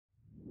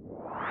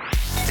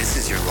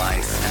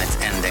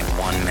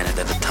1 minute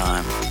at a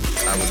time.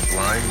 I was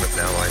blind, but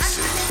now I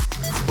see.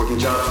 Working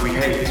jobs we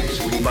hate,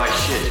 so we buy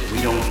shit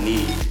we don't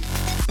need.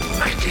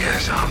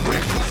 Ideas are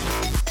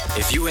breakfast.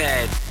 If you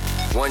had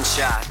one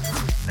shot,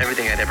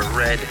 everything I'd ever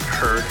read,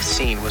 heard,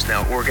 seen was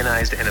now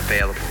organized and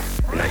available.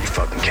 Now you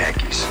fucking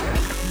khakis.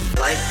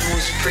 life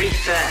moves pretty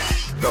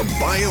fast. The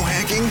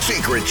Biohacking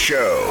Secret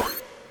Show.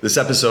 This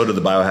episode of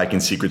the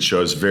Biohacking Secret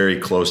Show is very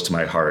close to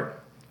my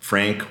heart.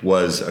 Frank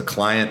was a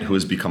client who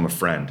has become a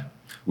friend.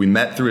 We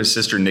met through his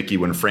sister Nikki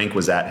when Frank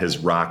was at his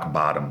rock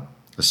bottom.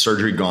 A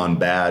surgery gone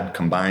bad,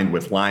 combined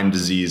with Lyme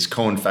disease,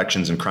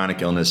 co-infections, and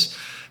chronic illness,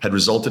 had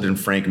resulted in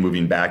Frank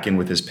moving back in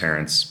with his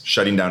parents,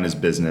 shutting down his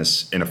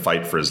business in a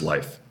fight for his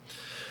life.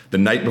 The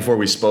night before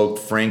we spoke,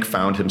 Frank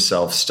found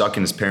himself stuck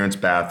in his parents'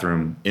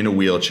 bathroom in a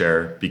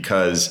wheelchair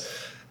because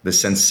the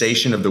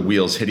sensation of the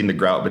wheels hitting the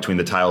grout between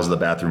the tiles of the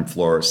bathroom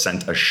floor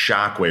sent a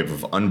shockwave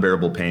of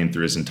unbearable pain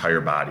through his entire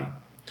body.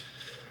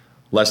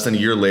 Less than a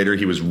year later,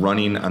 he was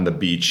running on the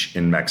beach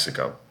in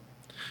Mexico.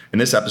 In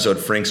this episode,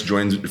 Frank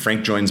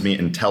joins me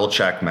in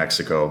Telchac,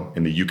 Mexico,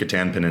 in the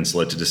Yucatan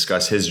Peninsula to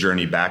discuss his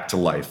journey back to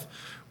life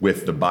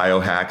with the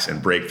biohacks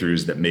and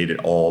breakthroughs that made it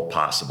all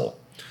possible.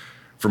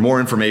 For more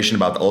information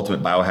about the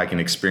ultimate biohacking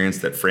experience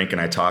that Frank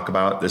and I talk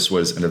about, this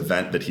was an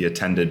event that he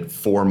attended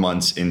 4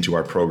 months into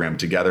our program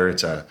together.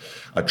 It's a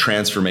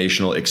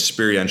transformational,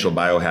 experiential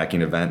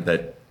biohacking event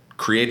that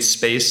creates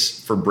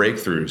space for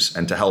breakthroughs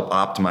and to help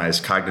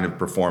optimize cognitive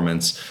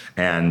performance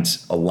and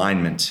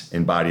alignment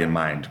in body and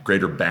mind,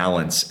 greater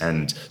balance.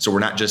 And so we're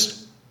not just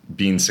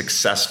being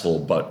successful,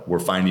 but we're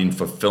finding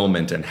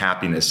fulfillment and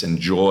happiness and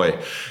joy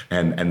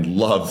and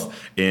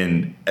love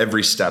in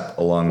every step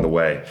along the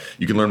way.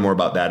 You can learn more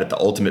about that at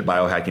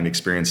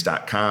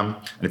theultimatebiohackingexperience.com.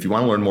 And if you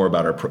want to learn more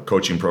about our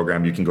coaching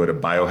program, you can go to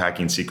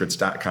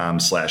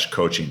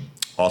biohackingsecrets.com/coaching.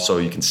 Also,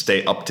 you can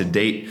stay up to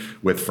date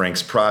with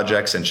Frank's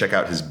projects and check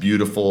out his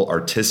beautiful,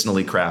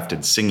 artisanally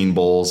crafted singing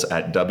bowls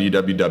at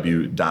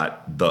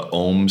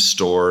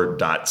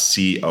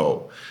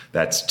www.theohmstore.co.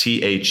 That's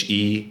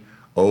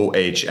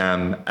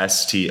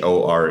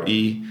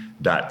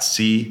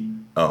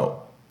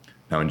TheOhmstore.co.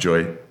 Now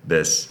enjoy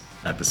this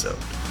episode.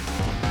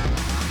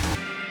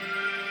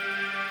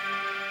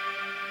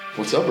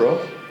 What's up,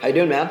 bro? How you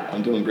doing, man?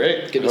 I'm doing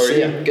great. Good to see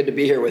you. Good to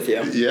be here with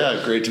you.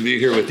 Yeah, great to be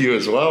here with you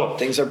as well.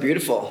 Things are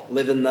beautiful.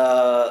 Living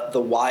the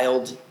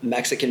wild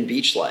Mexican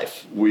beach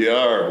life. We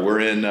are. We're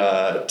in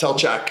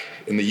Telchac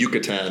in the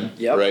Yucatan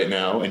right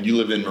now, and you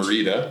live in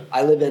Merida.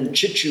 I live in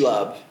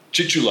Chichulub.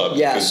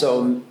 Yeah,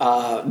 so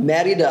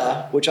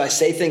Merida, which I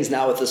say things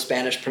now with the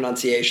Spanish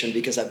pronunciation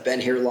because I've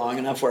been here long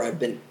enough where I've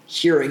been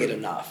hearing it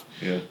enough.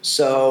 Yeah.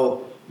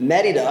 So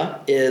Merida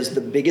is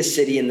the biggest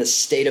city in the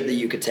state of the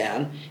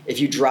Yucatan.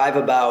 If you drive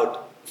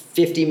about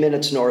 50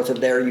 minutes north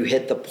of there, you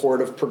hit the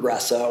port of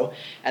Progreso.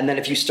 And then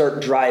if you start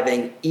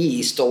driving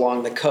east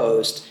along the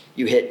coast,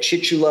 you hit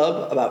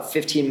Chichulub about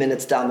 15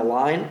 minutes down the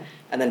line.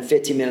 And then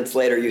 15 minutes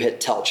later, you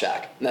hit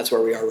Telchac. And that's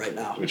where we are right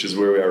now. Which is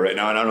where we are right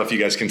now. And I don't know if you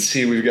guys can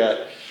see, we've got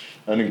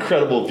an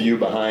incredible view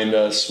behind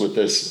us with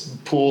this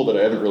pool that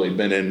I haven't really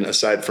been in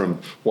aside from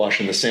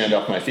washing the sand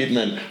off my feet. And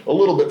then a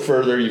little bit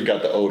further, you've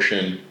got the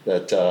ocean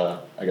that I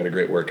got a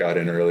great workout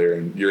in earlier,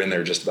 and you're in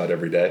there just about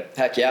every day.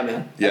 Heck yeah,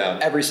 man. Yeah.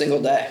 Every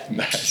single day.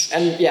 Nice.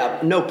 And yeah,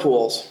 no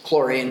pools,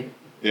 chlorine.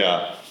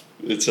 Yeah.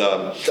 It's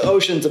the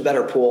ocean's a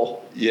better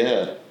pool.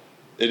 Yeah.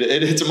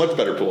 It's a much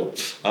better pool.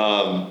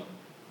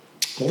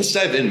 Well, let's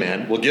dive in,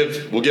 man. We'll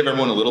give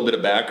everyone a little bit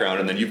of background,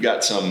 and then you've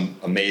got some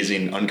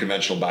amazing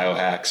unconventional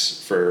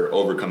biohacks for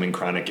overcoming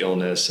chronic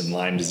illness and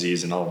Lyme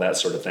disease and all of that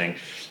sort of thing.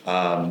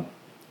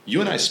 You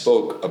and I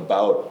spoke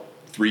about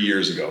 3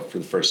 years ago for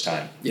the first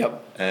time.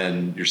 Yep.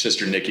 And your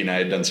sister Nikki and I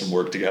had done some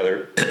work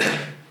together.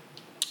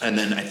 And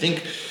then I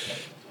think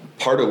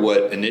part of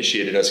what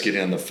initiated us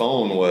getting on the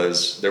phone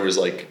was there was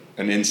like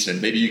an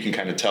incident. Maybe you can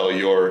kind of tell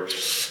your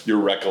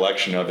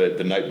recollection of it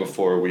the night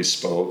before we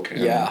spoke.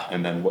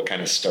 And then what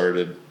kind of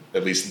started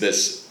at least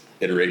this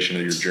iteration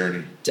of your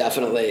journey.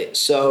 Definitely.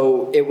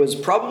 So it was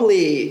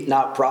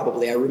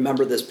I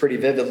remember this pretty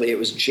vividly. It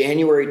was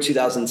January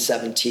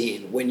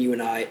 2017 when you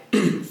and I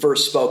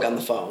first spoke on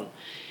the phone.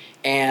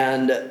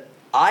 And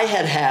I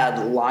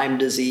had Lyme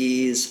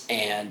disease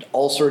and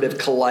ulcerative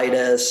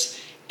colitis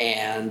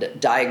and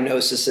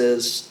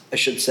diagnoses, I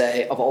should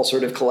say, of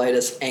ulcerative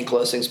colitis,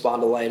 ankylosing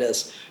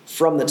spondylitis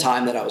from the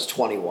time that I was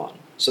 21.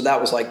 So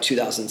that was like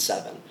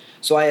 2007.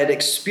 So I had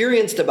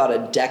experienced about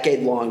a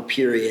decade-long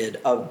period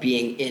of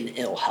being in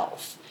ill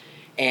health.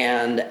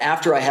 And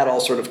after I had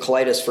ulcerative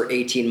colitis for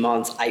 18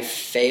 months, I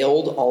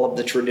failed all of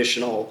the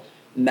traditional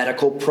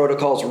medical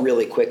protocols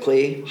really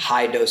quickly,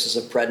 high doses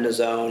of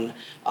prednisone,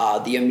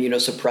 the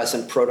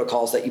immunosuppressant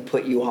protocols that you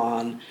put you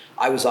on.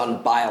 I was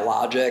on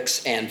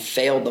biologics and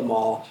failed them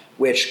all,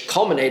 which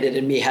culminated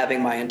in me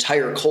having my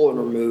entire colon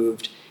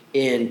removed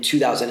in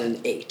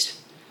 2008.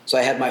 So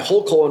I had my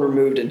whole colon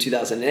removed in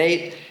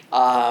 2008,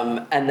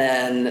 and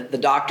then the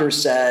doctor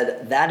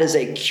said, that is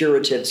a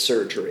curative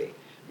surgery,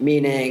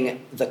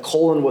 meaning the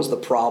colon was the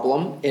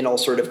problem in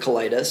ulcerative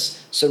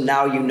colitis. So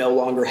now you no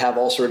longer have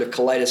ulcerative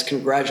colitis.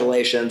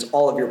 Congratulations,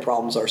 all of your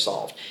problems are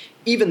solved.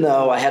 Even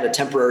though I had a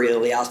temporary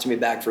ileostomy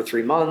bag for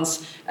 3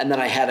 months, and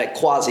then I had a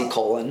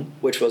quasi-colon,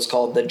 which was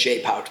called the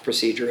J-pouch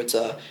procedure. It's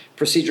a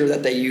procedure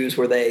that they use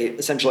where they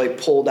essentially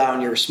pull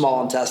down your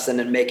small intestine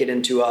and make it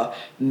into a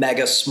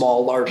mega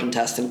small large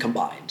intestine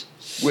combined.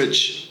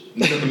 Which,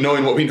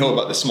 knowing what we know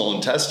about the small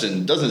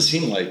intestine, doesn't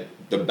seem like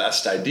the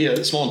best idea.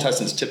 The small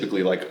intestine is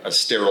typically like a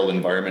sterile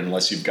environment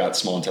unless you've got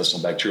small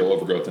intestinal bacterial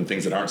overgrowth and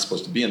things that aren't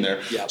supposed to be in there.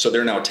 Yep. So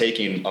they're now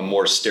taking a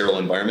more sterile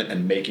environment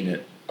and making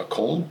it a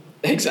colon?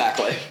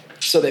 Exactly.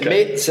 So they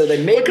made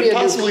What could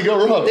possibly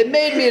go wrong? They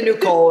made me a new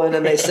colon,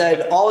 and they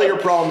said all your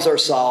problems are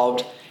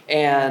solved.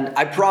 And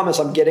I promise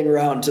I'm getting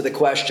around to the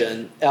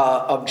question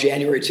of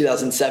January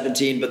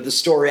 2017, but the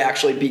story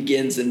actually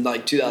begins in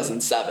like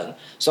 2007.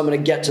 So I'm going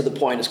to get to the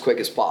point as quick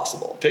as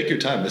possible. Take your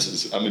time.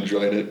 I'm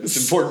enjoying it. It's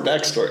important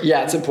backstory.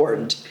 Yeah, it's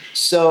important.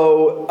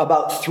 So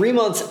about 3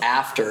 months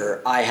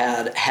after I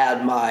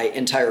had my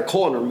entire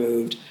colon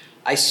removed,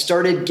 I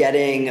started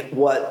getting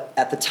what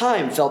at the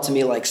time felt to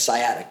me like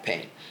sciatic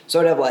pain. So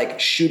I'd have like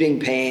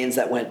shooting pains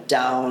that went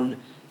down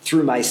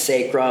through my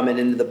sacrum and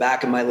into the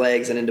back of my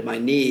legs and into my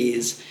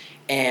knees.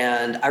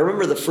 And I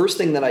remember the first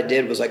thing that I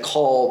did was I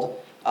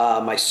called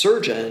my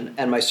surgeon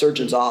and my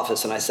surgeon's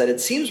office, and I said, it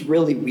seems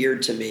really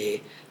weird to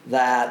me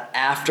that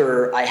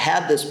after I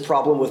had this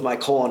problem with my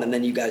colon and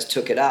then you guys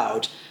took it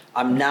out,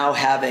 I'm now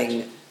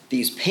having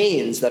these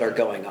pains that are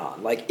going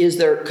on. Like,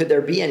 could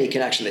there be any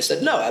connection? They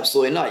said, no,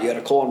 absolutely not. You had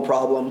a colon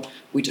problem.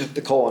 We took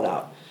the colon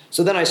out.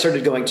 So then I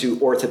started going to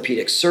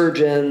orthopedic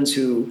surgeons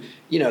who,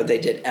 they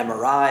did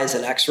MRIs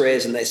and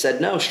x-rays, and they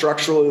said, no,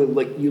 structurally,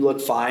 you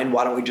look fine.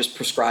 Why don't we just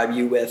prescribe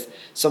you with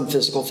some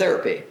physical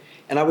therapy?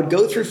 And I would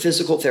go through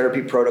physical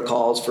therapy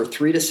protocols for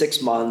 3 to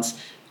 6 months.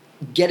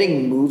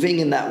 Getting moving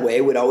in that way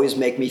would always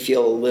make me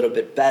feel a little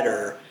bit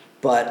better,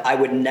 but I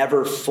would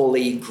never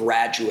fully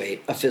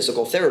graduate a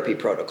physical therapy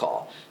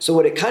protocol. So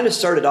what it kind of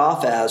started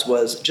off as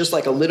was just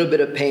like a little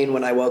bit of pain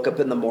when I woke up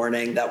in the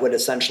morning that would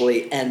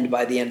essentially end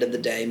by the end of the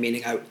day,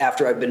 meaning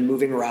after I've been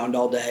moving around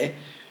all day,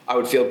 I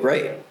would feel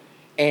great.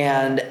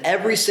 And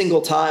every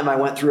single time I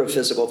went through a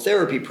physical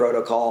therapy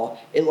protocol,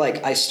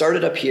 I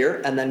started up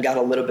here and then got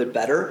a little bit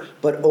better,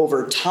 but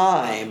over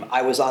time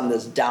I was on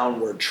this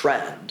downward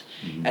trend.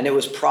 Mm-hmm. And it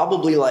was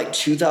probably like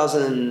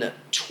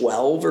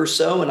 2012 or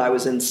so, and I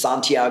was in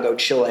Santiago,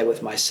 Chile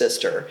with my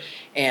sister.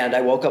 And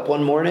I woke up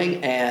one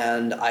morning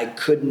and I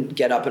couldn't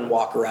get up and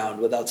walk around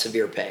without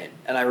severe pain.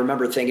 And I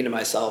remember thinking to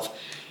myself,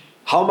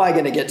 how am I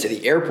going to get to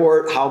the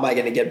airport? How am I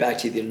going to get back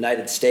to the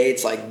United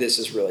States? Like, this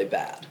is really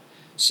bad.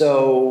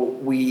 So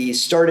we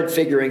started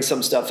figuring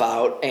some stuff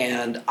out,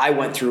 and I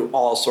went through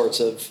all sorts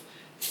of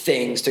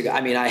things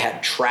I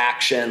had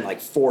traction, like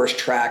forced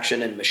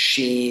traction and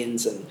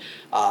machines and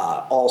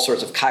all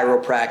sorts of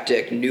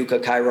chiropractic,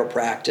 NUCA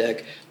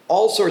chiropractic,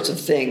 all sorts of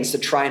things to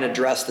try and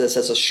address this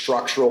as a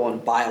structural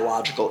and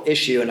biological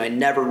issue, and I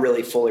never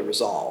really fully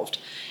resolved.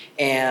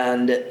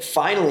 And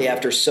finally,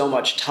 after so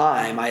much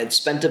time, I had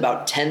spent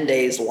about 10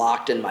 days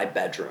locked in my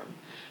bedroom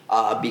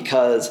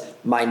because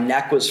my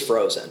neck was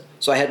frozen.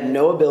 So I had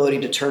no ability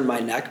to turn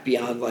my neck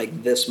beyond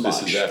like this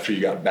much. This is after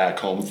you got back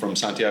home from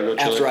Santiago,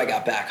 Chile? After I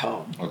got back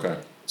home. Okay.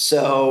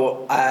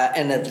 So,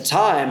 and at the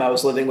time I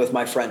was living with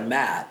my friend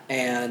Matt,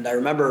 and I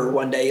remember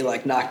one day he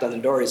knocked on the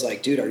door. He's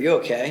like, dude, are you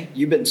okay?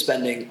 You've been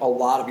spending a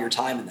lot of your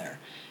time in there.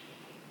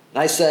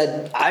 And I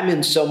said, I'm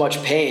in so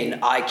much pain,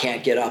 I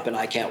can't get up and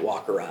I can't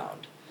walk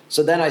around.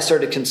 So then I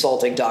started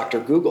consulting Dr.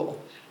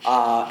 Google.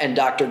 And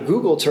Dr.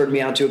 Google turned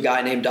me on to a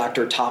guy named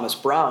Dr. Thomas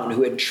Brown,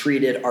 who had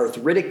treated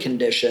arthritic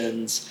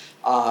conditions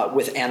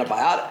with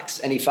antibiotics.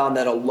 And he found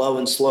that a low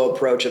and slow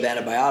approach of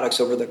antibiotics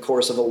over the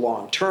course of a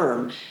long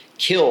term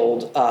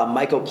killed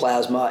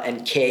Mycoplasma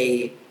and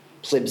K.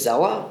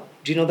 Klebsiella.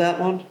 Do you know that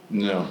one?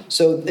 No.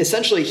 So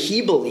essentially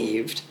he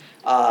believed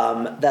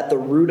that the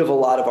root of a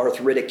lot of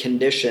arthritic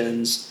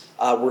conditions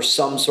were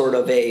some sort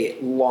of a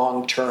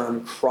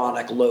long-term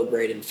chronic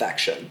low-grade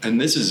infection. And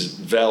this is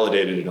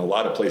validated in a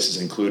lot of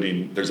places,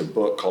 including there's a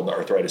book called The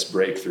Arthritis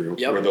Breakthrough,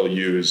 where they'll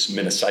use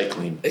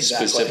minocycline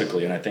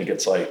specifically. And I think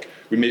it's like,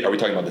 are we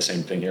talking about the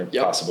same thing here?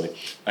 Yep. Possibly.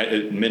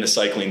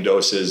 Minocycline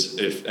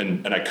doses,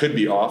 and I could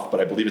be off, but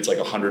I believe it's like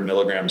 100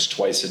 milligrams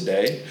twice a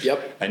day.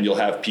 Yep. And you'll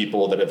have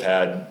people that have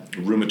had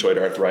rheumatoid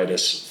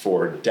arthritis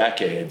for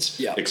decades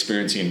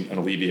experiencing an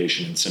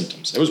alleviation in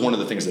symptoms. It was one of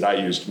the things that I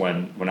used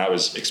when I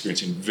was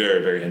experiencing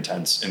very, very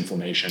intense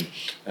inflammation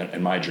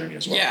in my journey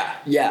as well.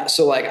 Yeah.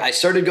 So I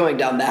started going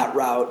down that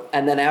route,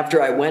 and then after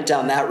I went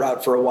down that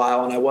route for a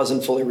while and I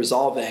wasn't fully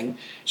resolving.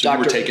 So you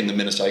were taking the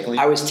minocycline?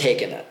 I was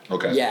taking it.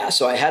 Okay. Yeah.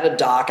 So I had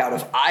a doc out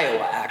of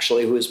Iowa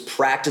actually who was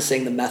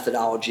practicing the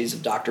methodologies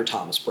of Dr.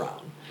 Thomas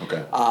Brown.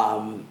 Okay.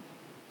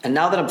 And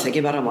now that I'm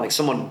thinking about it, I'm like,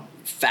 someone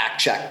fact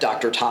check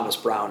Dr. Thomas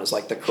Brown is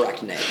the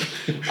correct name.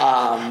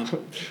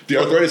 The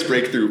Arthritis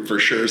Breakthrough for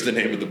sure is the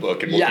name of the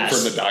book, and we'll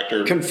confirm the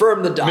doctor.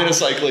 Confirm the doctor.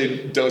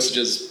 Minocycline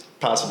dosages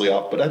possibly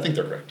off, but I think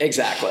they're correct.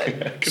 Exactly.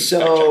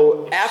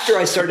 So after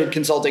I started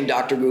consulting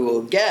Dr. Google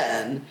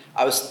again,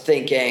 I was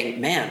thinking,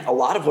 man, a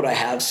lot of what I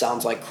have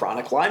sounds like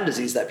chronic Lyme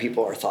disease that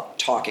people are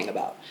talking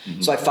about.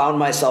 Mm-hmm. So I found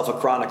myself a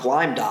chronic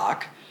Lyme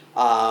doc,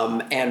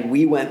 and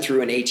we went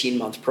through an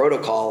 18-month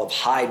protocol of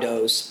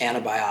high-dose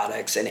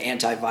antibiotics and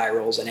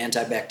antivirals and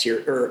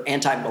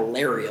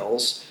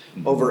antimalarials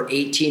over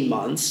 18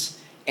 months.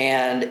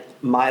 And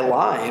my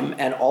Lyme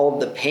and all of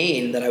the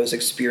pain that I was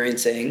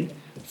experiencing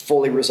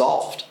fully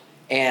resolved.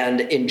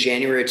 And in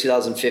January of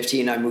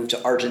 2015, I moved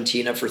to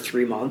Argentina for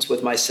 3 months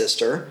with my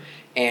sister.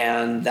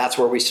 And that's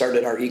where we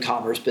started our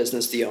e-commerce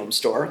business, the Ohm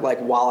Store, like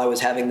while I was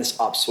having this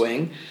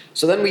upswing.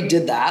 So then we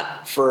did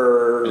that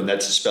for... And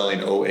that's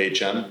spelling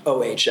O-H-M?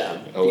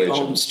 O-H-M, the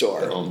Ohm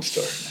Store. The Ohm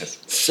Store, nice.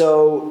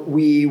 So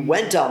we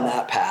went down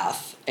that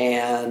path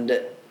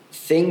and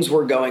things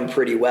were going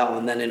pretty well.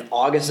 And then in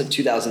August of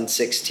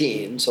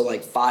 2016, so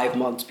like 5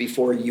 months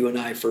before you and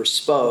I first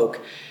spoke,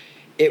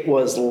 it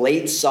was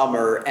late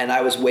summer and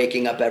I was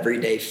waking up every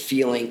day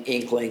feeling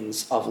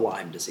inklings of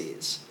Lyme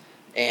disease.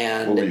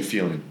 And what were you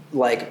feeling?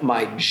 Like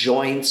my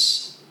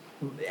joints,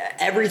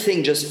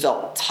 everything just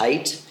felt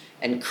tight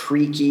and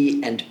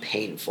creaky and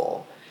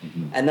painful.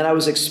 Mm-hmm. And then I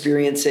was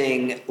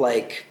experiencing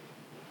like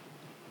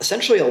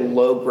essentially a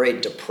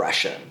low-grade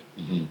depression,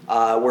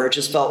 where it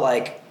just felt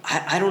like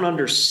I don't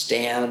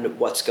understand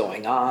what's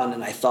going on,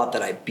 and I thought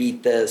that I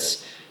beat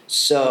this.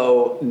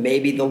 So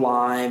maybe the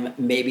Lyme,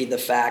 maybe the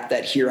fact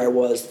that here I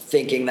was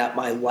thinking that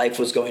my life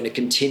was going to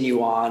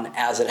continue on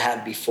as it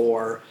had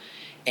before,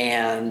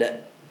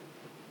 and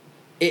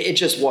it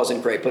just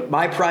wasn't great. But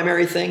my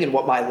primary thing and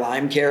what my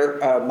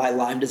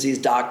Lyme disease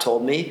doc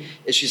told me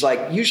is she's like,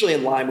 usually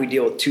in Lyme we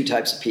deal with two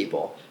types of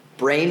people,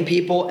 brain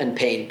people and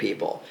pain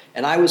people.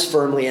 And I was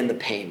firmly in the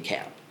pain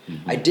camp.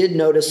 Mm-hmm. I did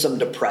notice some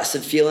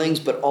depressive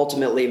feelings, but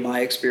ultimately my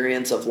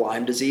experience of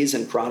Lyme disease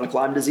and chronic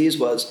Lyme disease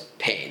was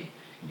pain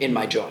in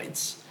my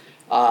joints.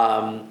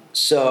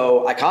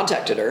 So I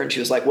contacted her and she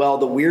was like, well,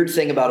 the weird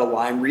thing about a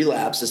Lyme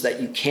relapse is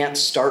that you can't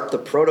start the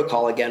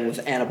protocol again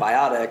with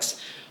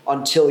antibiotics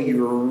until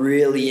you're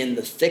really in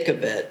the thick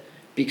of it,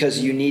 because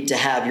you need to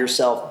have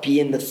yourself be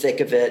in the thick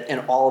of it,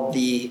 and all of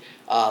the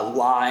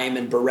Lyme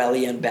and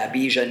Borrelia and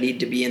Babesia need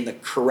to be in the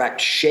correct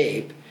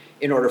shape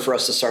in order for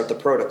us to start the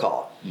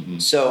protocol. Mm-hmm.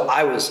 So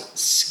I was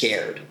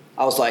scared.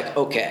 I was like,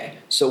 okay,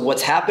 so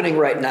what's happening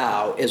right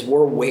now is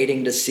we're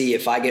waiting to see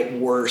if I get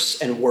worse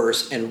and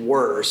worse and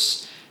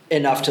worse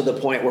enough to the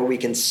point where we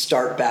can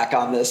start back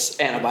on this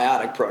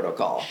antibiotic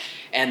protocol.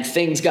 And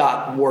things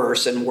got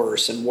worse and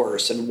worse and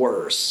worse and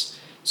worse.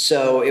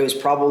 So it was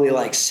probably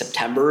like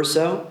September or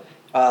so,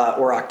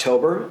 or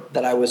October,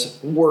 that I was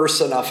worse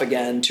enough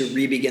again to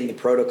re-begin the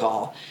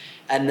protocol.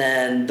 And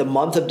then the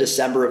month of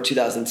December of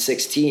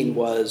 2016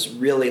 was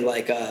really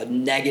like a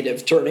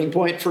negative turning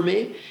point for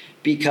me,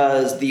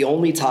 because the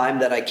only time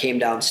that I came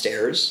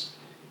downstairs,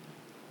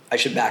 I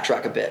should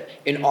backtrack a bit.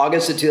 In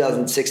August of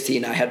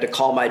 2016, I had to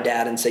call my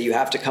dad and say, you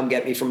have to come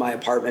get me from my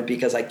apartment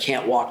because I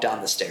can't walk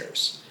down the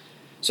stairs.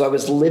 So I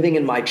was living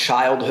in my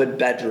childhood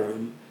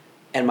bedroom,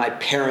 and my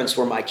parents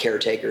were my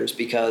caretakers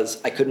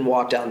because I couldn't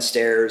walk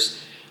downstairs.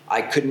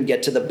 I couldn't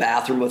get to the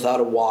bathroom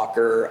without a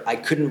walker. I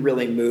couldn't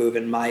really move.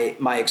 And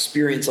my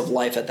experience of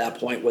life at that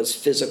point was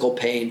physical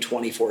pain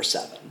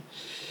 24/7.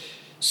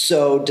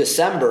 So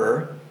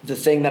December, the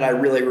thing that I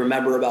really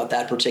remember about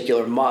that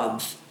particular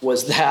month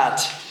was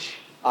that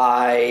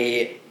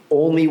I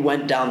only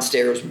went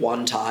downstairs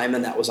one time,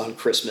 and that was on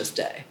Christmas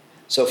Day.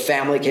 So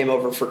family came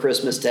over for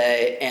Christmas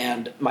Day,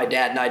 and my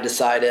dad and I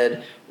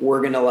decided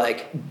you're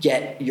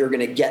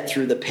gonna get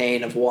through the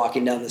pain of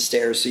walking down the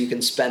stairs so you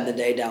can spend the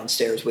day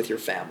downstairs with your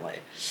family.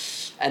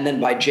 And then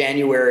by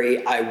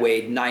January, I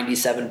weighed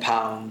 97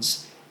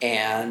 pounds,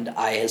 and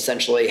I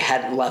essentially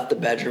hadn't left the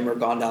bedroom or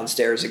gone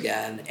downstairs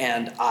again.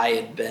 And I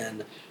had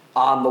been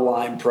on the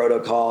Lyme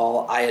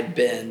protocol. I had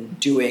been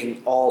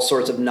doing all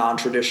sorts of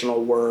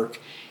non-traditional work.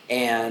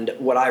 And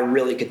what I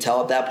really could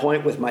tell at that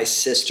point, with my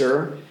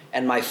sister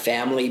and my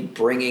family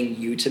bringing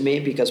you to me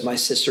because my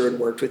sister had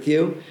worked with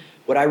you,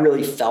 what I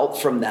really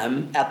felt from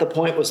them at the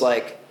point was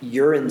like,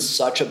 you're in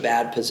such a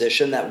bad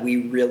position that we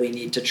really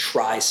need to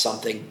try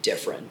something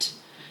different.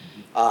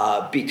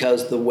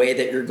 Because the way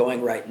that you're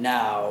going right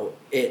now,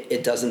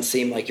 it doesn't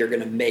seem like you're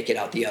going to make it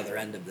out the other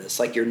end of this.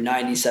 Like, you're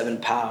 97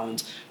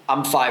 pounds.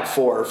 I'm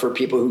 5'4", for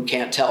people who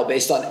can't tell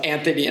based on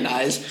Anthony and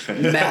I's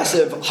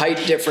massive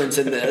height difference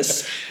in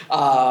this.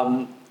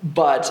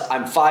 But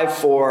I'm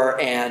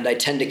 5'4", and I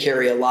tend to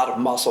carry a lot of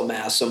muscle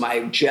mass. So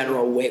my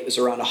general weight was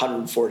around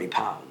 140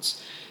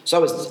 pounds. So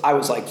I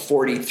was like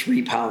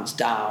 43 pounds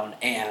down,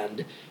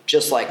 and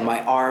just like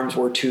my arms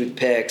were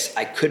toothpicks.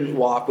 I couldn't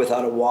walk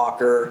without a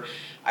walker.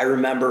 I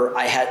remember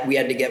we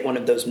had to get one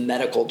of those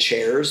medical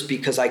chairs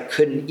because I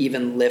couldn't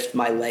even lift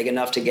my leg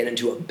enough to get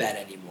into a bed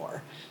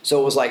anymore.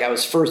 So it was like I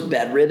was first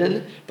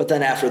bedridden, but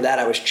then after that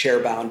I was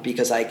chair-bound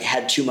because I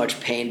had too much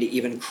pain to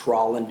even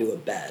crawl into a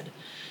bed.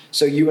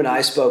 So you and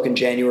I spoke in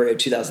January of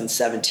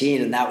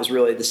 2017, and that was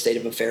really the state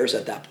of affairs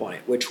at that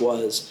point, which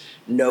was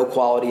no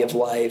quality of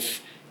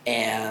life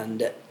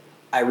and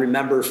I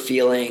remember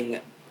thinking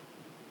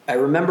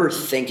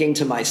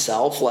to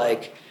myself,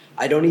 like,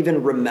 I don't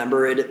even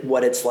remember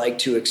what it's like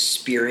to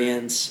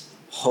experience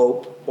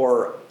hope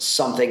or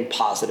something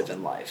positive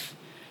in life.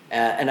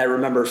 And I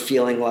remember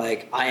feeling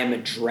like I am a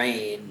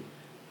drain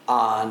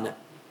on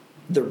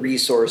the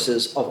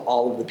resources of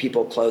all of the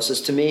people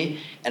closest to me.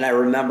 And I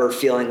remember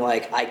feeling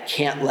like I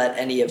can't let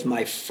any of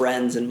my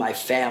friends and my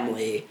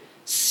family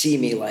see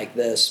me like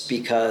this,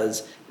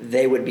 because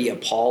they would be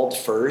appalled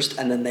first,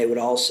 and then they would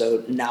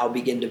also now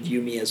begin to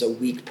view me as a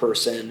weak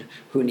person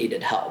who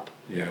needed help.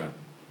 Yeah.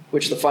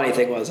 Which the funny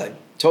thing was, I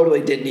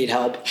totally did need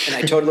help, and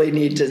I totally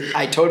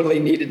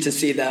needed to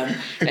see them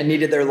and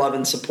needed their love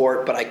and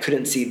support, but I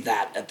couldn't see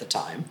that at the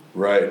time.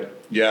 Right.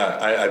 Yeah,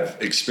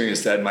 I've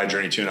experienced that in my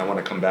journey too, and I want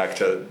to come back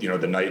to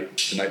the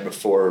night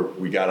before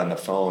we got on the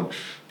phone,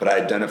 but I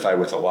identify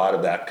with a lot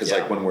of that, because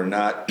like when we're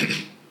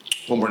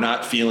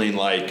not feeling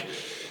like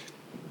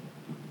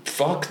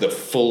fuck the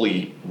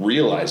fully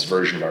realized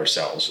version of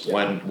ourselves,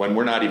 when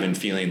we're not even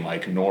feeling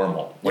like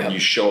normal, when you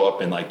show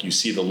up and like you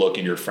see the look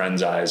in your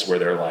friend's eyes where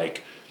they're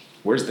like,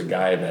 where's the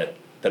guy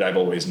that I've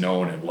always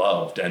known and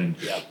loved, and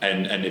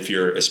if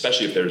you're,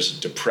 especially if there's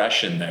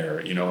depression there,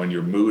 and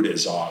your mood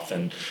is off,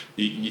 and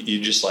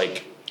you just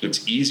like,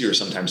 it's easier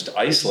sometimes to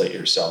isolate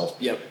yourself.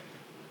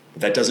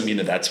 That doesn't mean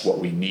that that's what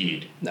we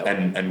need. No.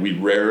 And we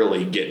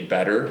rarely get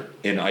better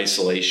in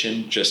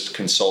isolation, just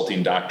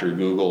consulting Dr.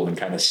 Google and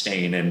kind of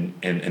staying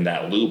in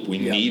that loop. We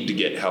need to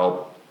get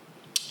help,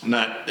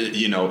 not,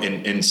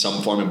 in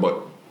some form,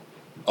 but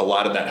a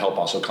lot of that help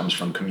also comes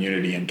from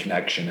community and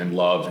connection and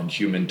love and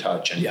human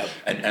touch and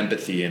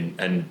empathy.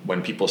 And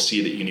when people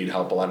see that you need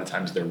help, a lot of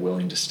times they're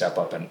willing to step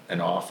up and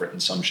offer it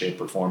in some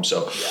shape or form.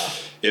 So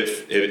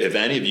if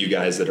any of you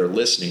guys that are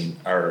listening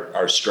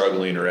are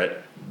struggling or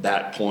at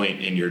that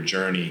point in your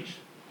journey,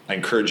 I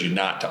encourage you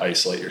not to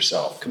isolate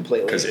yourself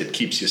completely, because it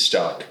keeps you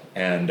stuck.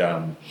 And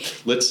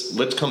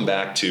let's come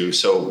back to,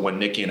 so when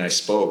Nikki and I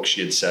spoke,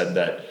 she had said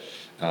that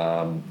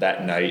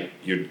that night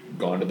you'd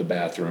gone to the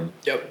bathroom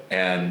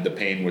and the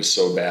pain was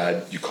so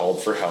bad you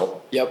called for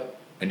help.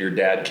 And your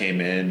dad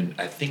came in,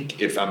 I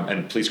think,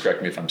 and please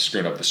correct me if I'm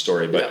screwing up the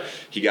story, but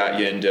he got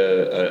you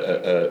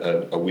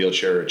into a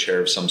wheelchair or a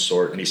chair of some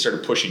sort, and he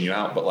started pushing you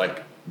out, but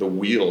like the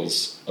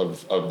wheels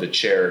of the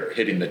chair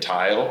hitting the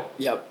tile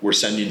were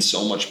sending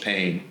so much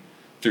pain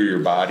through your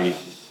body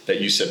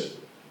that you said,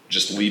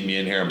 just leave me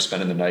in here, I'm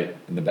spending the night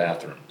in the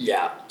bathroom.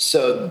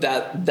 So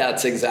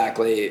that's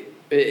exactly,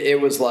 it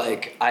was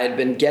like I had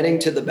been getting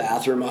to the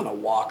bathroom on a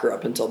walker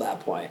up until that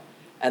point.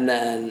 And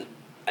then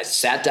I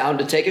sat down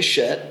to take a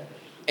shit,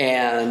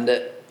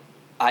 and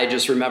I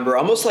just remember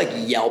almost like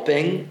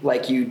yelping,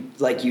 like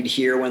you'd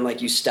hear when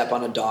like you step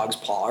on a dog's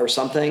paw or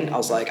something. I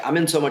was like, I'm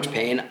in so much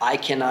pain, I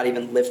cannot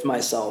even lift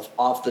myself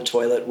off the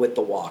toilet with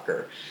the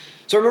walker.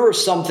 So I remember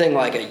something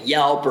like a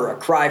yelp or a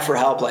cry for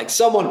help, like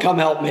someone come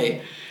help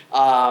me.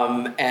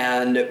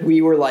 And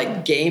we were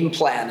like game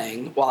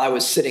planning while I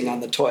was sitting on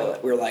the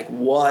toilet. We were like,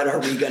 what are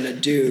we going to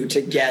do to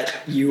get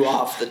you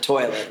off the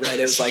toilet? Right.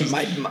 It was like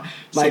my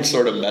some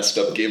sort of messed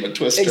up game of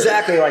Twister.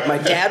 Exactly. Like my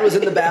dad was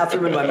in the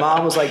bathroom and my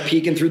mom was like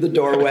peeking through the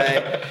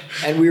doorway,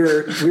 and we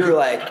were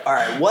like, all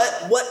right,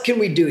 what can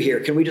we do here?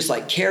 Can we just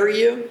like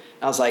carry you? And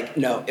I was like,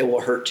 no, it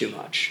will hurt too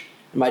much.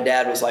 And my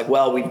dad was like,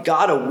 well, we've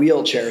got a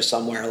wheelchair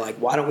somewhere. Like,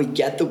 why don't we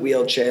get the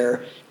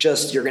wheelchair?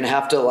 Just, you're going to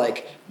have to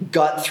like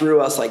gut through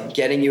us, like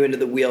getting you into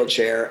the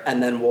wheelchair,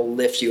 and then we'll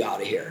lift you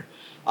out of here,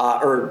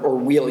 or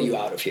wheel you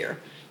out of here.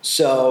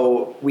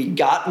 So we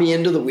got me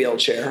into the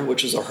wheelchair,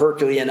 which was a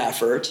Herculean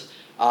effort.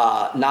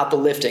 Not the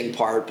lifting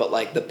part, but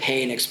like the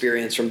pain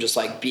experience from just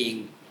like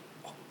being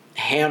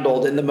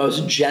handled in the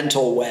most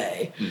gentle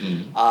way.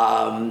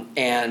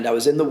 And I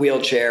was in the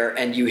wheelchair,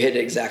 and you hit it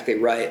exactly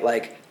right.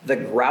 Like the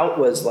grout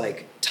was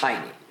like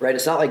tiny, right?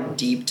 It's not like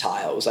deep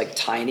tile. It was like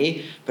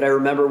tiny. But I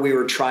remember we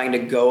were trying to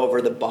go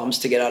over the bumps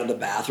to get out of the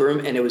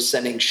bathroom, and it was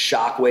sending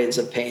shockwaves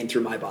of pain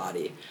through my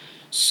body.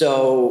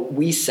 So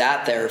we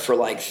sat there for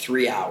like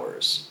 3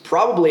 hours,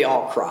 probably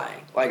all crying.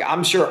 Like,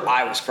 I'm sure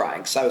I was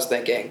crying because I was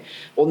thinking,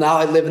 well, now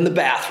I live in the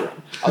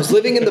bathroom. I was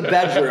living in the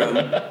bedroom,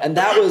 and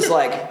that was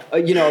like,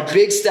 a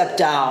big step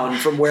down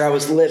from where I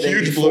was living.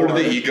 Huge blow to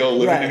the ego,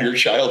 living in your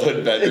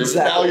childhood bedroom.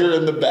 Exactly. Now you're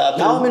in the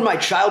bathroom. Now I'm in my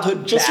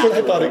childhood Just bathroom.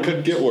 when I thought it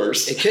could get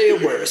worse. It could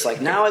get worse.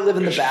 Like, now I live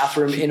in the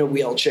bathroom in a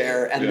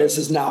wheelchair, and this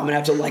is now, I'm going to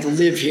have to like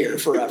live here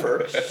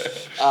forever.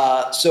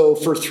 So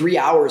for 3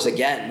 hours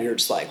again, we were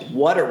just like,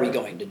 what are we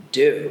going to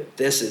do?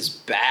 This is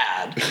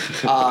bad.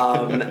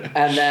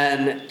 And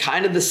then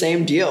kind of the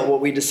same deal. What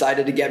we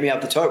decided to get me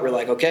off the toilet, we're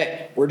like,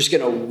 okay, we're just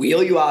going to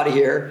wheel you out of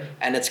here,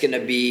 and it's going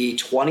to be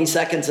 20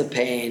 seconds of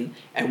pain,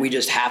 and we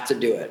just have to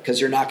do it because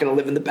you're not going to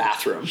live in the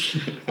bathroom.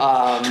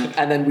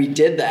 And then we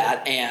did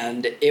that,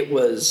 and it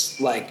was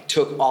like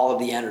took all of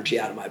the energy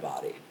out of my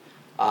body.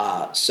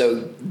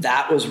 So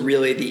that was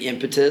really the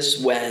impetus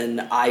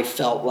when I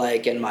felt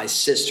like, and my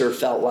sister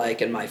felt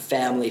like, and my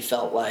family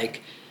felt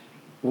like,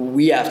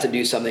 we have to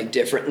do something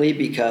differently,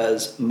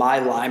 because my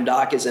Lyme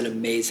doc is an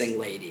amazing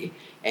lady,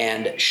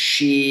 and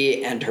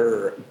she and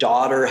her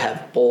daughter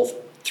have both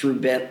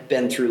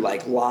been through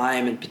like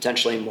Lyme and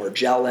potentially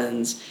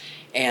Morgellons,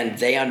 and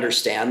they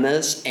understand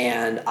this.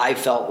 And I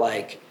felt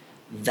like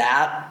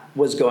that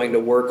was going to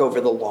work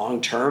over the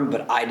long term,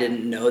 but I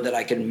didn't know that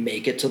I could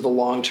make it to the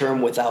long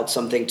term without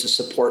something to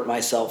support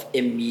myself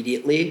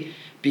immediately,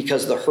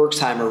 because the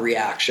Herxheimer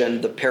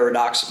reaction, the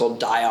paradoxical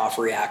die-off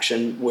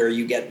reaction where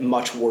you get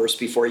much worse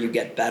before you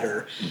get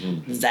better,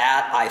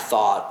 that I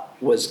thought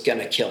was going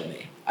to kill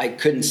me. I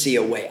couldn't see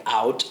a way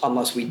out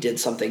unless we did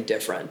something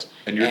different.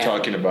 And you're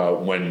talking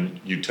about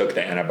when you took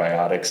the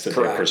antibiotics that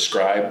they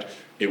prescribed,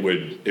 it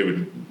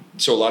would.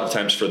 So a lot of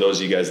times, for those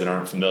of you guys that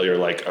aren't familiar,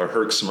 like a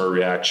Herxheimer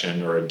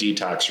reaction or a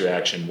detox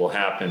reaction will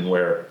happen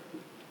where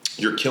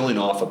you're killing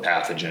off a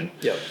pathogen.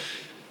 Yep.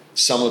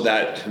 Some of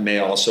that may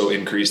also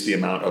increase the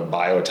amount of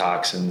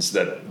biotoxins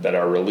that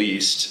are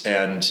released,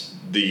 and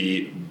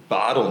the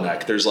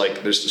bottleneck.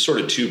 There's sort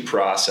of two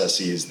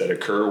processes that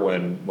occur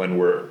when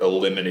we're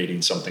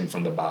eliminating something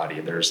from the body.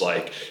 There's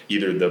like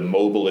either the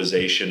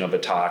mobilization of a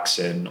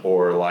toxin,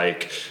 or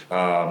like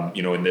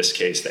in this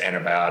case, the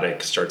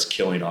antibiotic starts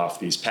killing off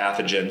these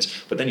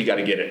pathogens, but then you got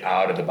to get it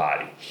out of the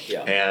body.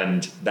 Yeah.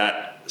 And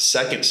that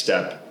second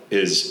step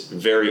is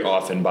very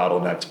often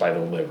bottlenecked by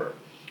the liver.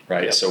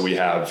 Right. Yep. So we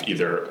have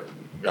either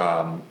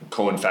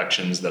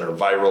co-infections that are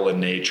viral in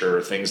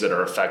nature, things that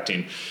are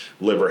affecting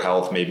liver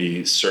health,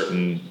 maybe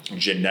certain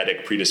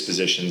genetic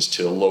predispositions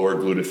to lower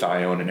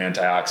glutathione and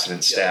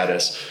antioxidant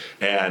status.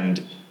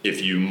 And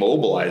if you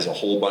mobilize a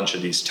whole bunch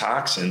of these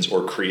toxins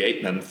or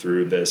create them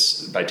through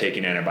this by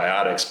taking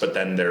antibiotics, but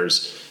then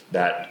there's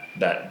that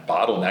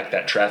bottleneck,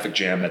 that traffic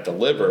jam at the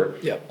liver,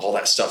 all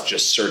that stuff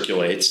just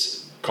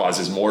circulates,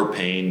 causes more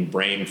pain,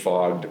 brain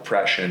fog,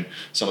 depression,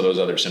 some of those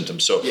other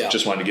symptoms. So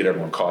just wanted to get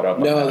everyone caught up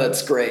on that. No,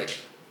 that's great.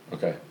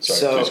 Okay.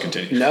 Sorry, please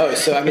continue. No,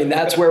 so I mean,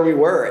 that's where we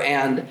were.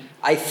 And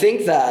I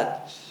think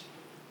that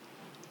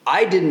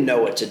I didn't know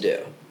what to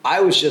do.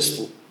 I was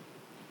just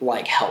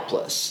like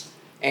helpless,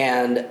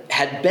 and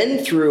had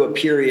been through a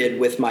period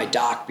with my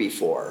doc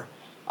before.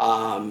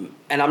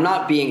 And I'm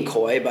not being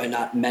coy by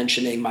not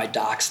mentioning my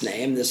doc's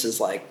name. This is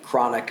like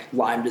chronic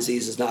Lyme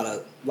disease is not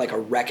a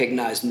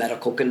recognized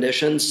medical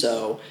condition.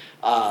 So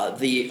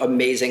the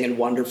amazing and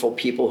wonderful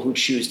people who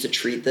choose to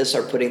treat this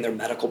are putting their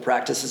medical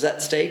practices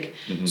at stake.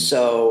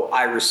 So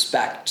I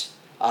respect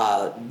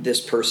this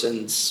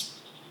person's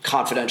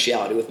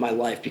confidentiality with my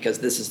life, because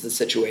this is the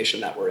situation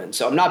that we're in.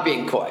 So I'm not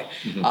being coy.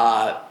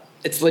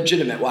 It's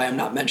legitimate why I'm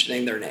not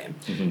mentioning their name.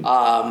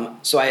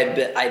 So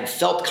I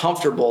felt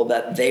comfortable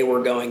that they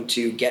were going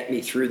to get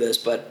me through this,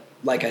 but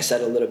like I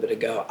said a little bit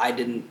ago, I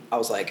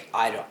was like,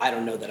 I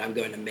don't know that I'm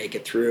going to make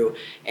it through.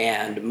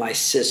 And my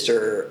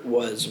sister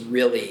was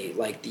really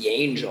like the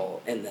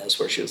angel in this,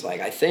 where she was like,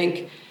 I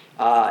think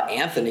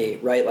Anthony,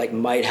 right, like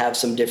might have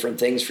some different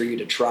things for you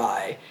to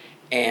try.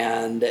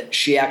 And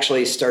she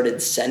actually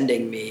started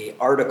sending me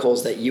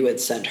articles that you had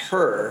sent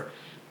her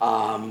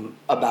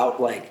about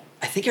like,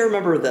 I think I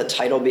remember the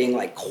title being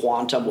like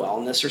Quantum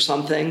Wellness or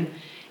something.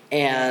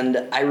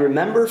 And I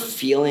remember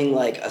feeling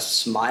like a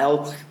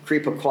smile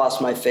creep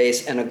across my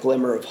face and a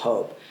glimmer of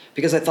hope,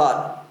 because I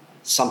thought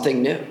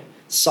something new,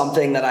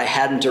 something that I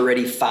hadn't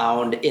already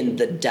found in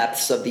the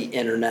depths of the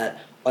internet,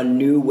 a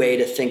new way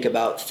to think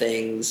about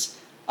things,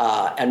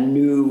 a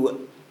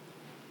new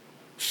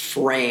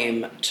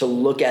frame to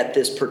look at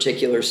this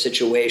particular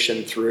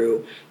situation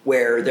through,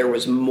 where there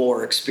was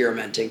more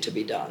experimenting to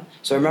be done.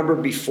 So I remember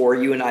before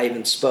you and I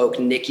even spoke,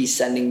 Nikki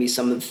sending me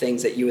some of the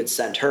things that you had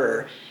sent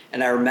her.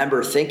 And I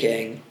remember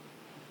thinking,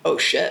 oh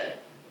shit,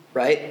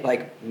 right?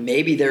 Like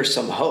maybe there's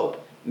some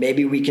hope.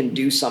 Maybe we can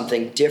do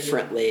something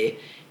differently.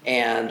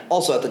 And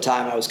also at the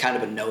time I was kind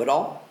of a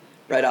know-it-all,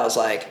 right? I was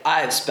like,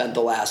 I've spent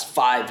the last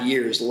 5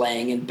 years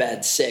laying in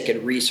bed sick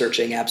and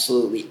researching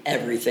absolutely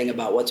everything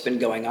about what's been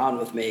going on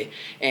with me.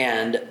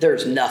 And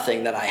there's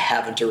nothing that I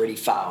haven't already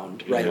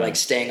found, right? Like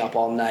staying up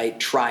all night,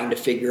 trying to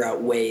figure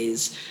out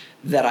ways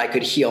that I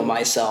could heal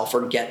myself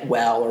or get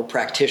well, or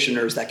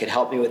practitioners that could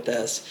help me with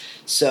this.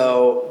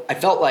 So I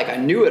felt like I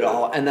knew it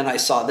all. And then I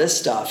saw this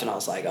stuff and I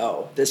was like,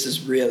 oh, this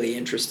is really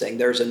interesting.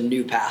 There's a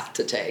new path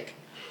to take.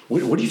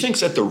 What do you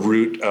think's at the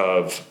root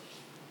of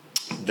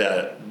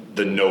the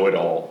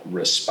know-it-all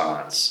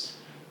response?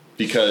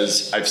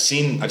 Because I've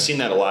seen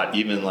that a lot.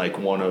 Even like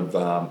one of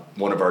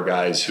our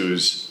guys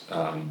who's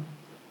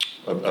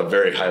a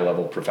very high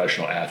level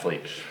professional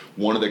athlete.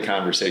 One of the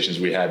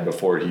conversations we had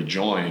before he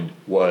joined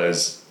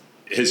was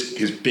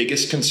his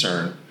biggest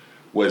concern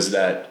was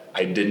that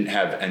I didn't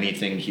have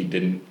anything he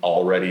didn't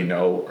already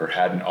know or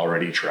hadn't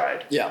already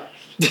tried. Yeah.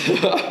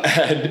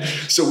 And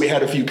so we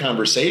had a few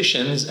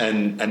conversations,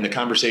 and the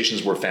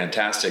conversations were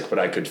fantastic, but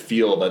I could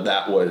feel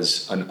that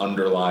was an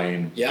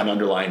underlying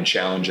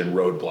challenge and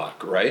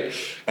roadblock, right?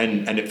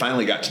 And it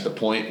finally got to the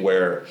point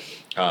where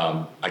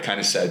I kind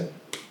of said,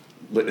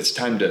 it's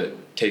time to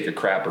take a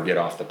crap or get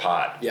off the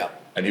pot. Yeah.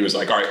 And he was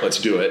like, all right, let's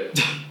do it.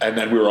 And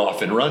then we were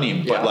off and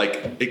running. But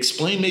like,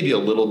 explain maybe a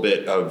little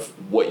bit of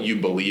what you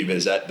believe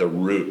is at the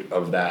root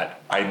of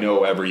that. I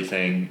know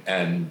everything,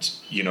 and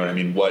you know what I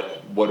mean?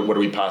 What are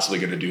we possibly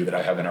going to do that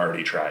I haven't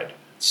already tried?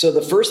 So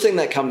the first thing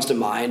that comes to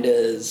mind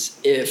is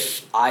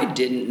if I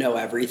didn't know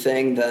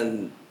everything,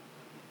 then,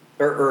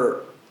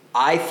 or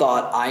I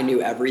thought I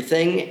knew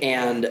everything.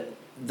 And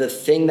the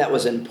thing that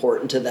was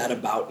important to that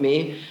about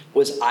me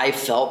was I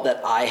felt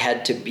that I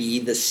had to be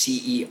the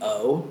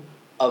CEO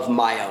of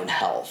my own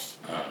health.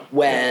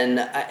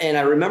 And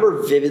I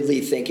remember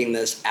vividly thinking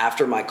this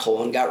after my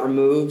colon got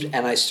removed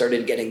and I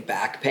started getting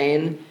back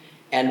pain.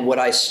 And what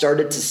I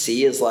started to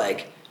see is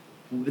like,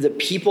 the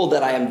people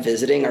that I am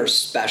visiting are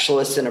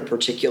specialists in a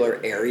particular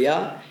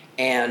area.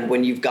 And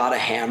when you've got a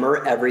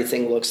hammer,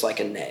 everything looks like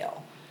a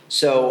nail.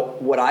 So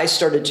what I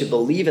started to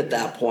believe at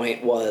that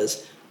point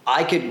was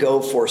I could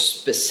go for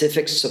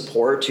specific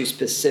support to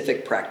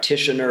specific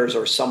practitioners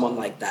or someone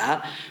like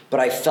that. But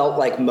I felt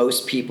like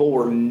most people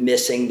were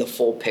missing the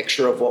full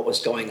picture of what was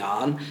going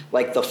on,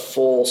 like the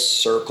full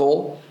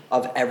circle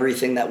of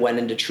everything that went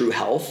into true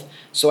health.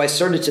 So I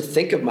started to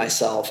think of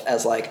myself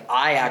as like,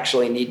 I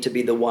actually need to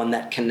be the one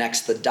that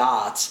connects the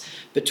dots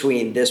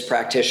between this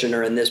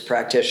practitioner and this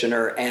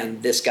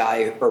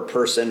guy or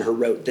person who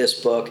wrote this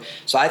book.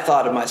 So I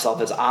thought of myself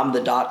as I'm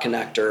the dot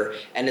connector,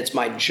 and it's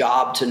my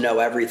job to know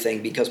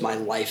everything because my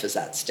life is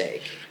at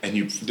stake.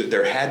 And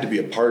there had to be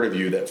a part of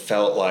you that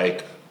felt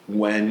like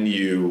when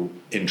you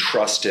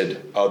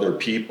entrusted other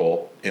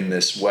people in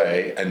this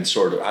way and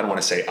sort of, I don't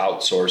want to say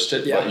outsourced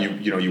it, but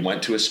you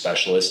went to a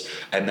specialist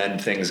and then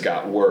things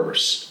got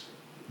worse,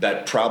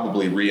 that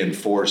probably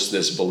reinforced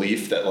this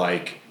belief that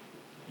like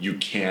you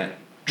can't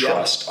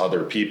trust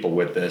other people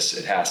with this.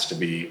 It has to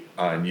be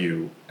on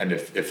you. And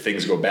if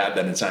things go bad,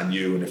 then it's on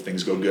you. And if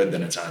things go good,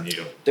 then it's on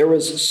you. There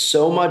was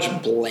so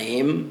much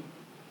blame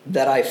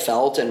that I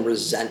felt and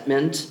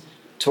resentment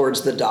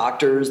towards the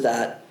doctors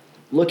that,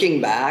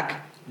 looking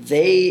back,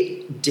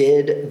 they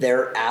did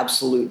their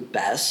absolute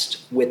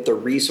best with the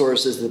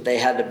resources that they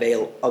had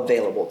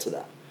available to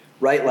them,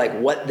 right? Like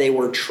what they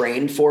were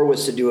trained for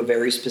was to do a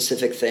very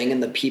specific thing.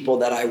 And the people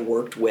that I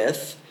worked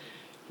with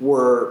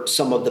were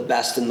some of the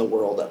best in the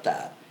world at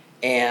that.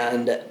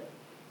 And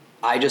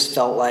I just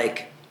felt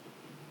like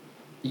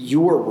you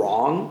were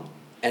wrong.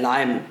 And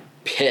I'm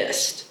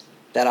pissed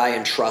that I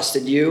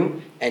entrusted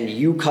you and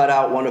you cut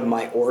out one of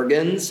my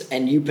organs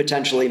and you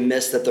potentially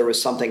missed that there was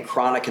something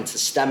chronic and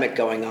systemic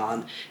going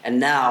on. And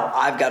now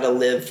I've got to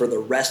live for the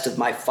rest of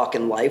my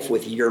fucking life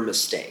with your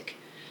mistake.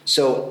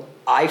 So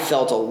I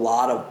felt a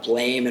lot of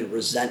blame and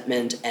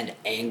resentment and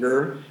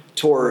anger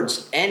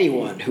towards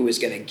anyone who was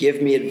going to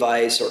give me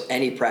advice or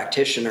any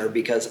practitioner,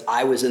 because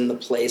I was in the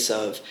place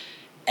of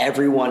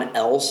everyone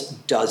else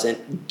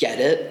doesn't get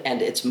it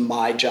and it's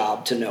my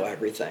job to know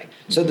everything.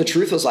 So the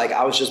truth was like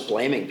I was just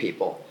blaming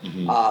people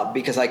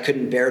because I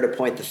couldn't bear to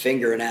point the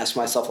finger and ask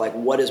myself like,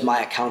 what is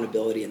my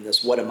accountability in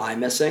this? What am I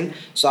missing?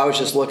 So I was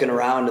just looking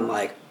around and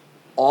like,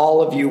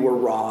 all of you were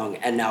wrong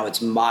and now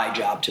it's my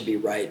job to be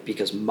right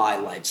because my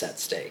life's at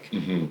stake.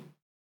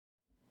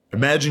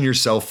 Imagine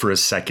yourself for a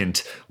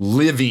second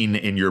living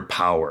in your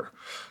power,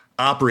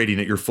 operating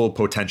at your full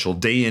potential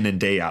day in and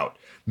day out.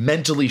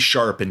 Mentally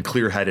sharp and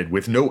clear-headed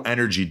with no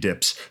energy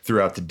dips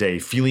throughout the day,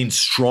 feeling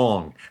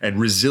strong and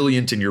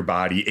resilient in your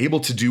body, able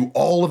to do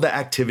all of the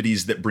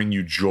activities that bring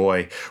you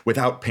joy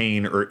without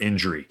pain or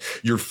injury.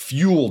 You're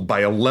fueled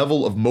by a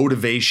level of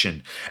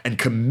motivation and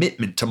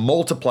commitment to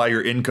multiply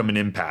your income and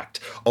impact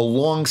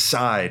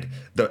alongside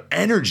the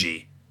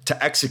energy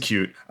to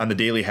execute on the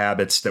daily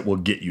habits that will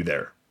get you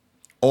there.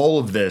 All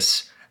of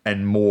this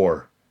and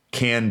more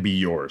can be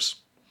yours.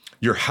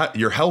 Your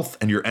health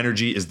and your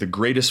energy is the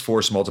greatest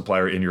force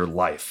multiplier in your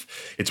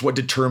life. It's what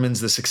determines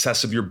the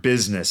success of your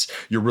business,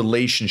 your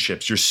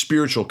relationships, your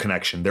spiritual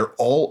connection. They're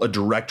all a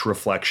direct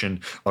reflection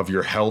of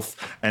your health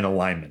and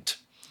alignment.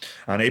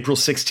 On April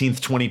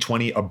 16th,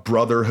 2020, a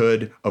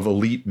brotherhood of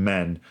elite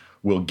men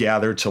will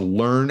gather to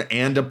learn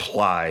and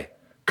apply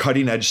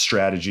cutting-edge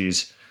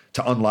strategies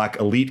to unlock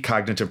elite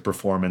cognitive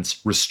performance,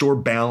 restore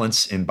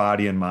balance in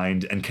body and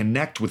mind, and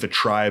connect with a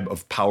tribe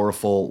of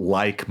powerful,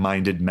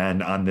 like-minded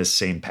men on this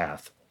same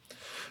path.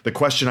 The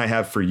question I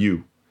have for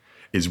you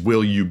is,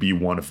 will you be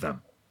one of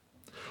them?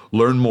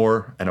 Learn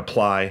more and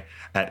apply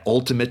at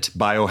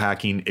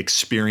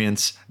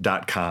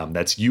ultimatebiohackingexperience.com.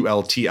 That's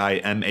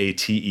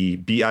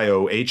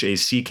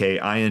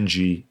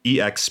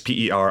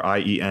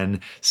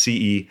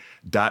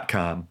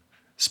ultimatebiohackingexperience.com.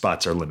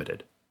 Spots are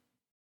limited.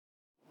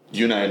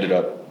 You and I ended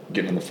up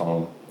getting on the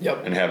phone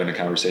and having a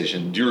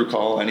conversation. Do you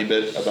recall any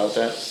bit about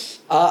that?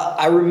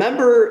 I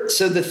remember,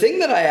 so the thing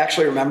that I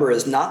actually remember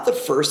is not the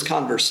first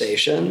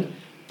conversation,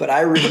 but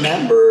I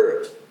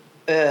remember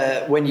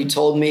when you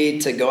told me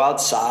to go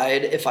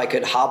outside, if I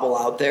could hobble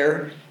out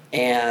there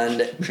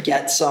and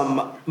get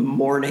some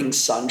morning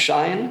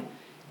sunshine,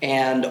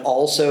 and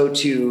also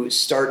to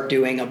start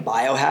doing a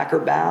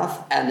biohacker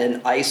bath and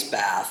an ice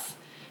bath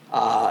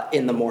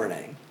in the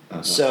morning.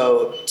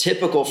 So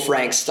typical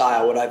Frank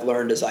style, what I've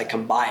learned is I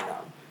combine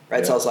them, right?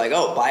 Yeah. So I was like,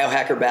 oh,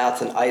 biohacker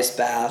baths and ice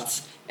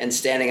baths and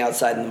standing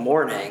outside in the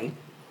morning.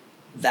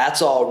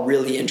 That's all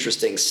really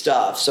interesting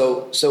stuff.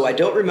 So I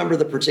don't remember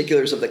the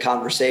particulars of the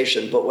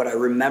conversation, but what I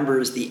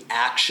remember is the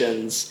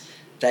actions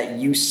that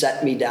you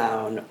set me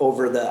down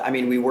over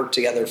we worked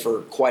together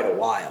for quite a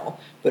while,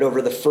 but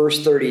over the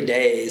first 30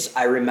 days,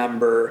 I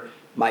remember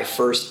my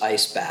first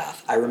ice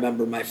bath. I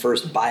remember my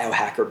first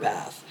biohacker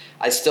bath.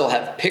 I still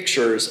have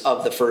pictures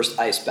of the first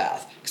ice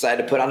bath because I had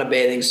to put on a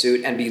bathing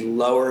suit and be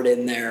lowered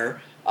in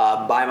there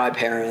by my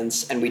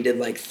parents, and we did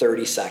like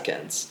 30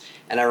 seconds.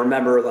 And I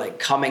remember like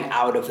coming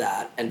out of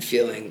that and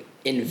feeling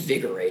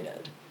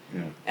invigorated.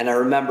 Yeah. And I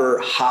remember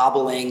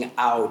hobbling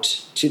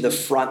out to the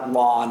front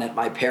lawn at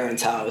my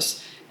parents'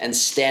 house and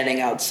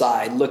standing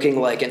outside looking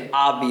like an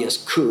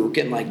obvious kook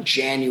in like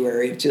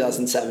January of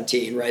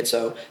 2017, right?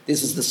 So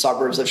this is the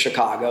suburbs of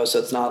Chicago, so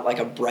it's not like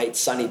a bright,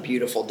 sunny,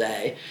 beautiful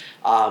day.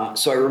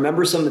 So I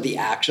remember some of the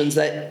actions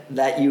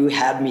that you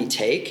had me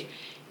take.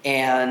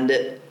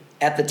 And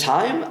at the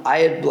time,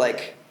 I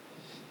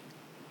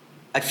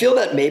feel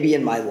that maybe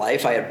in my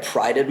life I had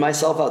prided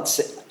myself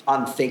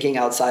on thinking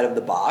outside of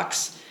the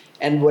box.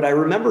 And what I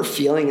remember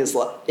feeling is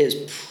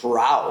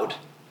proud.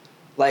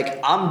 Like,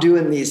 I'm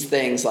doing these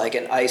things like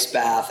an ice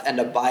bath and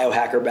a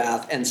biohacker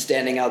bath and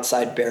standing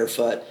outside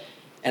barefoot.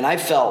 And I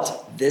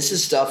felt this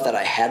is stuff that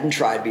I hadn't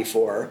tried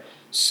before.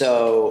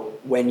 So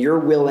when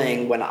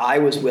I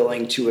was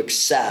willing to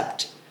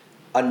accept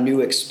a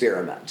new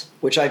experiment,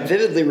 which I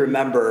vividly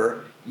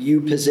remember you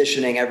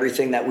positioning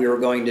everything that we were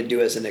going to do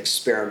as an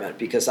experiment,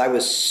 because I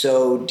was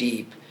so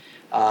deep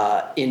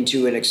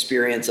into an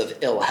experience of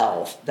ill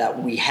health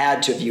that we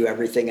had to view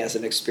everything as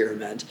an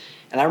experiment.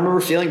 And I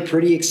remember feeling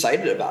pretty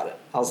excited about it.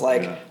 I was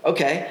like,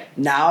 okay,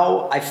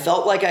 now I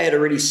felt like I had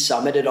already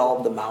summited all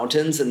of the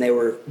mountains, and they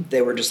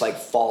were just like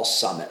false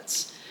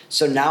summits.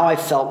 So now I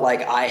felt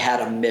like I had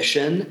a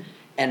mission,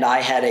 and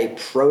I had a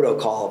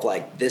protocol of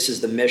like, this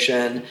is the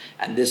mission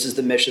and this is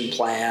the mission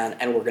plan,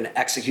 and we're going to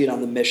execute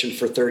on the mission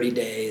for 30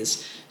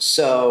 days.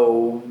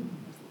 So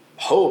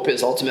hope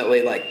is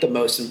ultimately like the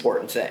most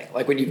important thing.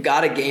 Like, when you've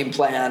got a game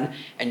plan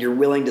and you're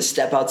willing to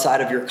step outside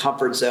of your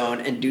comfort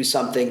zone and do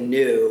something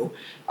new,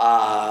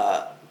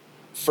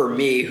 for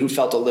me, who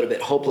felt a little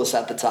bit hopeless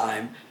at the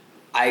time,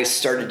 I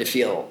started to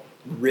feel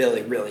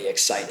really, really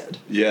excited.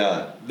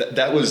 Yeah,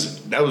 that was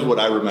what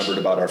I remembered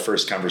about our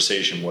first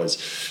conversation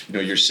was,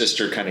 your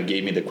sister kind of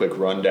gave me the quick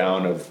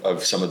rundown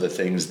of some of the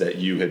things that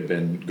you had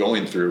been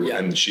going through. Yeah.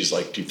 And she's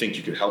like, do you think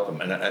you could help him?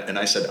 And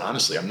I said,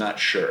 honestly, I'm not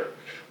sure,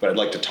 but I'd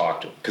like to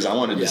talk to him, because I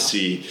wanted to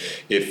see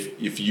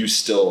if you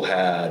still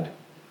had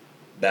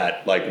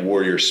that like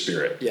warrior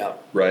spirit,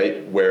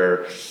 right?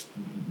 Where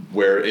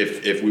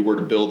if we were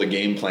to build a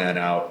game plan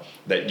out,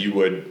 that you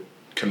would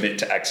commit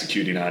to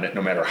executing on it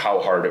no matter how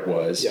hard it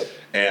was. Yep.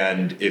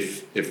 And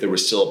if there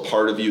was still a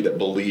part of you that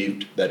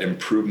believed that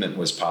improvement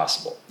was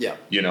possible. Yeah.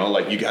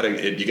 Like you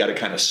gotta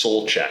kind of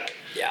soul check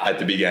at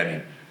the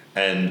beginning.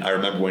 And I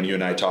remember when you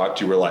and I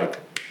talked, you were like,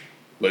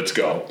 let's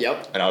go.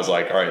 Yep. And I was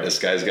like, all right, this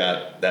guy's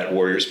got that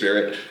warrior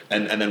spirit.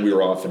 And then we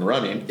were off and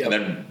running. Yep. And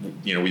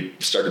then, we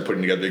started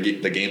putting together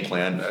the game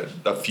plan,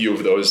 a few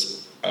of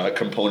those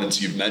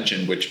components you've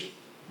mentioned, which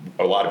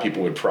a lot of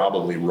people would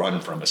probably run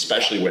from,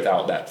 especially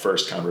without that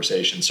first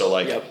conversation. So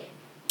like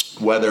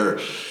whether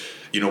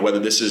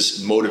this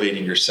is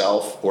motivating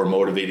yourself or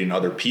motivating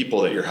other people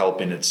that you're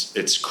helping,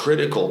 it's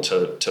critical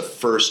to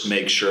first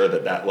make sure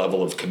that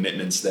level of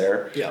commitment's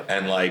there,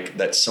 and like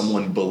that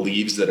someone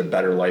believes that a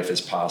better life is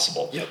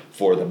possible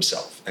for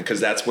themselves. And because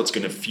that's what's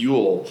going to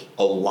fuel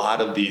a lot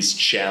of these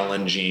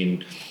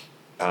challenging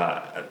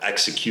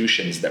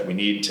executions that we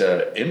need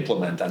to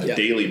implement on a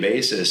daily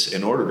basis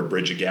in order to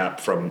bridge a gap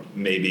from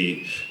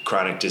maybe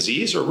chronic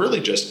disease, or really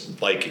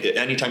just like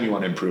anytime you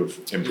want to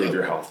improve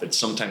your health. It's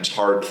sometimes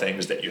hard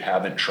things that you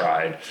haven't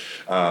tried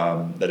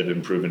that have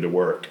been proven to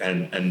work.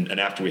 And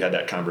after we had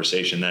that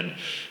conversation, then,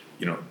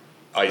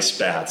 ice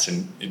baths,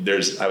 and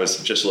I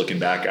was just looking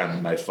back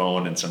on my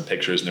phone and some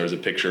pictures, and there was a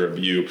picture of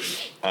you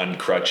on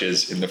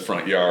crutches in the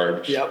front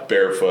yard,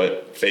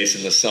 barefoot,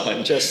 facing the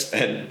sun.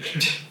 And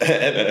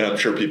I'm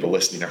sure people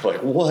listening are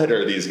like, what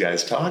are these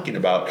guys talking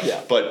about?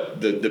 Yeah. But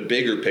the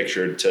bigger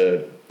picture,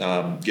 to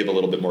give a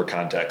little bit more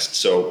context.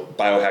 So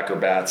biohacker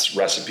baths,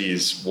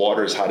 recipes,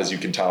 water as hot as you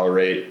can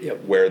tolerate,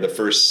 where the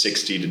first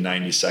 60 to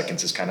 90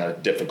 seconds is kind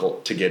of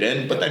difficult to get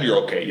in, but then you're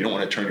okay. You don't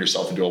want to turn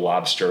yourself into a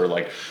lobster,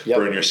 like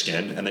burn your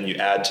skin. And then you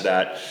add to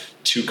that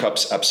 2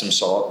 cups Epsom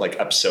salt, like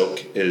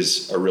Epsoak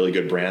is a really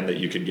good brand that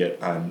you could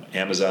get on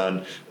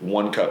Amazon,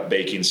 1 cup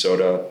baking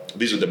soda.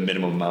 These are the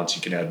minimum amounts.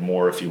 You can add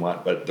more if you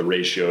want, but the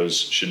ratios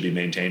should be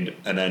maintained.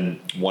 And then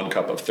 1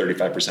 cup of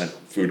 35%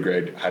 food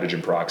grade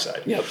hydrogen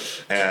peroxide.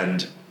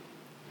 And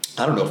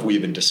I don't know if we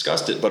even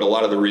discussed it, but a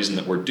lot of the reason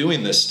that we're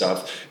doing this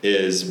stuff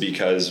is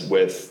because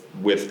with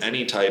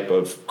any type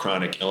of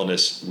chronic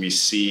illness, we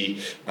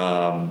see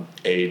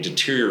a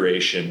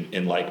deterioration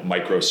in like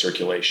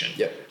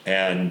microcirculation.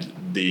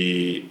 And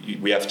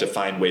we have to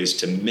find ways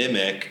to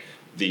mimic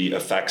the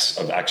effects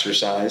of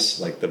exercise,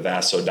 like the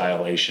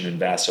vasodilation and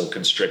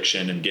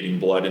vasoconstriction and getting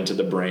blood into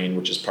the brain,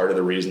 which is part of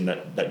the reason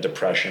that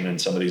depression and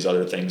some of these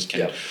other things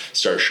can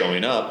start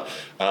showing up.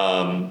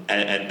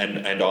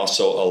 And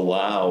also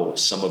allow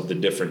some of the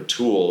different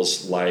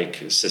tools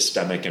like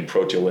systemic and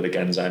proteolytic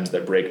enzymes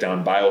that break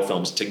down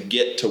biofilms to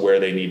get to where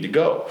they need to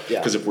go.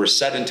 Because if we're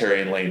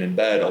sedentary and laying in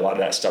bed, a lot of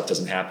that stuff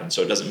doesn't happen.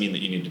 So it doesn't mean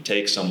that you need to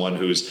take someone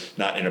who's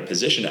not in a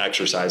position to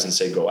exercise and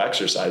say, go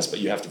exercise, but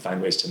you have to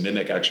find ways to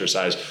mimic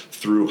exercise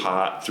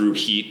through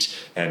heat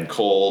and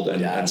cold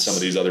and some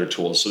of these other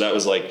tools. So that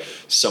was like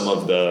some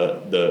of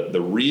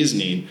the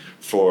reasoning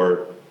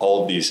for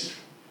all of these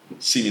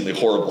seemingly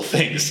horrible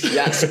things.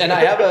 Yes, and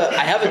I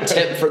have a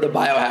tip for the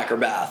biohacker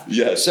bath.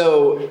 Yes.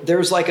 So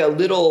there's like a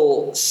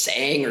little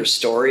saying or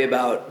story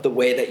about the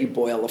way that you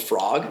boil a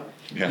frog.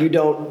 Yeah. You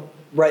don't,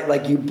 right,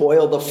 like you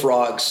boil the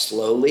frog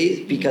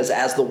slowly because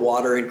as the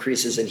water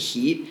increases in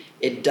heat,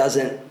 it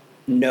doesn't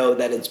know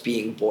that it's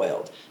being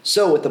boiled.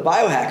 So with the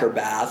biohacker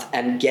bath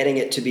and getting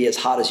it to be as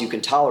hot as you can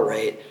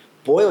tolerate,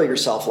 boil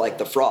yourself like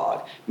the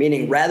frog,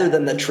 meaning rather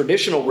than the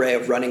traditional way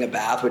of running a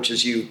bath, which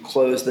is you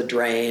close the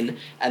drain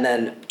and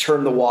then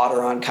turn the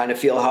water on, kind of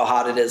feel how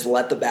hot it is,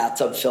 let the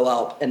bathtub fill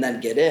out and then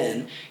get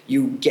in,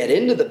 you get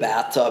into the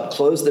bathtub,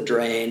 close the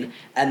drain,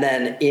 and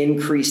then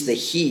increase the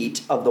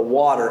heat of the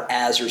water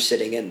as you're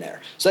sitting in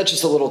there. So that's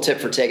just a little tip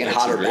for taking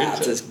hotter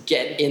baths is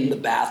get in the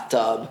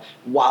bathtub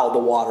while the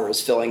water is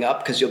filling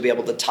up because you'll be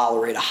able to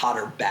tolerate a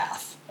hotter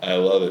bath. I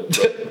love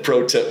it.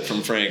 Pro tip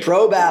from Frank.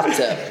 Pro bath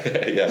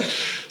tip. Yeah.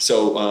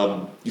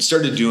 So you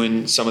started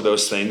doing some of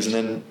those things,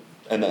 and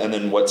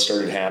then what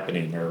started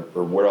happening, or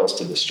where else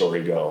did the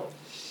story go?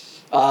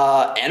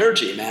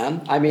 Energy,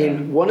 man. I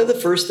mean, one of the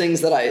first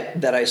things that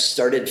I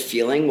started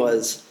feeling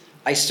was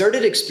I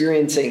started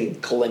experiencing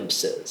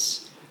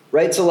glimpses,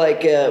 right? So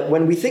like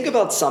when we think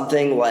about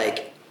something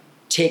like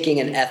taking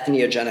an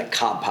ethnogenic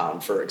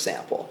compound, for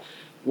example,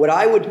 what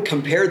I would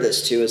compare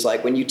this to is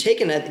like when you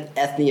take an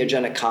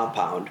ethnogenic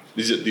compound.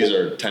 These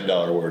are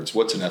 $10 words.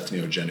 What's an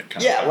ethnogenic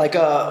compound? Yeah, like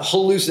a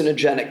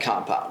hallucinogenic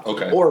compound.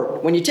 Okay. Or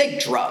when you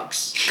take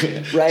drugs,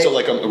 right? So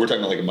like we're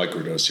talking about like a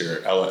microdose here,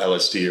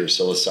 LSD or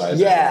psilocybin.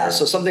 Yeah,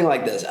 so something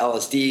like this,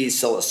 LSD,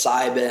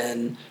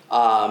 psilocybin,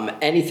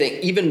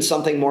 anything, even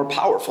something more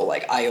powerful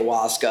like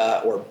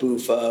ayahuasca or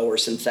bufo or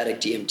synthetic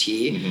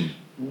DMT.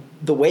 Mm-hmm.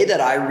 The way that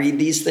I read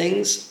these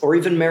things, or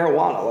even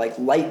marijuana, like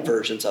light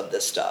versions of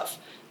this stuff,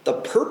 the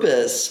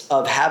purpose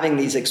of having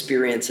these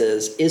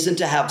experiences isn't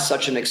to have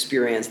such an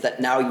experience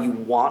that now you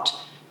want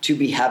to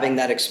be having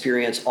that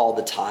experience all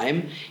the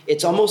time.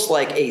 It's almost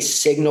like a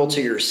signal to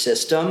your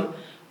system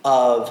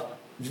of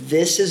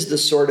this is the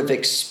sort of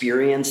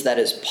experience that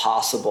is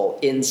possible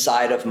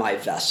inside of my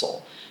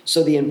vessel.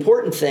 So the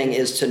important thing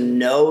is to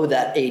know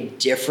that a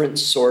different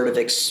sort of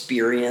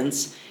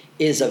experience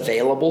is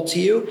available to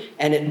you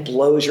and it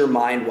blows your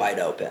mind wide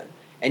open.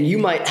 And you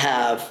might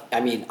have,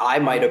 I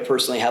might have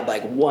personally had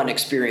like one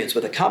experience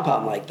with a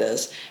compound like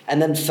this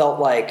and then felt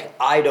like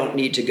I don't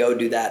need to go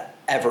do that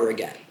ever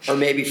again, or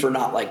maybe for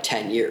not like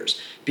 10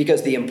 years.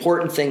 Because the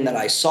important thing that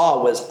I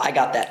saw was I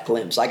got that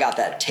glimpse, I got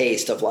that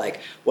taste of like,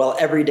 well,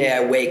 every day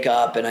I wake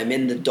up and I'm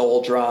in the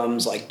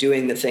doldrums, like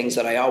doing the things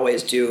that I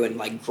always do and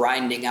like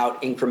grinding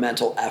out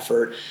incremental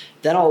effort.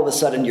 Then all of a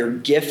sudden you're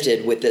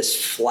gifted with this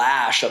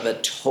flash of a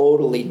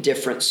totally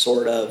different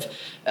sort of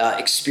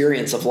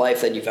experience of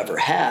life than you've ever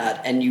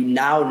had. And you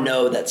now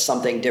know that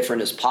something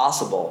different is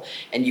possible.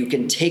 And you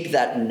can take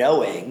that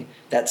knowing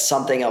that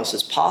something else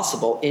is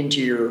possible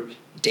into your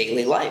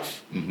daily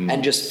life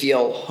and just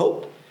feel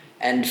hope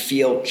and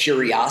feel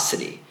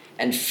curiosity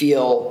and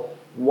feel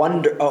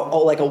wonder,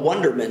 like a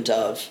wonderment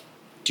of,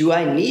 do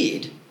I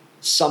need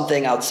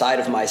something outside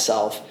of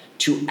myself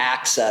to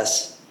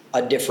access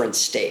a different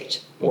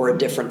state or a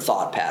different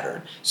thought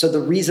pattern? So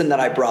the reason that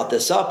I brought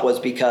this up was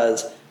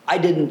because I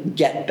didn't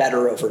get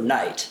better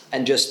overnight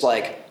and just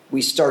like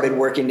we started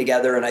working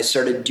together and I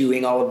started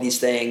doing all of these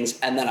things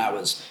and then I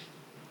was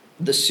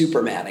the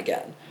Superman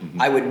again.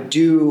 I would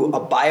do a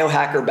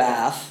biohacker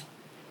bath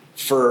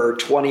for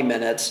 20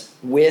 minutes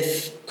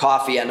with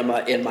coffee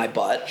enema in my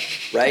butt,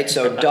 right?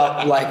 So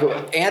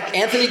like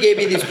Anthony gave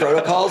me these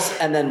protocols,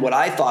 and then what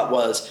I thought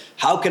was,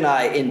 how can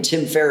I, in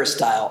Tim Ferriss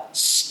style,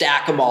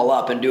 stack them all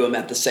up and do them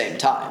at the same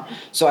time?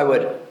 So I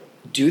would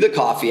do the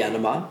coffee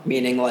enema,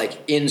 meaning like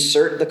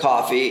insert the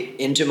coffee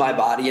into my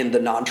body in the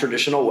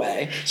non-traditional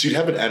way. So you'd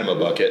have an enema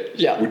bucket.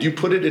 Yeah. Would you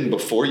put it in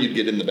before you'd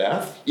get in the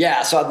bath?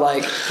 Yeah, so I'd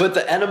like put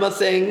the enema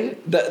thing,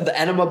 the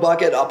enema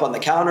bucket up on the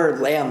counter,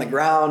 lay on the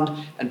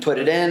ground and put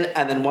it in.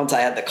 And then once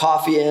I had the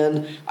coffee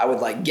in, I would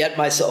like get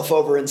myself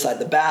over inside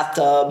the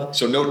bathtub.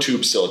 So no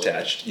tube still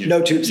attached?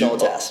 No tube still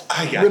attached.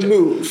 I got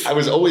Remove. I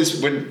was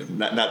always,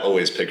 not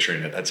always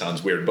picturing it, that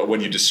sounds weird, but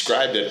when you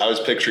described it, I was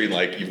picturing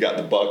like you've got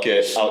the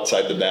bucket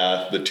outside the bath,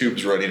 bath, the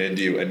tube's running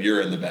into you, and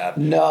you're in the bath.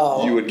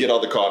 No. You would get all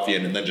the coffee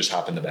in and then just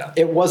hop in the bath.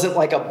 It wasn't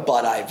like a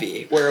butt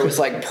IV where it was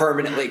like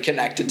permanently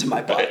connected to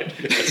my butt. Right.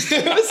 That's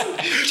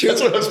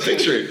what I was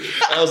picturing.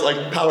 I was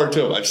like, power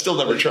to him. I've still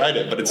never tried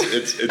it, but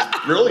it's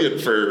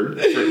brilliant for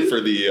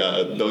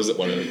the those that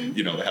want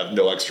to have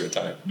no extra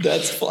time.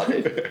 That's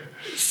funny.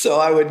 So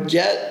I would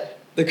get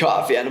the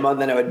coffee enema,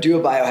 and then I would do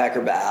a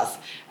biohacker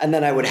bath, and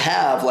then I would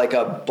have like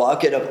a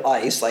bucket of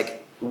ice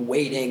like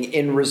waiting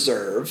in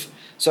reserve.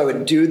 So I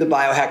would do the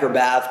biohacker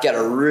bath, get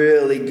a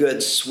really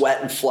good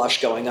sweat and flush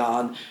going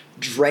on,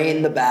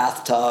 drain the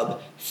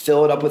bathtub,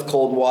 fill it up with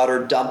cold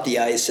water, dump the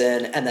ice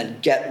in, and then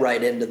get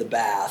right into the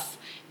bath.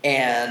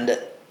 And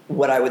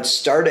what I would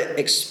start to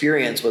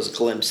experience was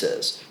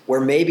glimpses where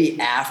maybe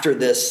after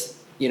this,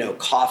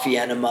 coffee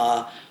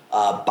enema,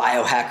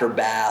 biohacker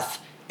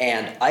bath,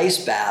 and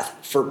ice bath,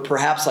 for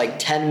perhaps like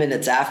 10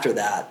 minutes after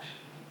that,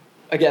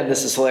 again,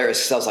 this is hilarious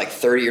because I was like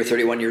 30 or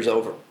 31 years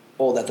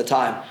old at the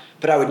time,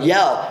 but I would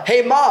yell,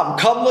 "Hey mom,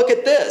 come look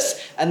at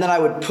this." And then I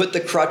would put the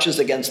crutches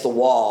against the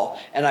wall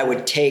and I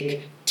would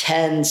take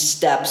 10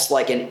 steps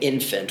like an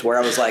infant, where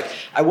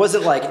I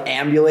wasn't like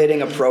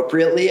ambulating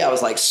appropriately. I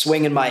was like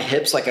swinging my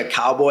hips like a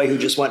cowboy who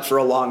just went for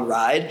a long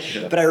ride.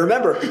 Yeah. But I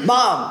remember,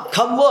 "Mom,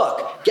 come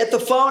look, get the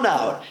phone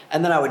out."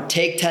 And then I would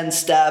take 10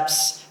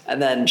 steps,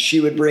 and then she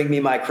would bring me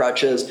my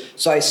crutches.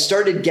 So I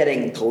started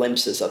getting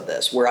glimpses of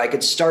this where I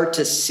could start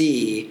to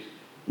see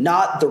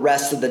not the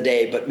rest of the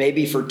day, but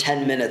maybe for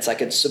 10 minutes, I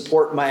could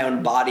support my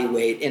own body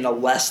weight in a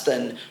less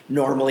than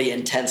normally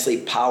intensely,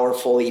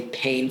 powerfully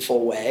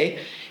painful way.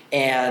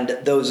 And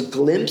those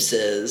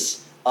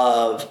glimpses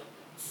of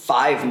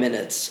 5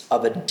 minutes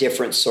of a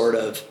different sort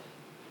of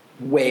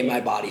way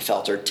my body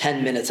felt, or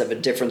 10 minutes of a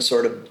different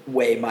sort of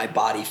way my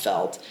body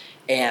felt.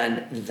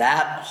 And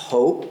that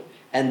hope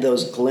and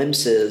those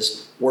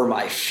glimpses were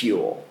my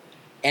fuel.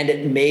 And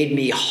it made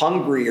me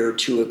hungrier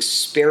to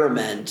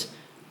experiment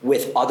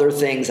with other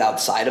things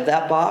outside of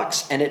that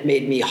box. And it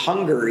made me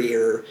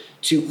hungrier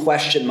to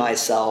question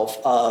myself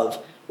of,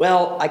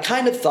 well, I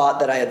kind of thought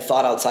that I had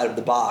thought outside of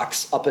the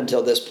box up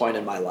until this point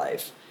in my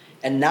life.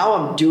 And now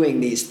I'm doing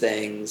these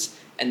things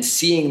and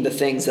seeing the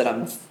things that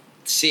I'm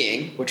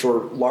seeing, which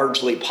were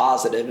largely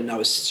positive, and I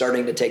was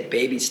starting to take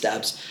baby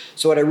steps.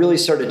 So what I really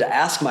started to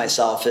ask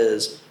myself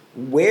is,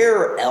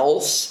 where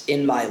else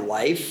in my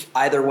life,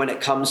 either when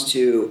it comes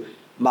to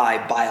my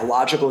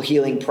biological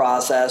healing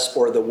process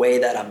or the way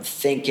that I'm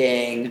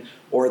thinking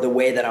or the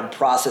way that I'm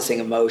processing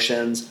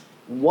emotions,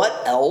 what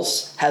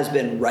else has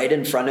been right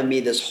in front of me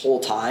this whole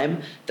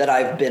time that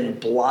I've been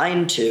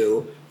blind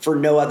to for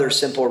no other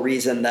simple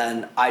reason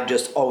than I'd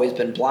just always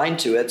been blind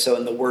to it. So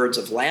in the words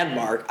of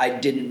Landmark, I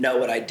didn't know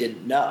what I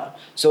didn't know.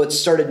 So it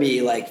started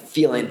me like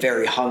feeling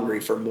very hungry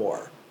for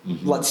more.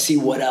 Mm-hmm. Let's see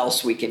what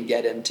else we can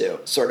get into,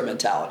 sort of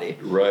mentality.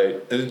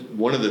 Right. And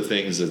one of the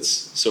things that's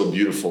so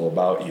beautiful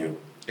about you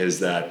is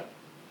that,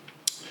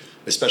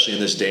 especially in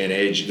this day and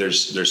age,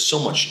 there's so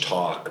much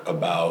talk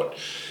about,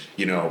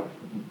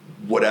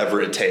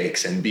 whatever it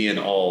takes and being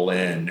all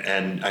in.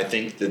 And I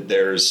think that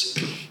there's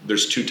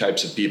two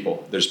types of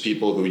people. There's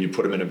people who you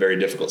put them in a very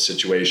difficult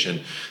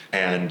situation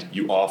and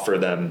you offer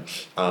them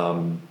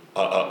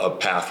a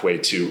pathway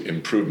to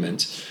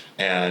improvement.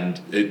 And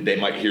they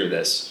might hear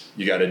this.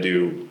 You got to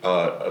do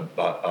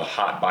a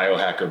hot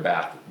biohacker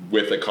bath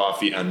with a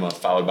coffee enema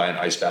followed by an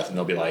ice bath, and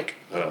they'll be like,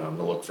 I'm going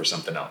to look for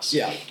something else.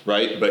 Yeah.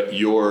 Right? But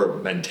your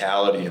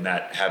mentality and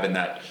that having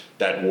that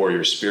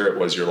warrior spirit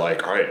was, you're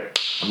like, all right,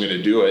 I'm going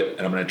to do it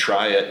and I'm going to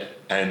try it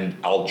and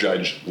I'll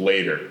judge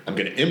later. I'm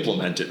going to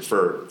implement it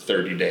for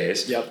 30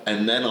 days. Yep.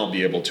 And then I'll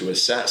be able to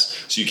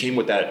assess. So you came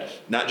with that,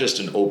 not just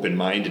an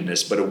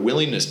open-mindedness, but a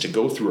willingness to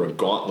go through a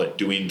gauntlet,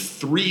 doing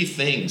 3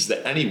 things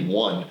that any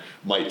one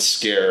might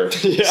scare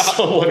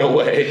someone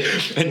away.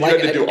 And like, you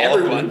had to do all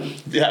everyone.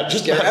 Yeah,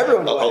 just scare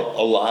everyone away.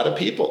 A lot of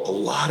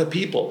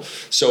people.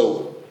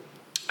 So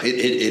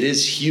it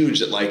is huge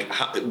that, like,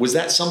 was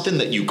that something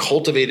that you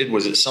cultivated?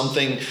 Was it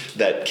something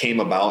that came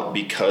about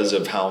because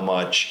of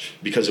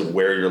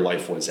where your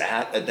life was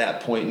at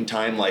that point in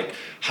time? Like,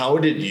 how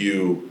did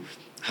you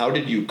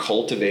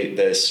cultivate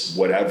this,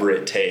 whatever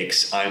it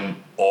takes, I'm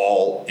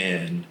all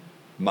in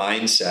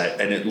mindset,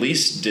 and at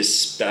least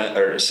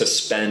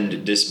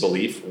suspend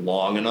disbelief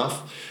long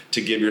enough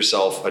to give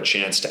yourself a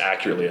chance to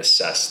accurately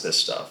assess this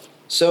stuff?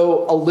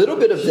 So a little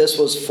bit of this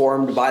was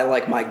formed by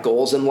like my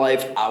goals in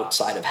life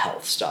outside of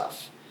health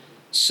stuff.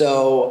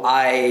 So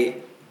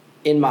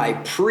in my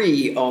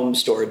pre-Ohm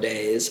Store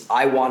days,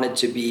 I wanted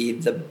to be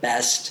the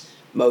best,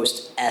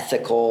 most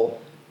ethical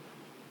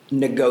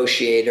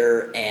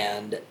negotiator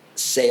and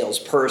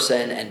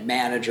salesperson and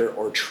manager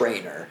or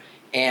trainer.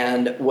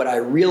 And what I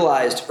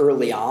realized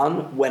early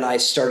on when I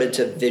started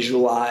to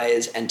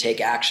visualize and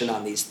take action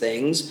on these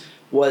things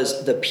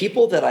was the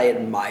people that I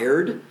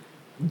admired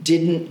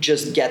didn't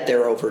just get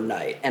there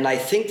overnight. And I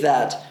think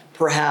that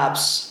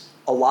perhaps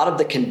a lot of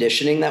the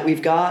conditioning that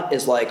we've got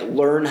is like,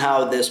 learn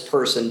how this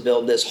person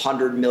built this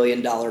 $100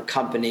 million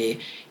company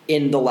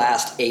in the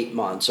last 8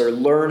 months, or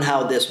learn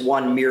how this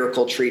one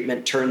miracle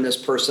treatment turned this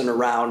person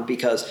around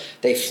because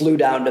they flew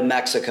down to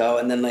Mexico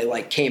and then they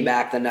like came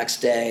back the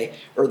next day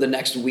or the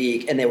next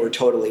week and they were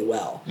totally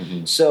well.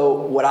 So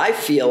what I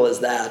feel is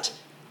that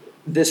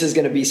this is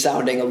going to be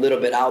sounding a little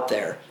bit out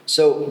there.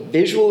 So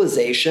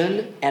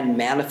visualization and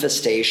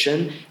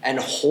manifestation and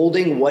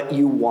holding what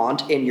you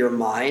want in your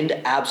mind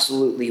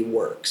absolutely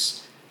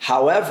works.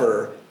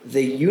 However,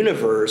 the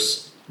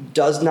universe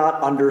does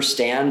not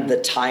understand the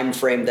time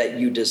frame that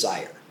you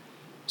desire.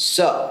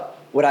 So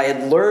what I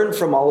had learned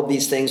from all of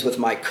these things with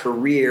my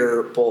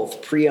career,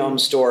 both pre-ohm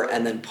store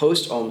and then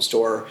post-ohm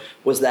store,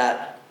 was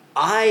that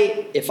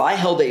if I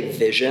held a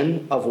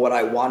vision of what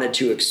I wanted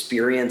to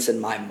experience in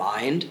my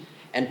mind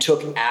and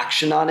took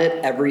action on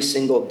it every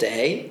single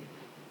day,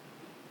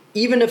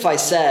 even if I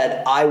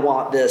said, I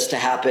want this to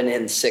happen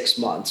in 6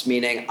 months,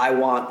 meaning I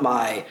want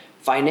my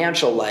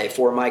financial life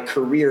or my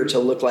career to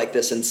look like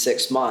this in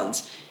 6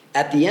 months,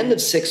 at the end of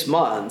 6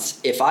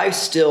 months, if I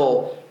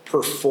still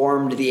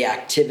performed the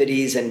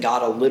activities and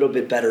got a little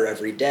bit better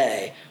every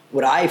day,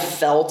 what I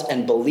felt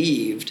and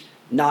believed,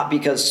 not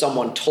because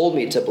someone told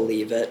me to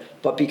believe it,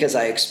 but because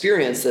I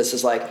experienced this,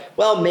 is like,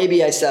 well,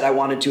 maybe I said I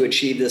wanted to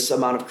achieve this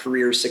amount of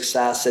career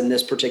success in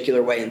this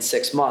particular way in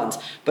 6 months.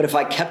 But if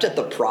I kept at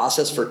the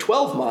process for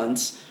 12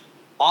 months,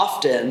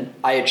 often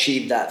I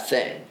achieved that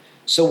thing.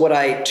 So what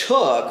I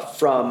took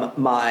from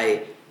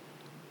my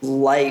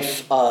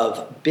life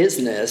of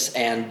business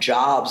and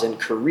jobs and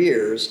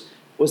careers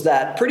was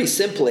that, pretty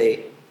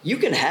simply, you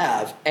can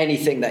have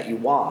anything that you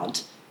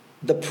want.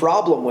 The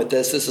problem with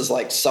this is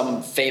like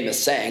some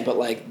famous saying, but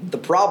like the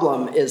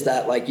problem is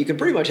that like you can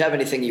pretty much have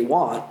anything you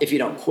want if you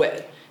don't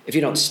quit, if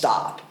you don't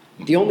stop.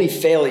 The only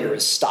failure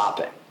is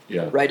stopping.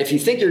 Yeah. Right? If you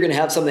think you're going to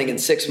have something in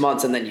 6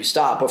 months and then you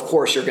stop, of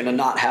course you're going to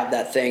not have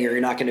that thing, or you're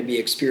not going to be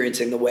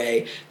experiencing the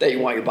way that you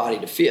want your body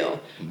to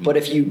feel. But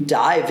if you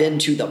dive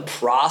into the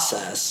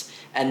process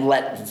and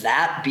let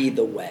that be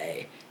the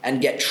way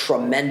and get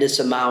tremendous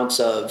amounts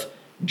of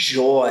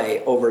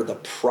joy over the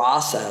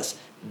process,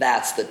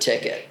 that's the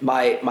ticket.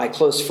 My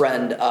close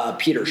friend,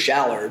 Peter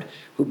Shallard,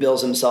 who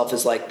bills himself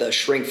as like the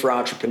shrink for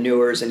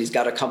entrepreneurs, and he's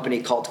got a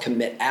company called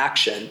Commit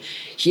Action.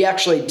 He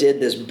actually did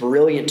this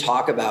brilliant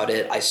talk about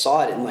it. I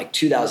saw it in like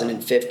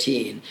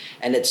 2015,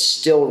 and it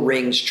still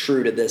rings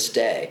true to this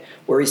day,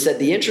 where he said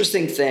the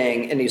interesting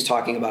thing, and he's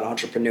talking about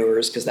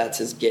entrepreneurs because that's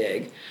his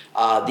gig.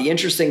 The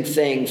interesting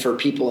thing for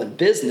people in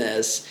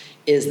business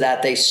is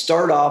that they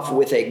start off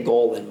with a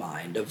goal in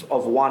mind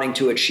of wanting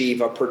to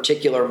achieve a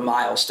particular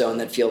milestone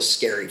that feels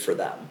scary for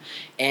them.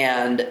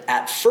 And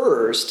at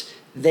first,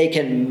 they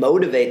can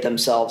motivate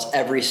themselves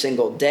every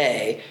single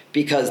day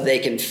because they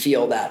can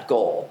feel that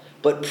goal.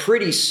 But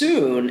pretty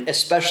soon,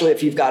 especially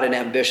if you've got an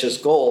ambitious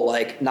goal,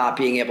 like not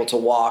being able to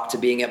walk to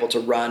being able to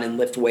run and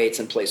lift weights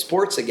and play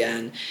sports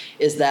again,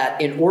 is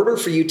that in order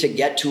for you to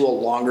get to a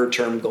longer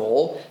term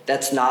goal,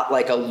 that's not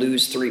like a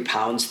lose 3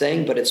 pounds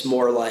thing, but it's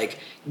more like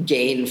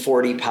gain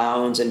 40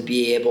 pounds and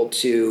be able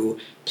to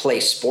play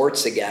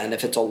sports again.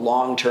 If it's a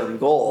long-term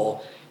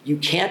goal, you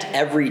can't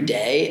every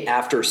day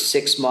after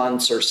 6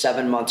 months or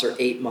 7 months or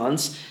 8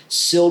 months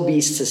still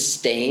be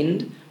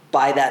sustained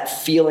by that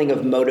feeling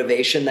of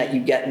motivation that you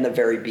get in the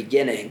very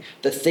beginning.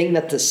 The thing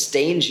that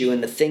sustains you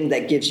and the thing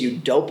that gives you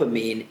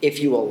dopamine, if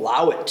you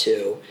allow it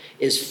to,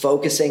 is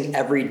focusing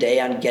every day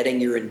on getting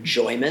your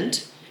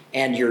enjoyment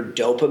and your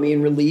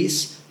dopamine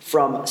release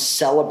from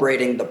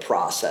celebrating the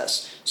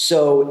process.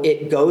 So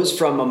it goes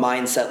from a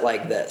mindset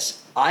like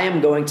this: I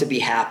am going to be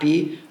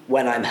happy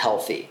when I'm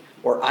healthy,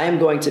 or I am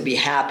going to be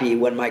happy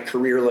when my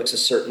career looks a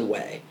certain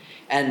way.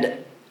 And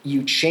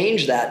you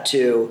change that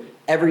to,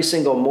 every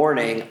single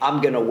morning,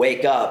 I'm going to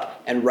wake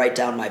up and write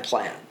down my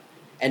plan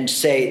and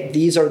say,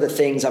 these are the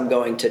things I'm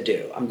going to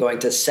do. I'm going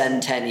to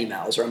send 10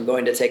 emails, or I'm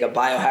going to take a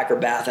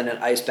biohacker bath and an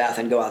ice bath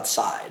and go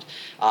outside.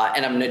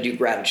 And I'm going to do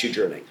gratitude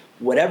journaling,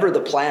 whatever the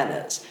plan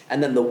is.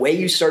 And then the way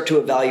you start to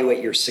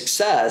evaluate your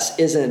success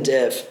isn't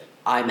if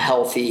I'm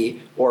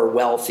healthy or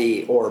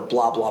wealthy or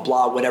blah, blah,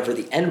 blah, whatever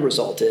the end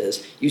result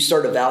is. You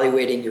start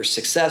evaluating your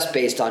success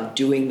based on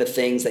doing the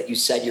things that you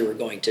said you were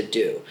going to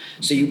do.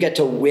 So you get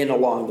to win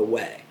along the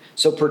way.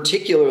 So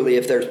particularly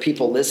if there's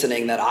people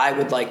listening that I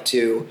would like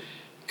to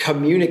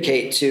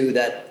communicate to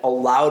that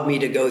allowed me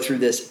to go through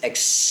this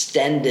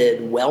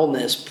extended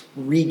wellness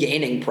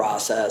regaining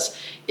process,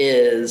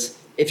 is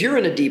if you're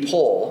in a deep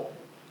hole,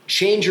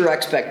 change your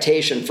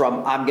expectation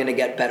from I'm going to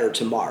get better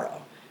tomorrow.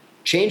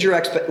 Change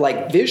your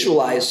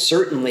visualize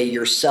certainly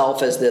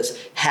yourself as this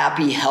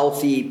happy,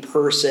 healthy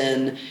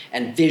person,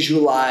 and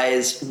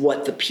visualize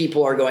what the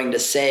people are going to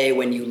say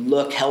when you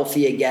look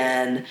healthy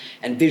again,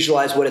 and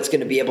visualize what it's going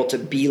to be able to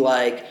be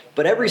like.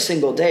 But every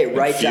single day,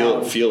 write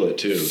down. Feel it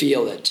too.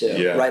 Feel it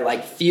too, yeah. Right?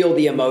 Like feel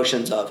the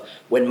emotions of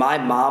when my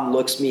mom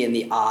looks me in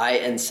the eye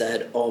and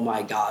said, "Oh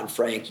my God,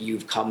 Frank,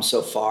 you've come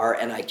so far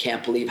and I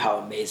can't believe how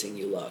amazing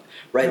you look,"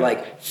 right? Yeah.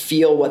 Like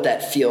feel what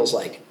that feels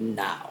like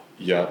now.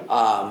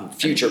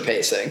 future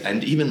pacing.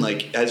 And even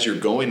like as you're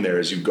going there,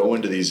 as you go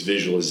into these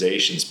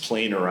visualizations,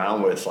 playing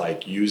around with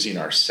like using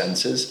our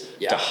senses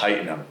to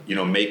heighten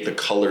them, make the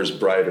colors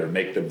brighter,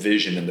 make the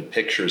vision and the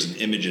pictures and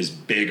images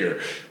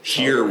bigger,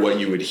 hear what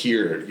you would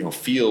hear,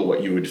 feel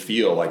what you would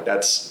feel. Like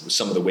that's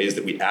some of the ways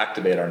that we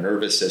activate our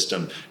nervous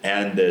system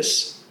and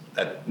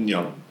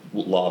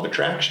law of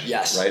attraction.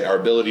 Yes. Right? Our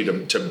ability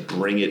to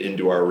bring it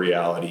into our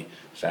reality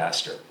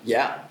faster.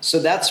 Yeah. So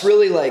that's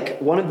really like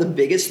one of the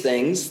biggest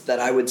things that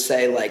I would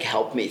say like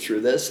helped me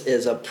through this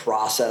is a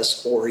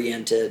process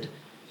oriented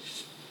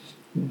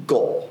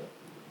goal,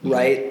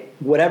 right?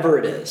 Whatever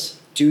it is,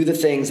 do the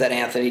things that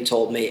Anthony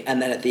told me.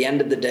 And then at the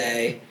end of the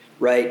day,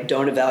 right,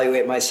 don't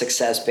evaluate my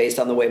success based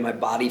on the way my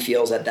body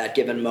feels at that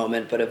given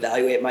moment, but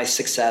evaluate my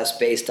success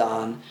based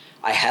on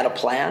I had a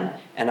plan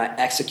and I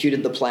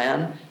executed the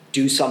plan.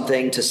 Do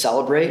something to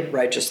celebrate,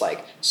 right? Just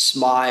like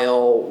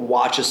smile,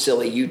 watch a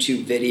silly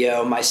YouTube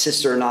video. My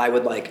sister and I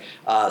would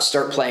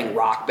start playing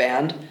Rock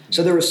Band.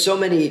 So there were so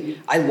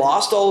many, I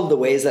lost all of the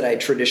ways that I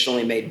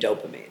traditionally made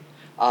dopamine,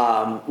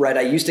 right?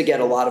 I used to get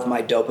a lot of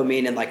my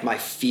dopamine and like my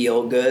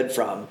feel good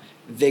from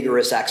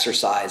vigorous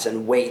exercise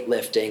and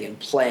weightlifting and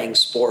playing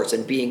sports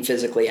and being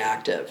physically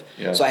active.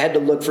 Yeah. So I had to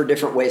look for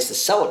different ways to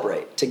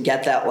celebrate, to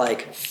get that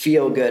like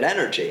feel good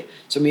energy.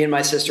 So me and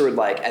my sister would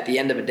at the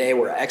end of a day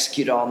where I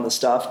executed all the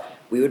stuff,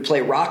 we would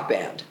play Rock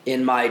Band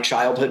in my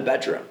childhood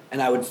bedroom.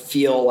 And I would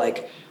feel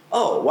like,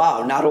 oh,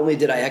 wow, not only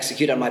did I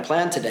execute on my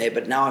plan today,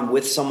 but now I'm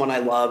with someone I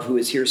love who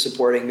is here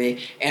supporting me.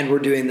 And we're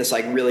doing this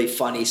like really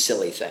funny,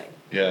 silly thing.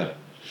 Yeah.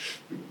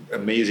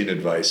 Amazing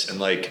advice. And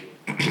like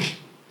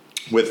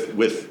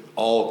with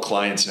all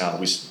clients now,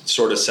 we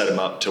sort of set them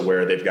up to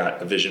where they've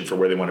got a vision for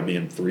where they want to be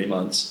in 3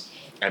 months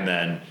and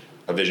then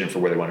a vision for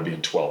where they want to be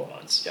in 12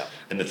 months. Yeah.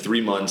 And the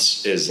 3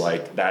 months is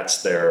like,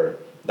 that's their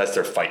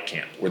fight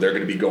camp where they're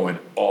going to be going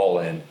all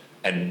in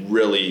and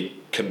really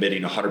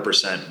committing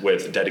 100%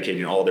 with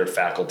dedicating all their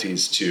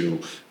faculties to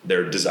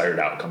their desired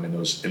outcome in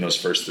those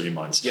first 3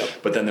 months. Yep.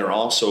 But then they're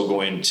also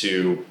going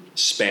to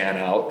span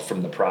out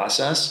from the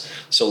process.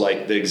 So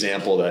like the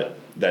example that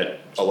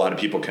a lot of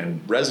people can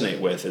resonate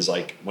with is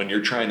like when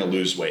you're trying to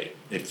lose weight.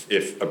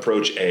 If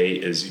approach A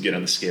is you get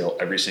on the scale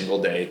every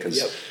single day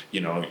because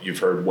you've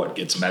heard what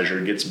gets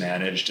measured gets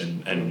managed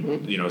and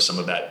some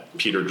of that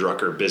Peter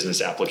Drucker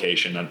business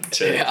application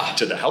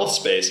to the health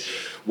space.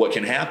 What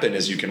can happen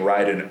is you can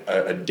ride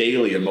a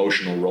daily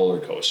emotional roller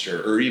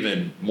coaster, or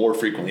even more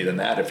frequently than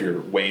that if you're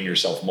weighing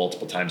yourself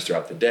multiple times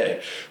throughout the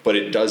day. But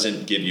it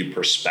doesn't give you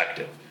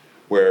perspective.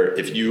 Where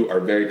if you are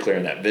very clear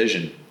in that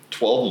vision,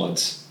 12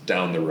 months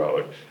down the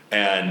road,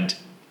 and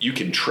you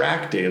can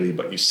track daily,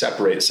 but you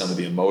separate some of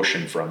the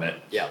emotion from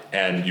it. Yeah.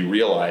 And you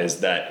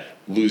realize that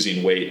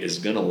losing weight is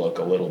going to look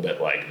a little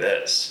bit like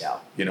this. Yeah.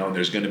 And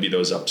there's going to be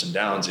those ups and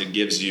downs. It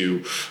gives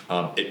you,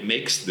 it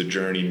makes the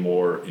journey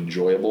more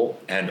enjoyable,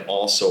 and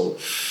also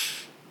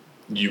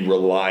you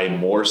rely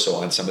more so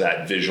on some of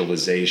that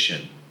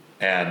visualization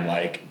and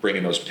like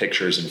bringing those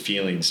pictures and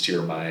feelings to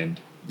your mind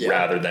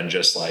rather than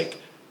just like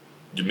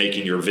you're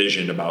making your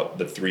vision about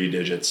the 3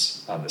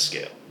 digits on the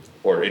scale.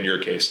 Or in your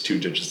case, 2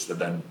 digits that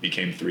then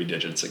became 3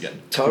 digits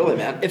again. Totally,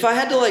 man. If I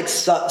had to like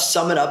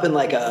sum it up in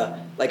like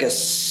a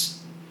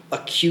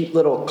cute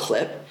little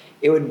clip,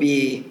 it would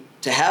be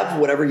to have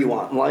whatever you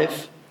want in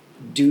life,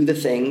 do the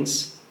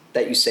things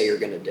that you say you're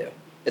going to do.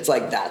 It's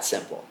like that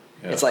simple.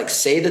 Yeah. It's like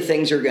say the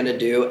things you're going to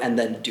do and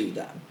then do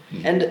them.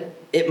 Mm-hmm. And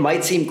it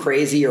might seem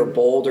crazy or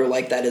bold or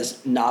like that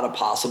is not a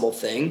possible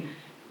thing.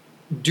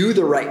 Do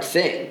the right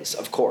things,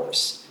 of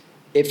course.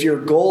 If your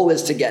goal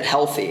is to get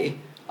healthy,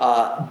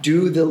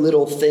 do the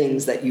little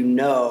things that you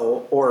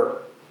know,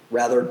 or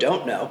rather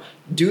don't know.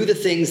 Do the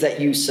things that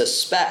you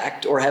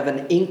suspect or have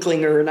an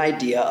inkling or an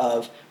idea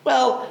of,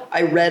 well,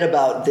 I read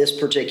about this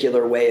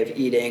particular way of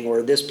eating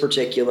or this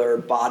particular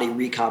body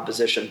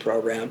recomposition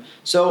program,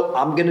 so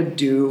I'm going to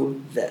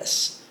do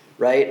this,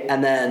 right?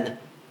 And then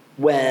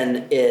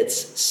when it's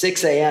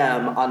 6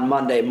 a.m. on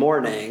Monday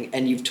morning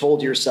and you've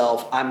told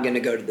yourself, I'm going to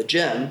go to the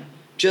gym,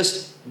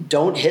 just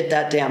don't hit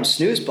that damn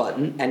snooze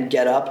button and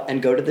get up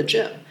and go to the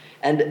gym.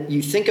 And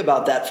you think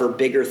about that for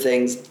bigger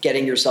things,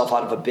 getting yourself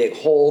out of a big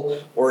hole,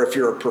 or if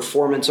you're a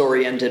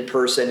performance-oriented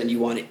person and you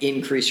want to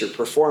increase your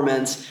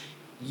performance,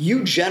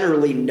 you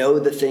generally know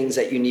the things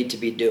that you need to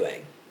be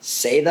doing.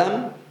 Say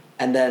them,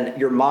 and then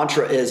your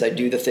mantra is, I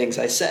do the things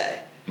I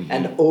say. Mm-hmm.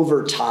 And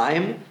over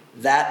time,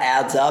 that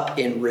adds up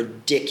in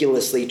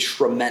ridiculously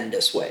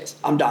tremendous ways.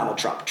 I'm Donald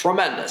Trump.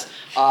 Tremendous.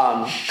 But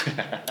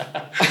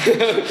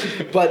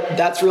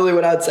that's really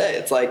what I'd say.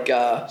 It's like,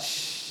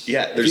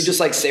 if you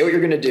just like say what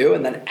you're going to do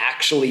and then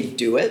actually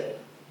do it,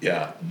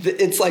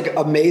 it's like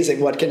amazing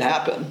what can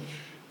happen.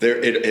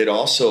 It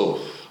also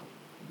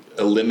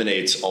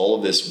eliminates all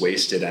of this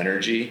wasted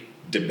energy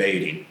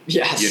debating.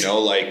 Yes.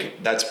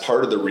 Like that's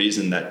part of the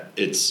reason that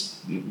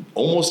it's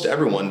almost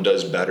everyone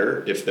does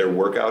better if their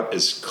workout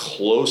is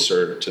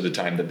closer to the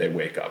time that they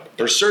wake up.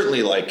 There's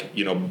certainly like,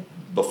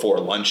 before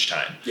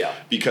lunchtime. Yeah.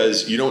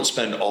 Because you don't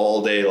spend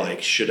all day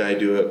like, should I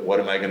do it? What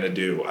am I going to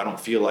do? I don't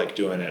feel like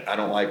doing it. I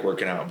don't like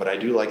working out, but I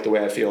do like the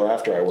way I feel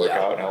after I work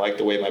out, and I like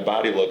the way my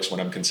body looks when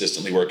I'm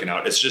consistently working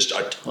out. It's just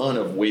a ton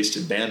of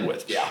wasted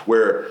bandwidth. Yeah.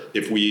 Where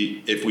if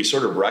we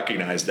sort of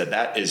recognize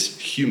that is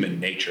human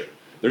nature,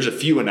 there's a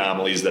few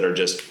anomalies that are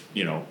just,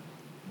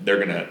 they're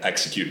going to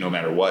execute no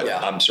matter what. Yeah.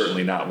 I'm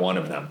certainly not one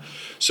of them.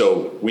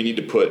 So we need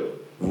to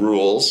put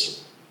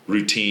rules,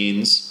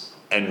 routines,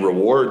 and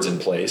rewards in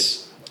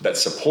place that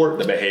support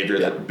the behavior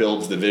that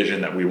builds the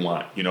vision that we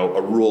want.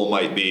 A rule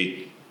might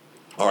be,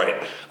 all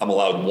right, I'm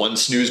allowed one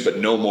snooze, but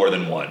no more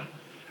than one.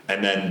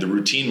 And then the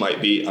routine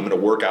might be, I'm going to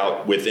work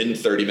out within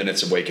 30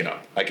 minutes of waking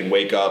up. I can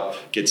wake up,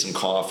 get some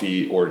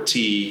coffee or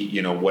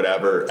tea,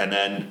 whatever, and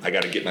then I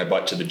got to get my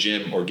butt to the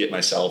gym or get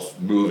myself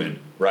moving,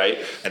 right?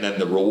 And then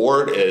the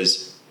reward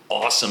is,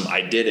 awesome,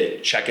 I did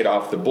it. Check it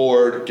off the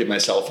board, give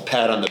myself a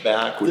pat on the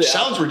back, which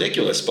sounds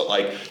ridiculous, but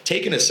like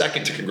taking a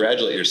second to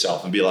congratulate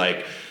yourself and be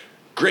like,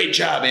 great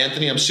job,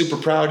 Anthony. I'm super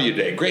proud of you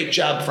today. Great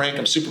job, Frank.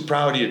 I'm super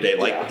proud of you today.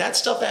 Like that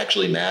stuff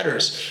actually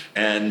matters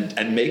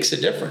and makes a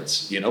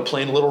difference.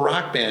 Playing a little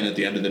rock band at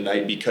the end of the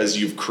night because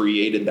you've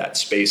created that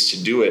space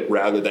to do it,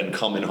 rather than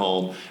coming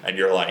home and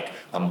you're like,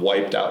 I'm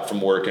wiped out from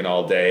working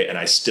all day and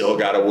I still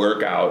got to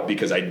work out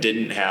because I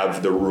didn't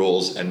have the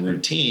rules and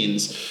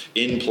routines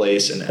in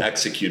place and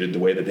executed the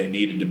way that they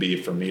needed to be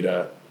for me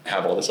to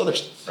have all this other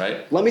stuff,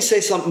 right? Let me say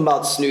something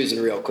about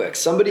snoozing real quick.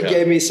 Somebody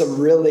gave me some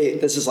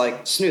this is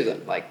like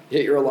snoozing, like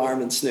hit your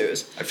alarm and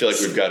snooze. I feel like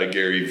we've got a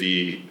Gary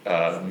V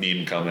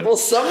meme coming. Well,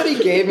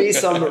 somebody gave me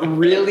some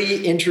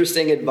really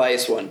interesting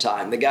advice one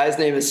time. The guy's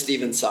name is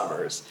Steven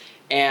Summers.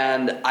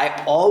 And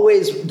I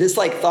always, this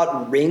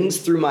thought rings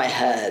through my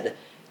head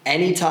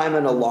anytime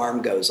an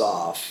alarm goes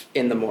off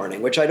in the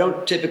morning, which I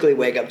don't typically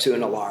wake up to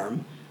an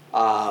alarm.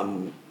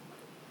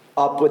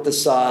 Up with the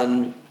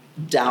sun,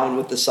 down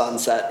with the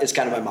sunset is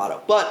kind of my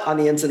motto. But on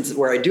the instance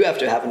where I do have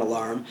to have an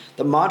alarm,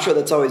 the mantra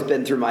that's always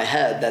been through my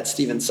head that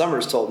Steven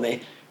Summers told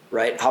me,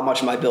 right? How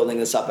much am I building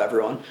this up,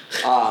 everyone?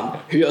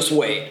 Just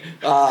wait.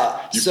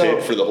 You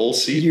paid for the whole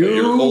seat.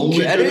 You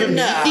get it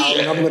now,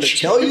 and I'm going to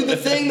tell you the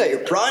thing that you're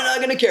probably not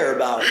going to care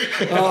about.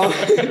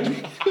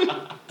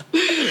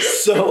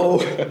 So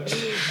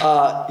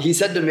he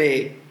said to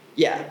me,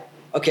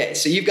 okay,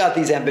 so you've got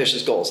these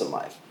ambitious goals in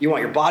life. You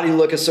want your body to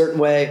look a certain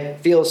way,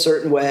 feel a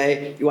certain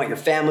way. You want your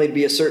family to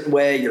be a certain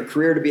way, your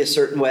career to be a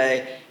certain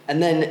way.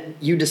 And then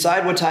you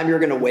decide what time you're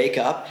going to wake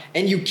up,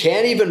 and you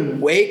can't even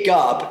wake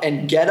up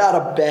and get out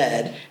of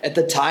bed at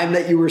the time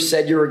that you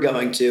said you were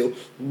going to.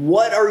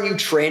 What are you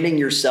training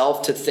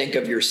yourself to think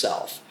of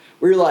yourself?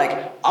 Where you're like,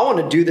 I want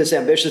to do this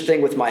ambitious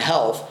thing with my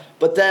health,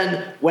 but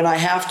then when I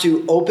have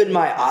to open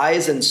my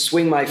eyes and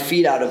swing my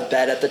feet out of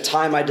bed at the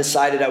time I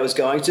decided I was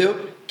going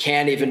to,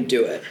 can't even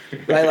do it,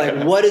 right?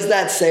 Like, what does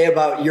that say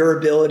about your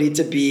ability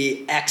to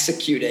be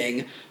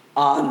executing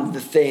on the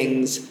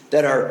things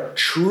that are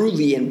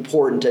truly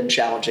important and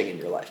challenging in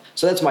your life?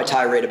 So that's my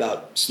tirade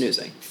about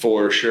snoozing.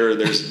 For sure.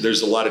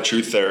 There's a lot of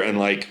truth there. And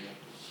like,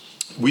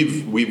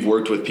 we've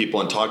worked with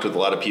people and talked with a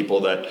lot of people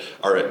that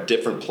are at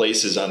different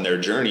places on their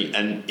journey.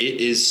 And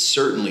it is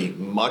certainly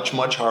much,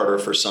 much harder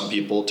for some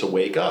people to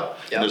wake up.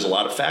 Yep. And there's a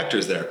lot of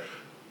factors there.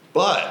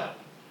 But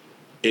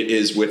it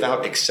is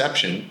without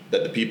exception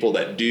that the people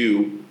that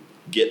do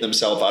get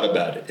themselves out of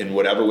bed in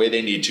whatever way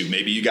they need to,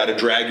 maybe you got to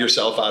drag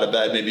yourself out of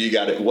bed, maybe you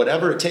got to,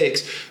 whatever it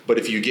takes. But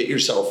if you get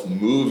yourself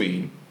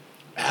moving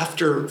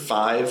after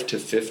 5 to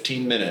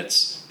 15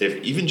 minutes,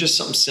 if even just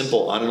something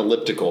simple on an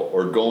elliptical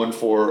or going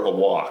for a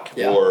walk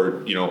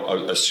or,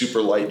 a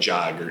super light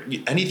jog or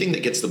anything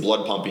that gets the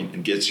blood pumping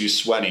and gets you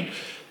sweating,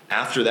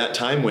 after that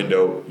time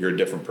window, you're a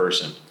different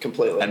person.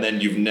 Completely. And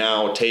then you've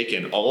now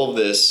taken all of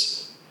this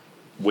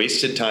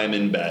wasted time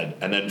in bed,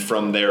 and then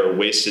from there,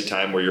 wasted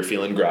time where you're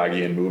feeling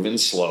groggy and moving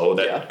slow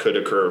that could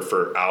occur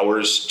for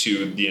hours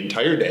to the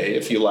entire day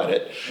if you let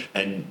it,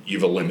 and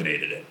you've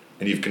eliminated it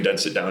and you've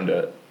condensed it down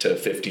to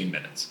 15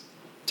 minutes.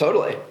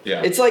 Totally.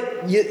 Yeah. It's like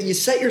you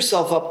set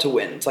yourself up to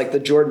win. It's like the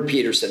Jordan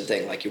Peterson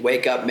thing. Like you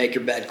wake up, make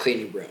your bed, clean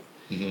your room.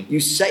 Mm-hmm. You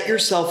set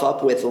yourself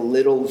up with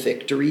little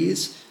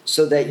victories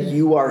so that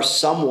you are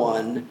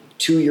someone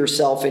to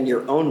yourself in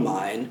your own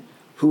mind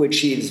who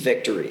achieves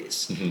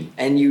victories. Mm-hmm.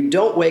 And you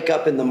don't wake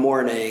up in the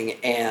morning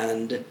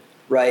and,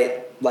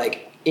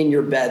 like in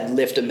your bed,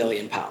 lift 1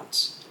 million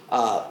pounds.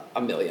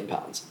 1 million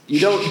pounds. You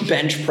don't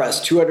bench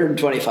press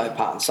 225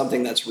 pounds,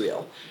 something that's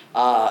real.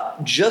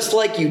 Just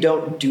like you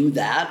don't do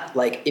that,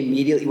 like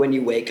immediately when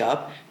you wake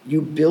up,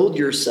 you build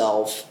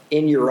yourself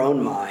in your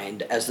own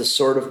mind as the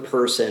sort of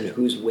person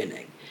who's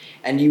winning.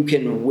 And you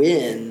can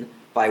win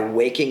by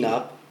waking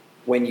up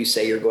when you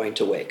say you're going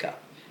to wake up.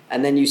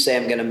 And then you say,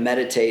 I'm going to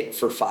meditate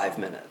for 5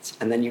 minutes.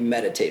 And then you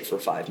meditate for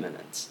 5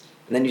 minutes.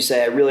 And then you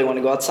say, I really want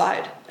to go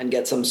outside and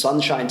get some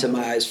sunshine to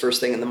my eyes first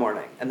thing in the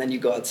morning. And then you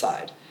go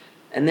outside.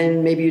 And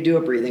then maybe you do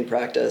a breathing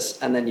practice,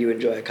 and then you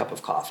enjoy a cup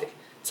of coffee.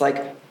 It's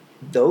like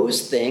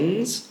those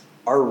things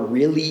are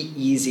really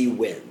easy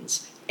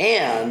wins.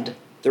 And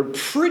they're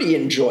pretty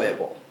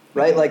enjoyable,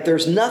 right? Like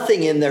there's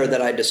nothing in there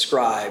that I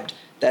described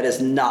that is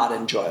not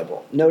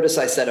enjoyable. Notice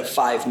I said a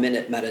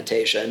 5-minute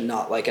meditation,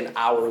 not like an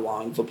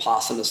hour-long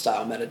Vipassana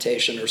style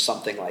meditation or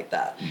something like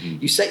that.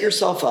 You set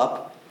yourself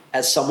up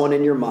as someone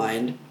in your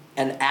mind,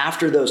 and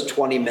after those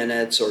 20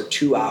 minutes or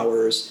 2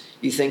 hours,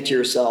 you think to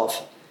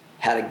yourself,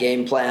 had a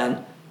game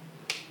plan,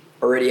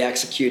 already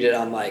executed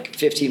on like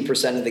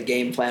 15% of the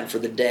game plan for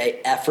the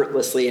day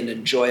effortlessly and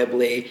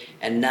enjoyably,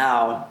 and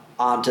now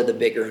on to the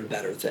bigger and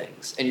better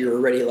things. And you're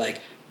already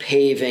like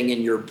paving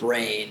in your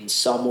brain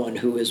someone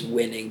who is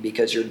winning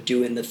because you're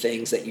doing the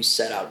things that you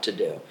set out to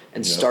do.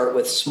 And start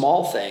with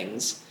small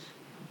things.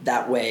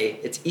 That way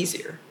it's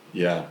easier.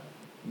 Yeah.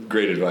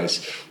 Great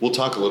advice. We'll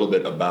talk a little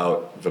bit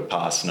about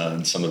Vipassana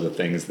and some of the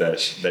things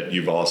that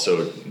you've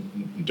also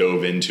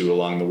dove into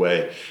along the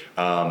way.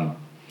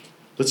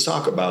 Let's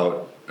talk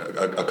about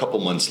a couple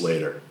months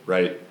later,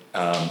 right?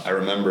 I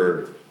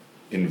remember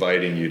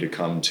inviting you to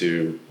come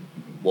to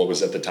what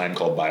was at the time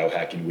called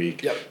Biohacking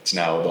Week. Yep. It's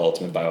now the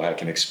Ultimate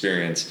Biohacking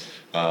Experience.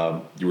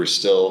 You were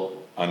still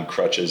on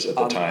crutches at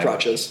the time. On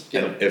crutches,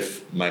 yep. And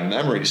if my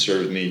memory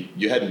serves me,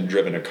 you hadn't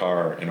driven a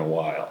car in a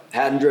while.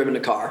 Hadn't driven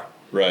a car.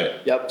 Right.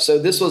 Yep. So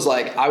this was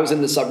like, I was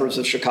in the suburbs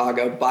of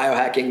Chicago.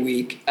 Biohacking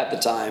Week at the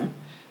time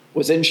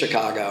was in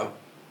Chicago.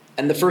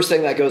 And the first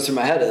thing that goes through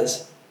my head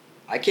is,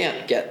 I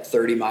can't get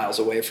 30 miles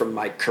away from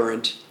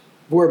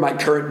where my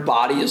current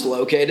body is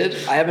located.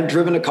 I haven't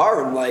driven a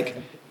car in like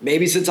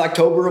maybe since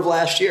October of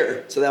last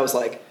year. So that was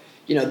like,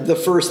 the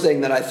first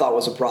thing that I thought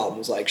was a problem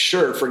was like,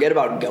 sure, forget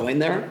about going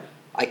there.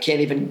 I can't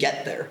even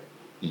get there.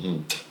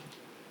 Mm-hmm.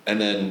 And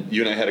then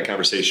you and I had a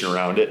conversation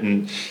around it,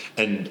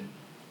 and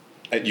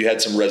you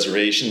had some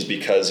reservations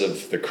because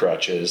of the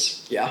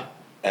crutches. Yeah.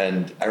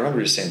 And I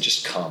remember just saying,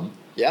 just come.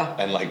 Yeah.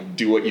 And like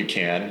do what you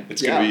can.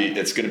 It's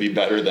gonna be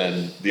better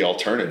than the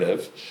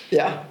alternative.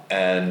 Yeah.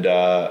 And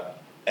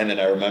then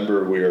I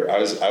remember I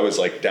was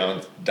like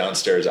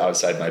downstairs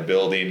outside my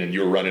building, and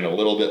you were running a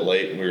little bit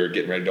late, and we were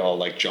getting ready to all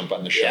like jump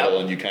on the shuttle,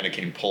 and you kind of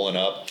came pulling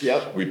up.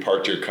 Yep. We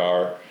parked your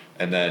car,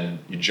 and then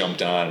you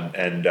jumped on,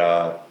 and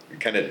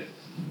kind of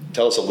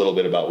tell us a little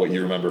bit about what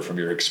you remember from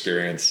your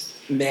experience.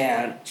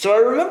 Man. So I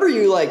remember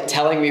you like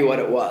telling me what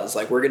it was.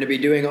 Like, we're going to be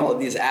doing all of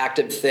these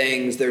active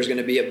things. There's going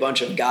to be a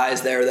bunch of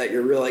guys there that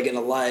you're really going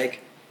to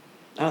like.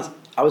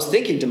 I was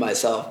thinking to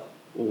myself,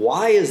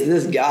 why is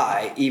this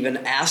guy even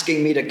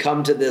asking me to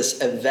come to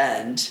this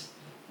event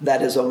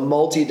that is a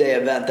multi-day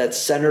event that's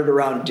centered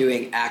around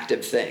doing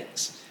active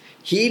things?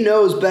 He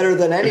knows better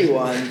than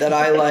anyone that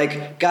I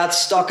like got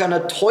stuck on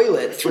a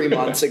toilet 3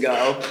 months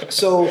ago.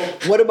 So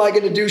what am I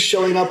going to do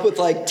showing up with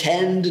like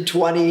 10 to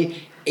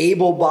 20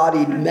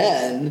 able-bodied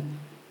men?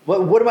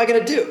 What am I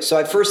going to do? So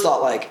I first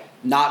thought like,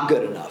 not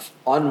good enough,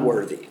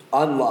 unworthy,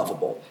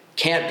 unlovable,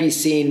 can't be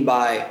seen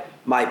by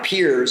my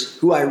peers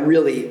who I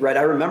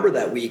remember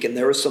that week, and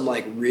there was some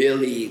like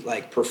really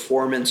like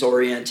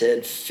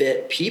performance-oriented,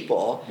 fit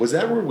people. Was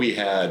that where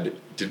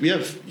did we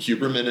have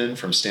Huberman in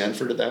from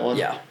Stanford at that one?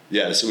 Yeah.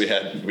 Yeah, so we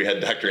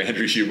had Dr.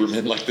 Andrew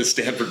Huberman, like the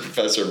Stanford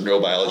professor of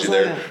neurobiology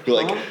there,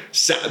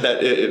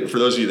 who for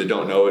those of you that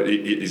don't know,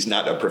 he's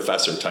not a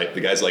professor type.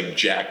 The guy's like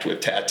jacked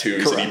with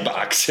tattoos. Correct. And he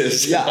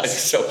boxes.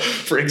 Yes. So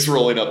Frank's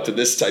rolling up to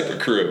this type of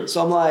crew.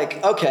 So I'm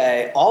like,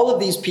 okay, all of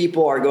these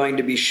people are going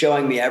to be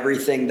showing me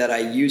everything that I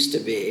used to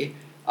be.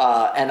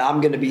 And I'm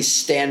going to be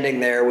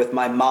standing there with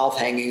my mouth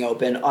hanging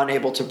open,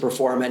 unable to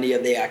perform any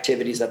of the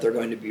activities that they're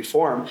going to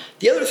perform.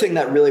 The other thing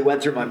that really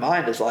went through my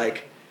mind is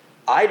like,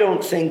 I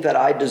don't think that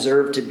I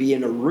deserve to be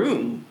in a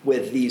room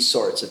with these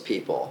sorts of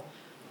people.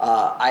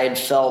 I had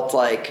felt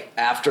like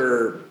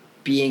after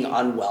being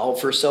unwell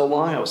for so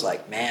long, I was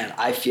like, man,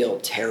 I feel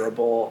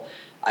terrible.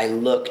 I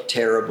look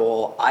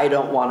terrible. I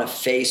don't want to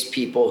face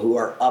people who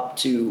are up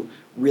to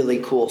really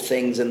cool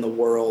things in the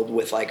world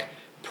with like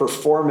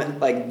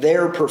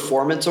they're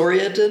performance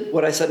oriented.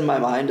 What I said in my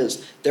mind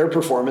is they're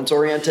performance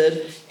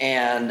oriented,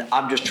 and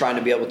I'm just trying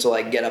to be able to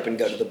like get up and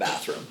go to the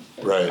bathroom.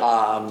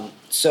 Right.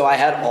 So I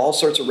had all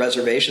sorts of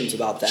reservations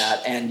about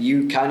that, and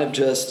you kind of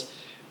just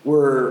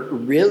were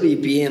really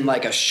being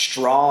like a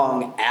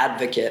strong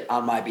advocate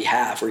on my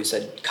behalf, where you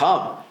said,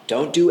 come,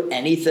 don't do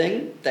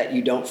anything that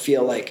you don't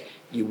feel like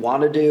you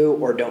want to do,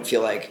 or don't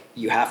feel like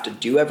you have to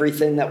do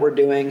everything that we're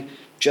doing.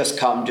 Just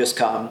come.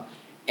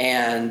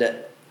 And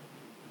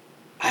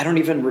I don't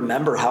even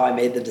remember how I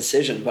made the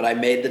decision, but I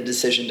made the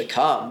decision to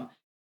come.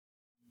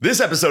 This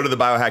episode of the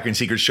Biohacking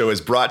Secrets Show is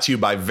brought to you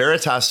by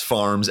Veritas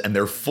Farms and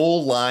their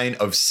full line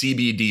of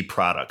CBD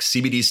products,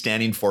 CBD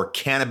standing for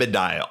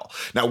cannabidiol.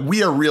 Now,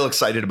 we are real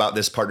excited about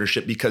this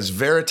partnership because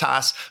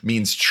Veritas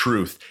means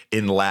truth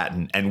in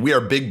Latin, and we are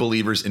big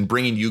believers in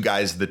bringing you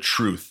guys the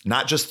truth,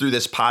 not just through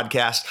this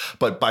podcast,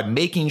 but by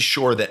making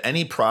sure that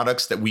any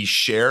products that we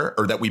share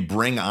or that we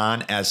bring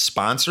on as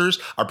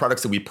sponsors are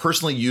products that we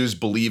personally use,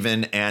 believe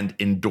in, and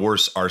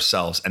endorse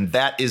ourselves. And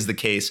that is the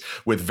case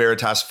with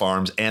Veritas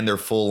Farms and their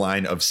full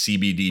line of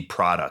CBD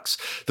products.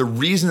 The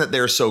reason that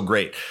they're so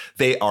great,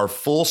 they are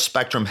full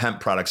spectrum hemp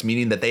products,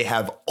 meaning that they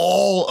have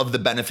all of the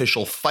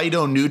beneficial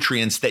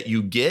phytonutrients that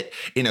you get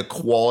in a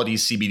quality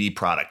CBD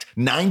product.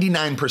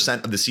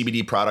 99% of the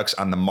CBD products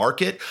on the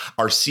market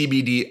are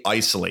CBD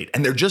isolate,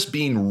 and they're just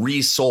being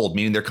resold,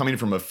 meaning they're coming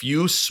from a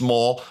few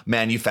small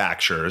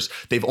manufacturers.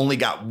 They've only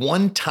got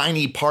one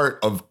tiny part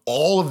of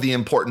all of the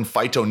important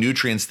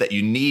phytonutrients that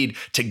you need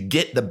to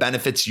get the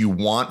benefits you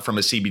want from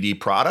a CBD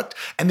product,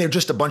 and they're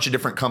just a bunch of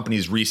different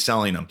companies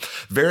reselling them.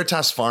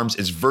 Veritas Farms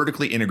is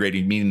vertically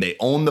integrated, meaning they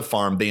own the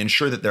farm. They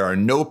ensure that there are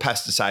no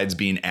pesticides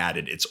being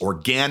added. It's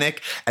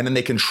organic, and then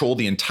they control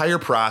the entire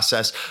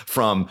process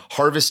from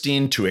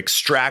harvesting to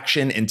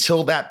extraction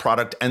until that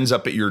product ends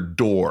up at your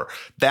door.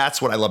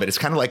 That's what I love it. It's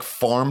kind of like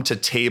farm to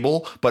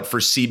table, but for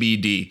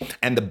CBD.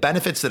 And the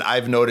benefits that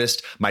I've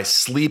noticed, my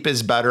sleep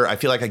is better. I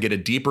feel like I get a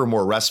deeper,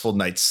 more restful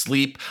night's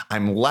sleep.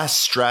 I'm less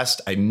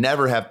stressed. I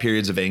never have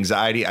periods of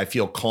anxiety. I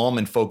feel calm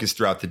and focused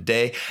throughout the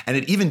day. And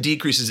it even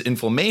decreases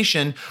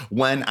inflammation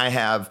when I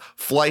have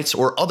flights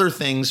or other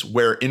things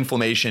where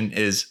inflammation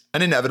is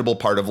an inevitable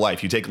part of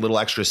life. You take a little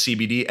extra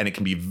CBD and it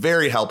can be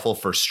very helpful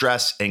for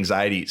stress,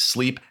 anxiety,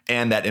 sleep,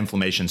 and that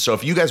inflammation. So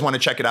if you guys want to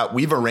check it out,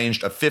 we've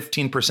arranged a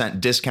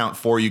 15% discount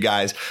for you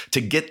guys.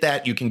 To get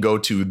that, you can go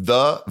to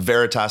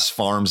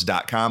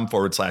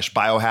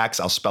theveritasfarms.com/biohacks.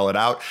 I'll spell it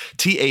out.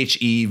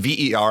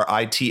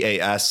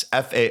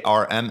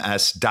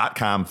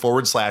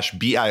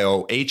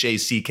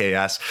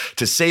 THEVERITASFARMS.com/BIOHACKS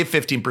to save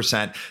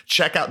 15%.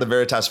 Check out the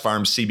Veritas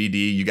Farms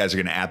CBD. You guys are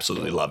going to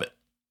absolutely love it.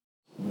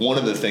 One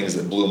of the things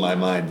that blew my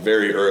mind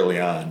very early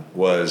on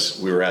was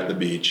we were at the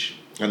beach,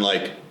 and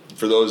like,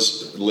 for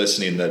those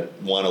listening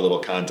that want a little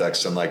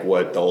context on like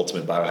what the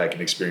ultimate biohacking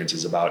experience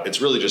is about,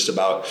 it's really just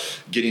about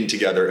getting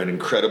together an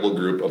incredible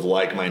group of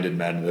like-minded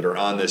men that are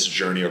on this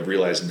journey of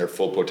realizing their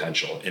full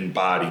potential in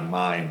body,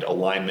 mind,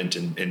 alignment,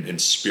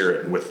 and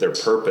spirit with their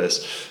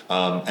purpose,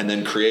 and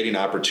then creating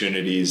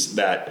opportunities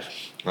that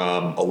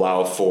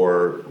allow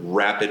for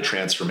rapid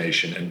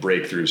transformation and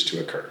breakthroughs to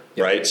occur,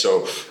 right?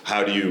 So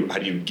how do you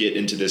get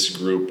into this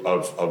group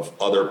of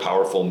other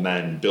powerful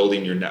men,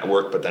 building your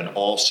network, but then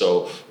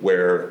also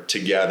where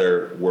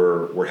together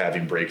we're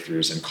having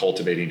breakthroughs and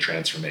cultivating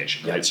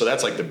transformation, right? So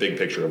that's like the big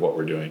picture of what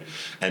we're doing.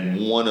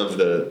 And one of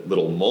the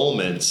little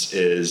moments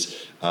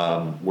is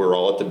we're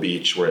all at the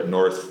beach. We're at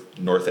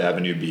North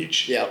Avenue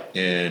Beach,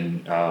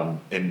 in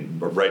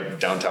right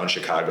downtown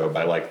Chicago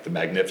by like the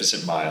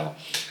Magnificent Mile,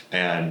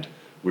 and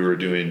we were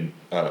doing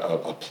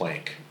a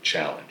plank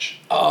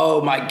challenge. Oh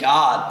my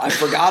God. I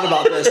forgot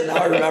about this. Now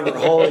I remember.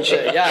 Holy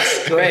shit.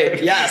 Yes.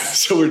 Great.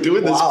 Yes. So we're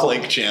doing this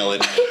plank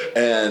challenge,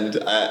 and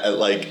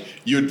like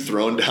you had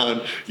thrown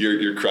down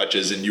your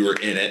crutches and you were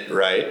in it,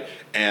 right?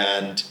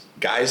 And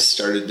guys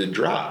started to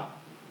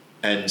drop.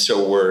 And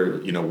so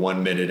we're,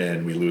 1 minute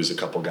in, we lose a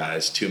couple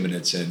guys. 2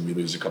 minutes in, we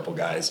lose a couple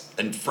guys.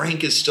 And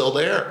Frank is still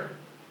there.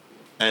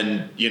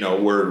 And,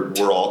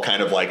 we're all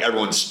kind of like,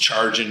 everyone's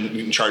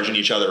charging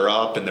each other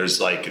up, and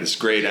there's like this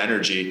great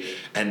energy.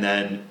 And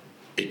then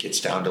it gets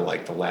down to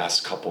like the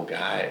last couple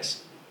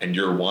guys, and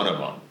you're one of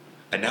them.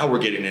 And now we're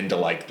getting into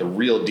like the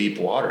real deep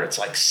water. It's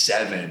like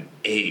 7,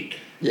 8,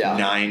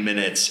 9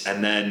 minutes.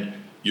 And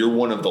then you're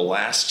one of the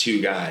last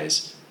two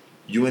guys.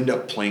 You end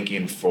up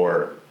planking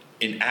for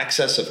in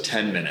excess of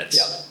 10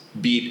 minutes,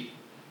 beat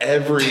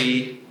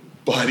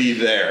everybody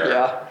there.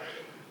 Yeah.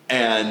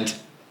 And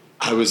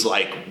I was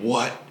like,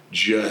 what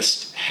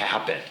just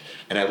happened?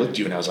 And I looked at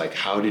you and I was like,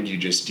 how did you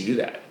just do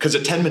that? Because a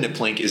 10-minute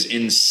plank is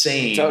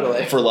insane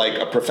for like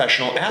a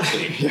professional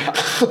athlete,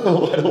 let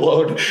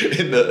alone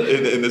in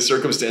the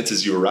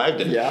circumstances you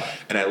arrived in. Yeah.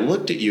 And I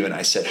looked at you and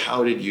I said,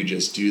 how did you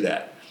just do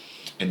that?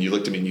 And you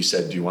looked at me and you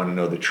said, do you want to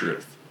know the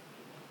truth?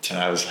 And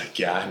I was like,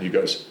 yeah. And you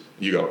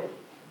go,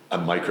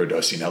 I'm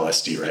microdosing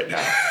LSD right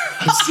now.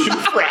 I'm seeing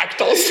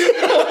fractals.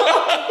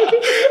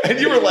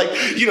 And you were like,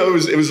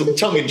 it was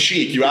tongue in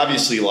cheek. You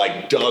obviously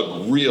like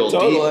dug real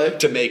deep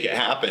to make it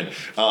happen.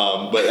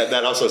 But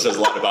that also says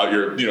a lot about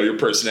your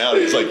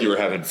personality. It's like you were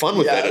having fun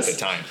with that at the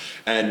time.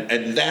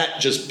 And that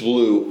just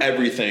blew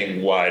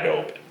everything wide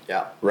open.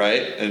 Yeah.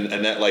 Right.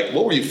 And that, like,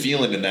 what were you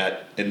feeling in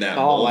that moment?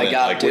 Oh my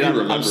God, like, dude,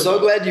 I'm so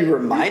glad you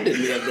reminded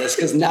me of this,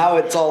 because now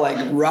it's all like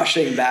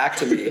rushing back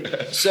to me.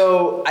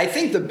 So I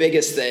think the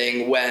biggest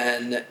thing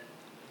when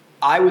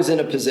I was in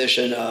a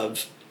position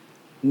of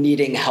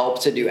needing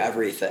help to do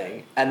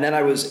everything, and then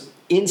I was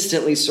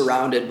instantly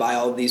surrounded by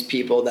all of these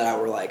people that I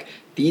were like,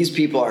 these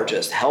people are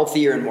just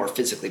healthier and more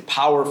physically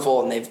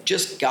powerful, and they've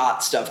just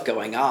got stuff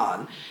going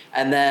on.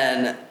 And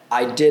then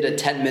I did a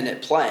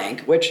 10-minute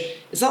plank, which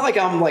it's not like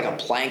I'm like a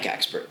plank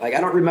expert. Like,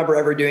 I don't remember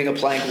ever doing a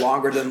plank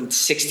longer than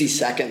 60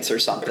 seconds or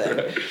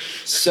something.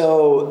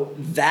 So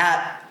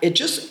that, it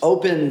just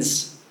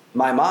opens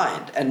my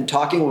mind. And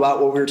talking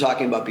about what we were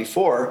talking about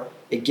before,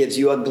 it gives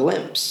you a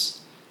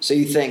glimpse. So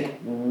you think,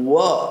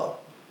 whoa,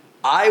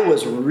 I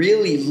was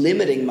really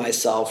limiting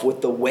myself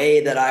with the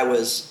way that I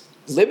was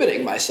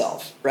limiting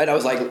myself, right? I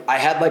was like, I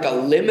had like a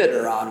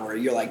limiter on where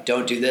you're like,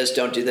 don't do this,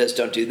 don't do this,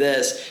 don't do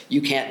this.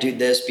 You can't do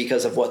this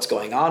because of what's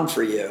going on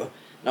for you.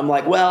 And I'm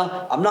like,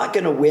 well, I'm not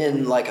going to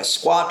win like a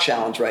squat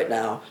challenge right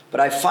now, but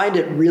I find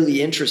it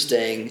really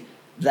interesting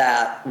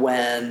that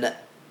when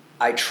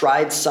I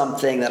tried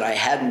something that I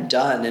hadn't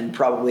done in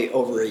probably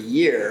over a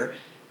year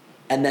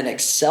and then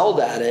excelled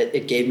at it,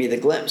 it gave me the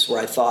glimpse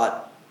where I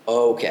thought,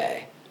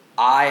 okay,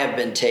 I have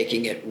been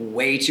taking it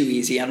way too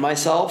easy on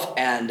myself.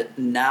 And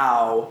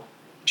now,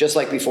 just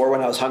like before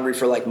when I was hungry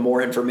for like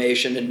more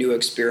information and new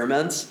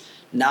experiments,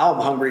 now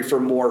I'm hungry for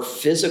more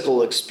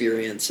physical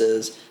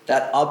experiences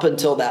that up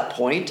until that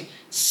point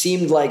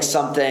seemed like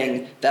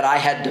something that I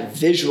had to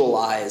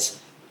visualize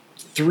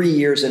 3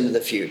 years into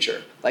the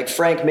future. Like,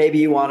 Frank, maybe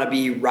you want to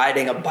be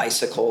riding a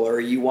bicycle or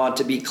you want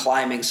to be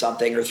climbing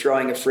something or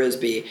throwing a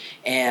Frisbee.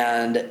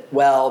 And,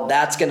 well,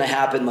 that's going to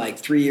happen like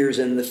 3 years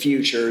in the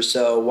future.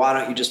 So why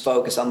don't you just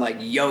focus on like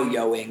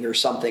yo-yoing or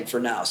something for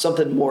now,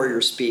 something more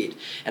your speed.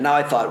 And now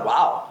I thought,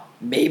 wow,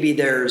 maybe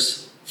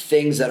there's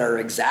things that are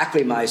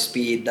exactly my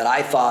speed that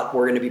I thought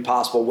were going to be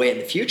possible way in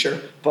the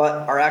future,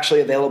 but are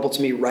actually available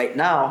to me right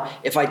now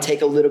if I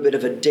take a little bit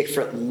of a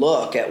different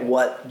look at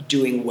what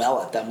doing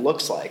well at them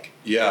looks like.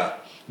 Yeah.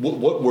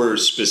 What were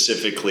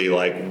specifically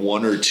like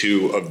one or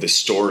two of the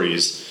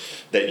stories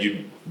that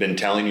you'd been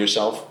telling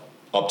yourself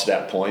up to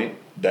that point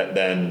that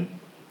then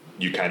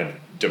you kind of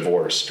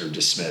divorced or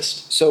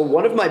dismissed? So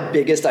one of my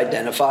biggest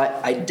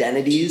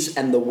identities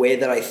and the way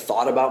that I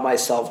thought about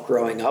myself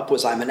growing up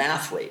was I'm an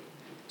athlete.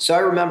 So I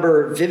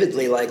remember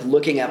vividly like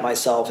looking at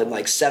myself in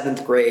like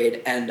 7th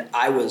grade, and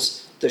I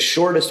was the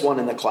shortest one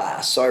in the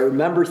class. So I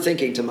remember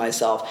thinking to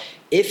myself,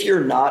 if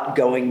you're not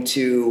going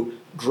to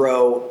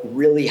grow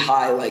really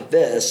high like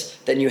this,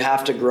 then you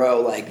have to grow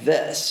like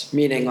this.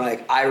 Meaning,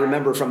 like, I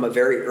remember from a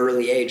very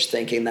early age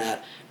thinking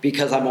that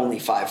because I'm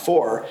only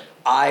 5'4",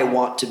 I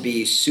want to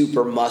be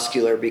super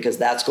muscular because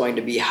that's going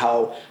to be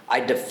how I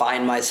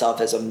define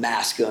myself as a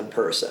masculine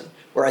person.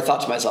 Where I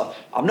thought to myself,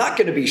 I'm not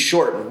going to be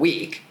short and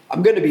weak.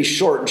 I'm going to be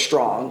short and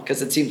strong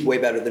because it seems way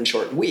better than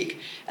short and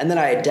weak. And then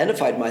I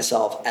identified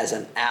myself as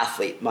an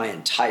athlete my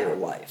entire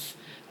life.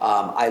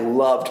 I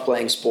loved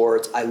playing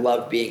sports. I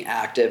loved being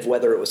active,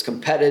 whether it was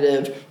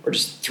competitive or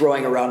just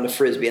throwing around a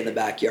Frisbee in the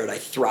backyard. I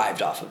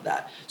thrived off of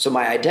that. So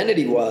my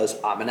identity was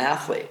I'm an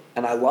athlete,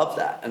 and I loved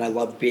that. And I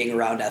loved being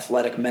around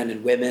athletic men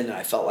and women, and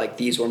I felt like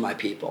these were my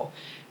people.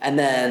 And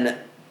then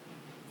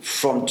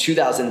from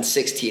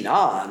 2016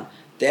 on,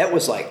 that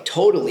was like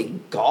totally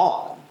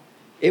gone.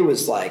 It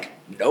was like,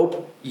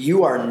 nope,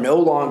 you are no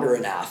longer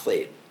an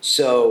athlete.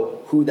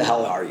 So who the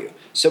hell are you?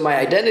 So my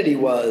identity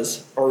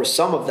was, or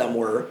some of them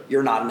were,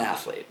 you're not an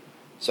athlete.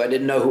 So I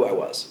didn't know who I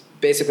was.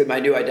 Basically, my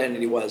new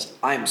identity was,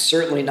 I am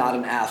certainly not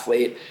an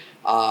athlete.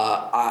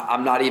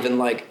 I'm not even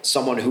like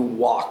someone who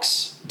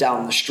walks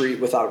down the street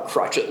without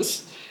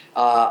crutches.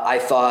 I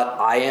thought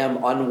I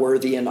am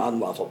unworthy and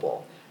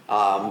unlovable.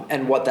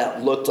 And what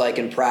that looked like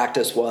in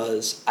practice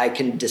was I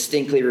can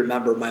distinctly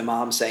remember my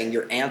mom saying,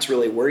 your aunt's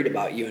really worried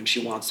about you and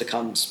she wants to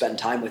come spend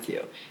time with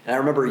you. And I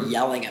remember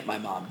yelling at my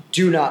mom,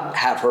 do not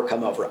have her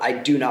come over. I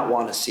do not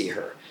want to see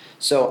her.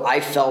 So I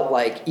felt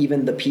like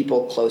even the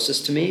people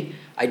closest to me,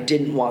 I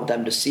didn't want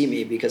them to see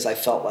me because I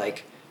felt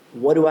like,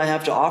 what do I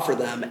have to offer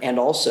them? And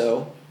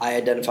also I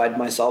identified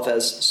myself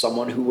as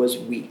someone who was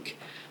weak.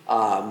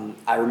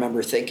 I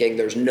remember thinking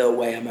there's no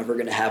way I'm ever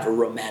going to have a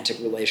romantic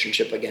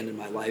relationship again in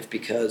my life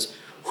because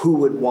who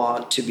would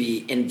want to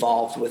be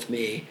involved with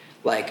me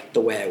like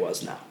the way I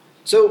was now?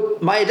 So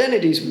my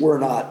identities were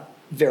not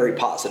very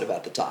positive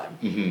at the time.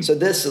 Mm-hmm. So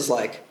this is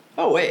like,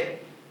 oh, wait,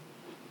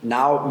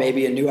 now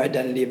maybe a new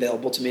identity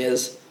available to me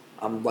is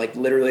I'm like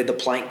literally the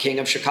plank king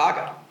of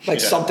Chicago, like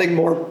something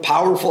more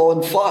powerful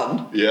and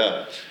fun.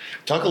 Yeah.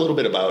 Talk a little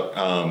bit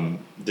about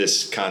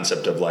this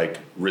concept of like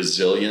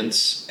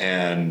resilience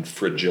and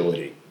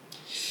fragility.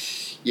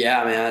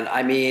 Yeah, man.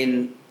 I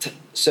mean,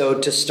 so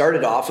to start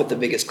it off with the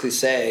biggest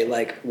cliche,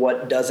 like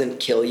what doesn't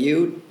kill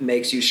you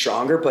makes you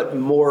stronger, but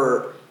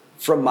more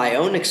from my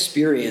own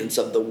experience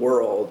of the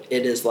world,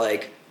 it is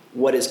like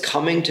what is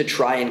coming to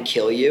try and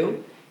kill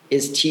you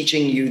is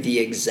teaching you the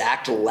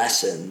exact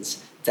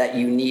lessons that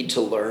you need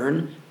to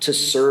learn to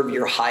serve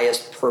your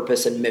highest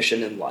purpose and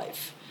mission in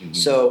life. Mm-hmm.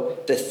 So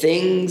the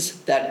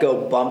things that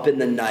go bump in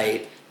the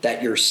night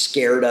that you're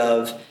scared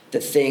of, the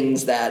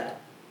things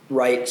that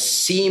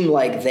seem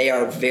like they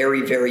are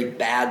very, very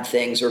bad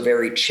things or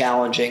very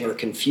challenging or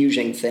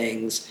confusing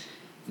things,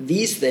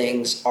 these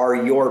things are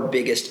your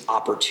biggest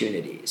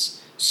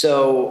opportunities.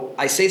 So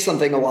I say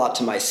something a lot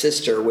to my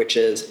sister, which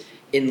is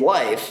in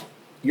life,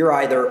 you're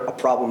either a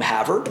problem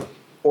haver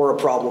or a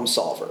problem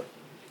solver.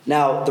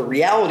 Now, the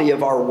reality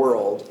of our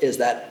world is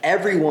that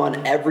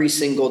everyone every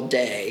single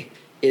day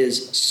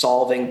is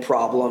solving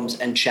problems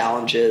and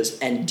challenges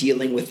and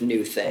dealing with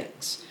new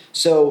things.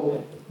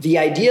 So the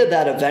idea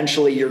that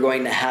eventually you're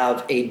going to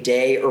have a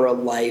day or a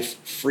life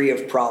free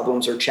of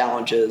problems or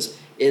challenges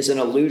is an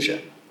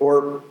illusion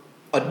or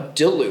a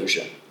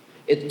delusion.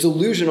 It's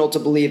delusional to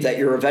believe that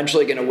you're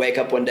eventually going to wake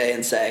up one day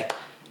and say,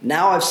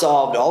 Now I've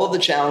solved all of the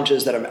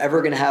challenges that I'm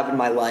ever going to have in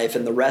my life,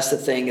 and the rest of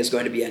the thing is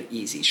going to be an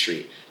easy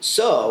street.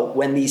 So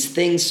when these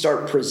things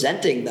start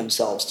presenting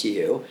themselves to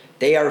you,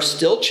 they are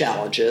still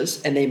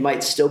challenges, and they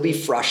might still be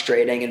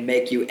frustrating and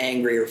make you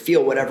angry or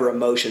feel whatever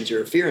emotions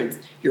you're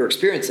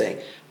experiencing.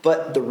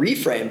 But the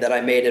reframe that I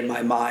made in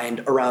my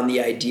mind around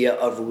the idea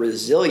of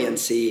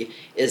resiliency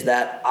is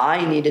that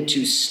I needed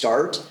to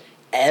start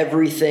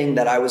everything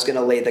that I was going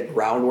to lay the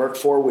groundwork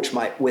for,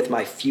 with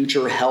my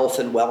future health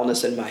and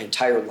wellness in my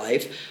entire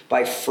life,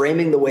 by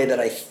framing the way that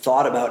I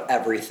thought about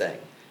everything.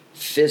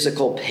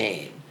 Physical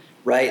pain,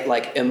 right?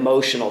 Like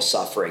emotional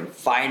suffering,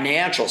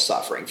 financial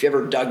suffering. If you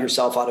ever dug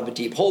yourself out of a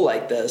deep hole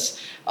like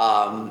this,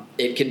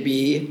 it can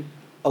be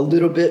a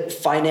little bit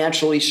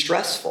financially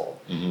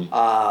stressful,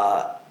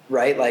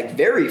 right? Like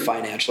very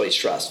financially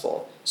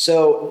stressful.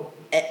 So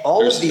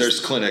there's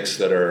clinics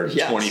that are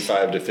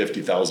 $25,000 to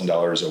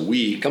 $50,000 a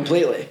week.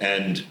 Completely.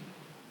 And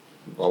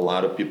a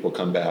lot of people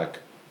come back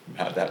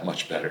not that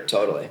much better.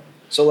 Totally.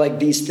 So like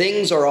these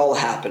things are all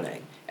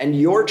happening, and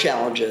your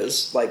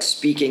challenges, like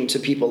speaking to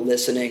people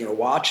listening or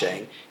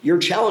watching, your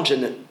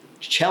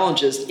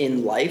challenges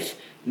in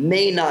life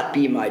may not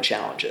be my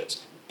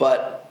challenges,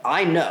 but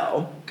I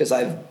know, because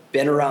I've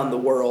been around the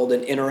world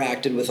and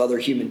interacted with other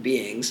human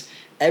beings,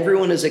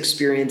 everyone is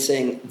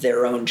experiencing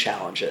their own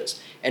challenges.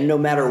 And no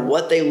matter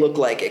what they look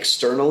like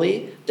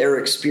externally, they're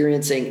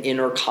experiencing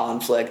inner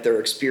conflict. They're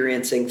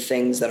experiencing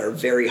things that are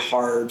very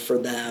hard for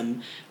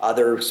them.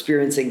 They're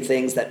experiencing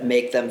things that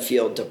make them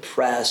feel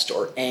depressed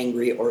or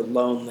angry or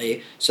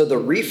lonely. So the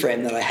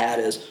reframe that I had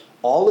is,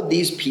 all of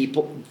these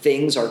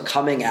things are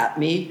coming at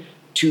me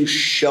to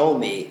show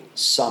me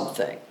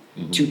something,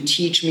 to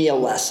teach me a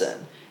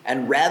lesson.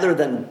 And rather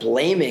than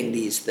blaming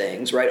these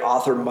things, right,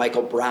 author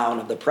Michael Brown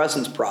of The book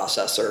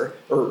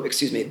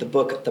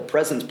The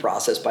Presence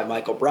Process by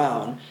Michael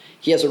Brown,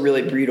 he has a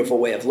really beautiful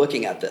way of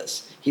looking at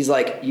this. He's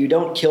like, you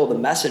don't kill the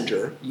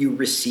messenger, you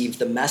receive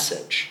the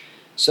message.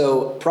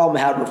 So problem I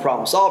had with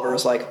Problem Solver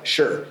is like,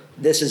 sure,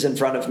 this is in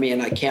front of me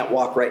and I can't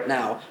walk right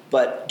now,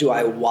 but do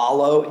I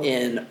wallow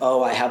in,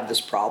 oh, I have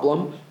this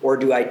problem, or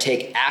do I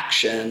take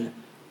action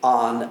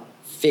on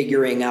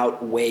figuring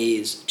out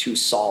ways to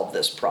solve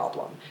this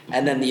problem?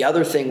 And then the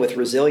other thing with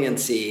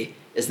resiliency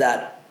is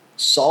that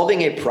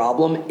solving a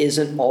problem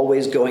isn't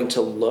always going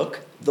to look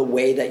the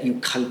way that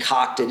you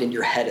concocted in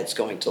your head it's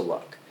going to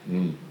look,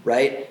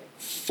 right?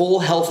 Full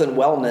health and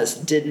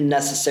wellness didn't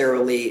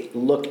necessarily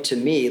look to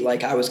me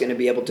like I was going to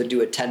be able to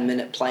do a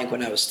 10-minute plank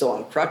when I was still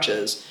on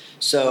crutches.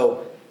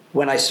 So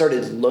when I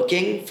started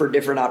looking for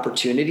different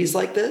opportunities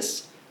like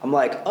this, I'm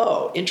like,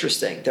 oh,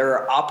 interesting. There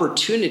are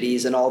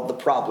opportunities in all the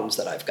problems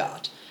that I've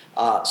got.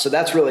 So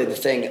that's really the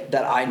thing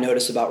that I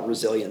notice about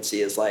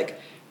resiliency is like,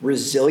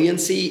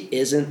 resiliency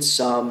isn't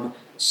some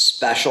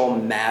special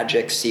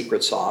magic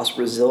secret sauce.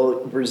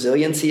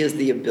 Resiliency is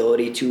the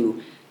ability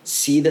to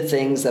see the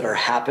things that are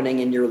happening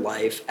in your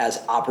life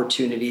as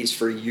opportunities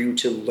for you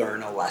to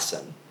learn a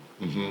lesson.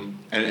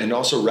 And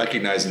also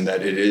recognizing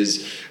that it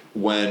is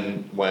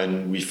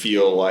when we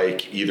feel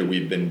like either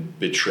we've been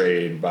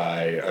betrayed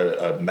by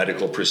a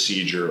medical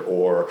procedure,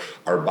 or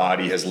our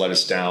body has let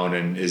us down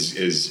and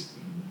is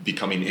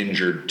becoming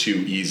injured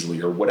too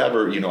easily, or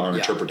whatever, our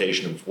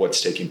interpretation of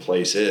what's taking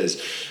place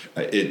is,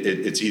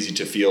 it's easy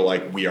to feel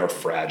like we are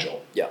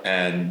fragile,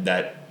 and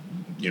that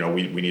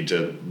we need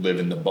to live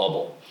in the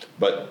bubble.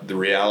 But the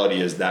reality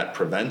is that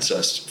prevents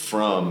us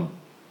from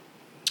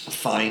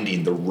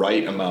finding the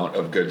right amount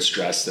of good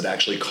stress that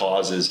actually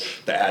causes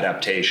the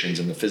adaptations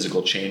and the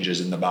physical changes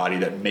in the body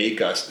that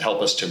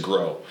help us to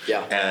grow.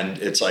 And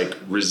it's like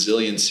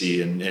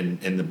resiliency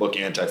in the book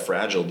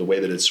Anti-Fragile, the way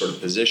that it's sort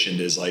of positioned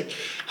is like,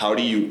 how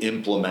do you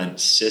implement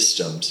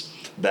systems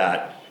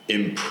that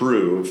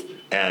improve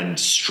and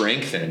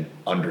strengthen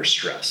under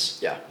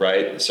stress?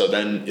 Right? So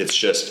then it's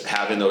just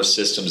having those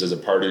systems as a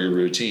part of your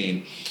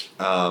routine.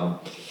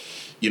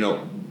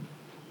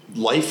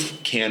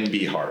 Life can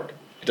be hard.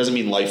 It doesn't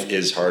mean life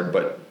is hard,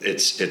 but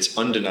it's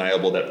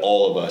undeniable that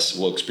all of us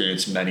will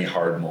experience many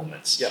hard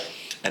moments.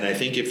 And I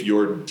think if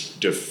your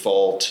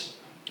default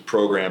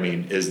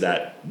programming is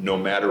that no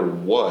matter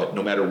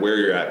where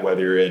you're at,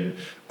 whether you're in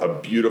a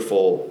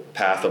beautiful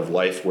path of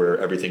life where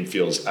everything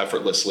feels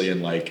effortlessly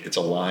and like it's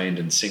aligned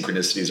and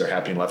synchronicities are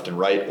happening left and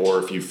right,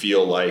 or if you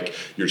feel like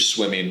you're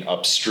swimming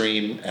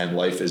upstream and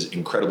life is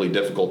incredibly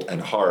difficult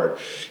and hard,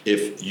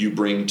 if you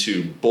bring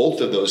to both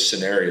of those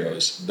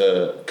scenarios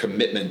the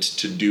commitment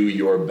to do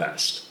your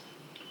best,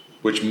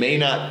 which may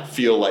not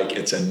feel like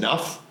it's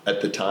enough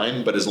at the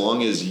time, but as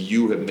long as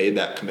you have made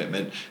that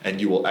commitment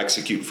and you will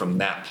execute from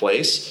that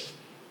place,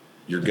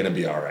 you're going to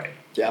be all right.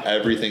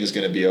 Everything's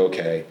going to be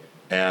okay.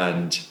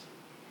 And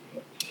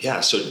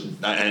so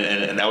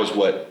that was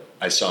what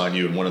I saw in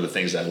you. And one of the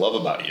things I love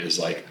about you is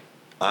like,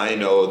 I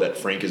know that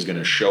Frank is going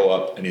to show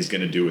up and he's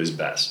going to do his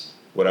best,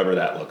 whatever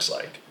that looks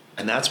like.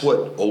 And that's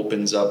what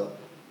opens up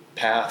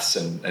paths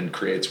and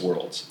creates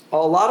worlds. A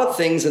lot of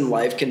things in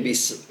life can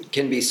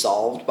be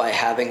solved by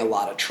having a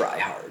lot of try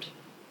hard.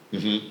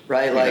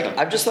 Right? Like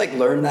I've just like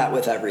learned that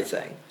with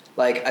everything.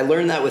 Like I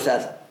learned that with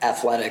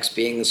athletics,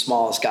 being the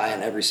smallest guy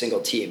on every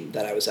single team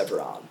that I was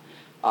ever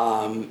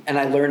on. And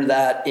I learned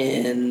that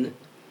in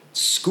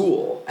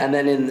school and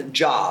then in the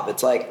job.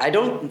 It's like, I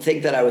don't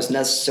think that I was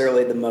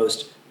necessarily the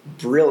most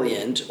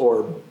brilliant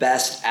or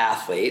best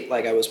athlete.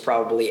 Like I was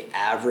probably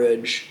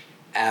average,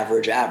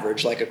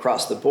 like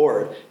across the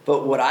board.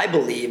 But what I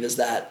believe is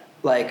that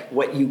like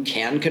what you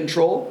can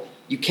control,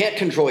 you can't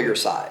control your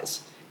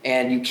size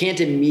and you can't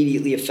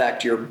immediately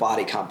affect your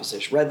body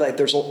composition, right? Like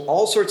there's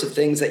all sorts of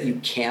things that you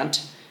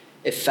can't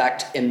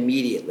affect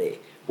immediately.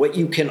 What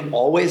you can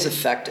always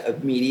affect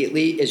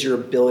immediately is your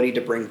ability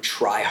to bring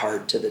try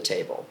hard to the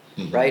table,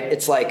 right?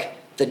 It's like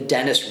the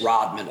Dennis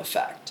Rodman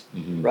effect,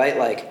 right?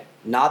 Like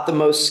not the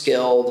most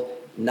skilled,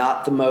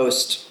 not the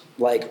most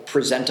like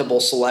presentable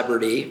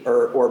celebrity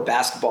or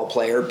basketball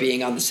player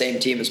being on the same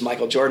team as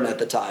Michael Jordan at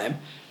the time,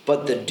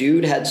 but the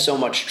dude had so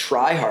much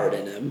try hard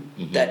in him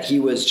that he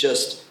was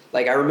just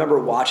like, I remember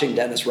watching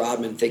Dennis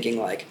Rodman thinking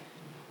like,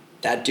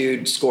 that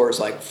dude scores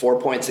like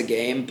 4 points a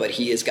game, but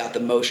he has got the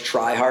most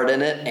try hard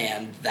in it,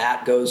 and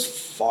that goes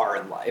far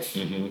in life.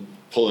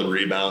 Pulling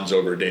rebounds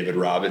over David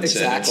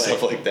Robinson and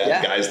stuff like that.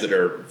 Yeah. Guys that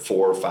are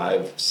 4,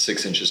 5,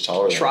 6 inches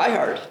taller. Try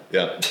hard.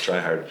 Yeah, try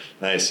hard.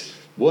 Nice.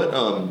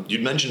 What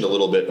you'd mentioned a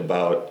little bit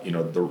about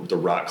the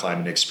rock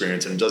climbing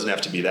experience, and it doesn't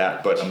have to be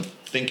that, but I'm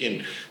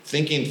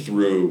thinking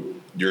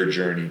through your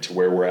journey to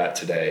where we're at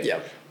today. Yeah.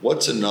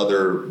 What's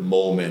another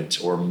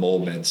moment or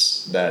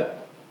moments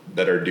that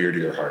are dear to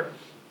your heart?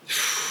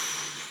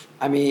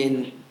 I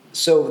mean,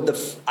 so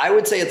I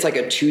would say it's like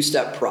a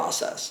 2-step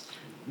process.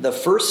 The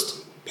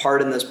first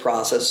part in this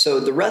process, so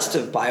the rest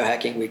of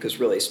Biohacking Week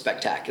was really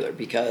spectacular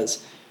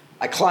because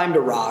I climbed a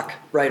rock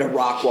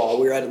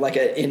wall. We were at like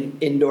an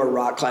indoor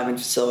rock climbing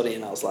facility,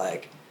 and I was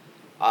like,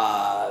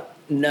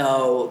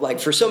 no, like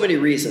for so many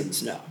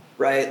reasons, no,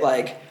 right?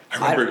 Like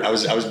I remember I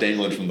was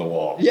dangling from the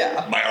wall.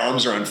 Yeah. My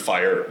arms are on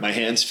fire. My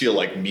hands feel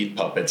like meat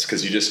puppets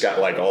because you just got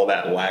like all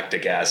that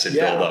lactic acid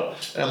build up.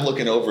 And I'm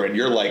looking over and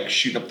you're like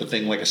shooting up the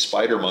thing like a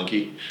spider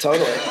monkey.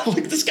 Totally.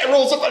 Like this guy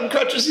rolls up on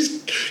crutches.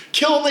 He's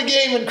killing the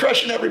game and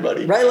crushing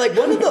everybody. Right. Like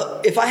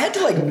if I had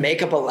to like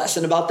make up a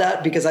lesson about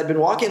that, because I've been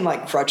walking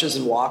like crutches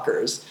and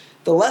walkers,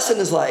 the lesson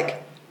is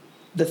like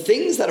the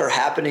things that are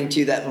happening to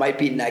you that might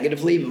be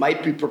negatively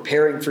might be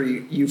preparing for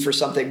you for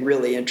something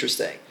really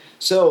interesting.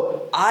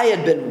 So I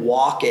had been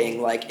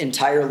walking like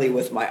entirely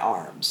with my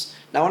arms.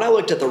 Now, when I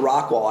looked at the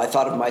rock wall, I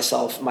thought of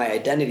myself, my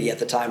identity at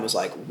the time was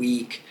like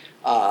weak,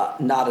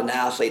 not an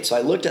athlete. So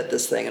I looked at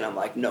this thing and I'm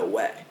like, no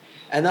way.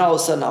 And then all of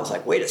a sudden I was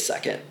like, wait a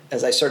second.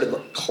 As I started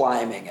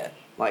climbing it,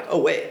 I'm like,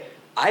 oh wait,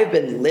 I've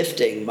been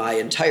lifting my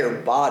entire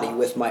body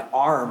with my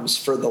arms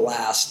for the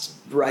last,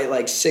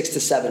 like 6 to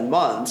 7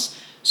 months.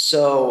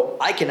 So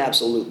I can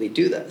absolutely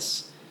do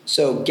this.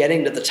 So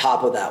getting to the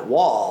top of that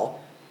wall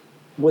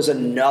was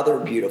another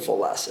beautiful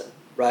lesson,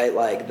 right?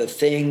 Like the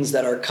things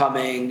that are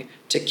coming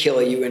to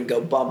kill you and go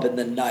bump in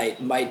the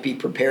night might be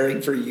preparing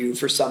for you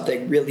for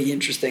something really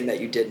interesting that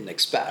you didn't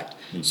expect.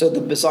 So the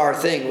bizarre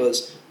thing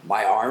was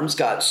my arms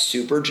got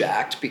super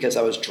jacked because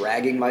I was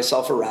dragging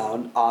myself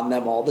around on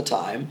them all the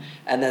time.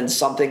 And then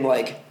something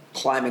like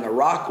climbing a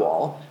rock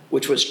wall,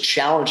 which was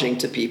challenging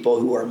to people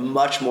who are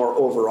much more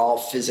overall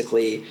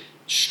physically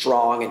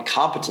strong and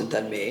competent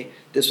than me,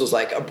 this was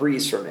like a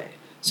breeze for me.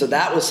 So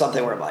that was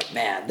something where I'm like,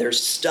 man, there's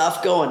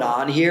stuff going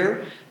on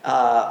here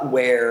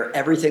where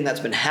everything that's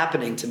been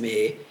happening to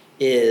me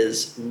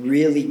is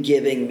really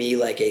giving me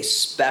like a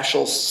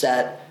special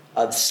set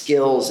of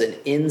skills and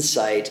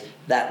insight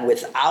that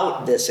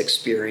without this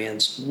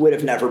experience would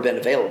have never been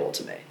available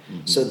to me.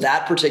 So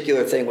that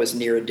particular thing was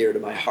near and dear to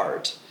my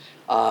heart.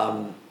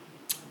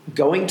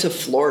 Going to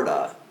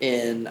Florida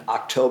in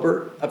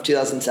October of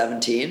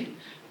 2017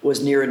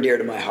 was near and dear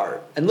to my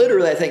heart. And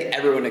literally, I think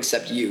everyone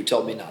except you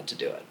told me not to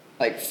do it.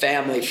 Like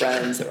family,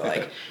 friends, they were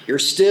like, you're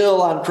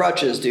still on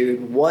crutches,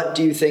 dude. What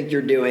do you think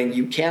you're doing?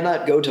 You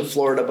cannot go to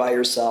Florida by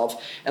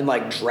yourself and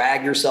like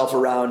drag yourself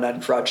around on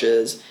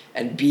crutches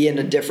and be in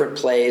a different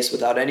place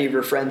without any of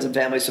your friends and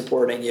family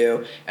supporting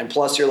you. And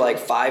plus you're like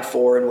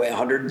 5'4" and weigh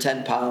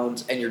 110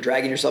 pounds and you're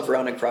dragging yourself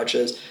around in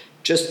crutches.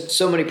 Just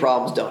so many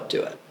problems, don't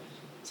do it.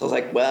 So I was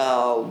like,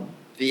 well,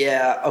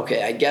 yeah,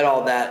 okay, I get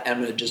all that. I'm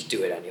going to just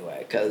do it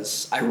anyway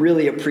because I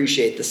really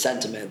appreciate the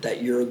sentiment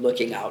that you're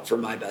looking out for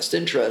my best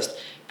interest.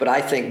 But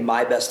I think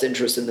my best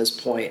interest at this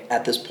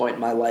point in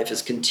my life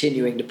is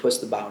continuing to push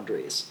the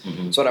boundaries.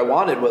 So what I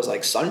wanted was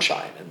like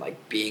sunshine and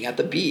like being at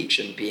the beach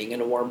and being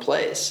in a warm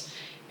place.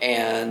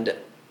 And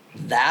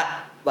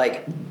that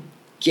like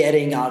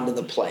getting onto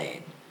the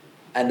plane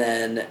and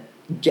then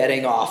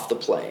getting off the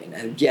plane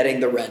and getting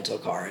the rental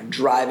car and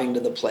driving to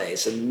the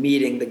place and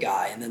meeting the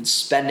guy and then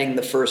spending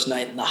the first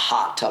night in the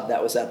hot tub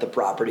that was at the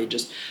property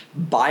just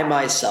by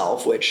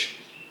myself, which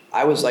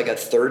I was like a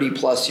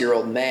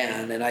 30-plus-year-old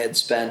man, and I had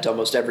spent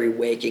almost every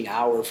waking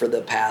hour for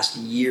the past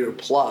year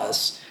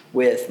plus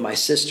with my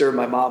sister,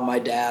 my mom, my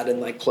dad, and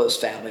like close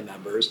family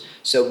members.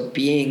 So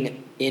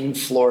being in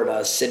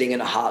Florida, sitting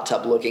in a hot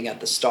tub looking at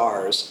the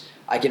stars,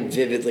 I can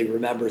vividly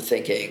remember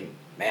thinking,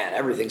 man,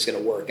 everything's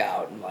going to work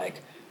out. And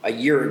like a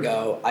year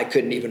ago, I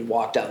couldn't even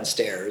walk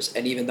downstairs.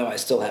 And even though I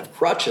still have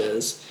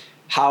crutches,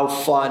 how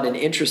fun and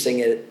interesting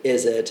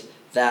is it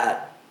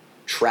that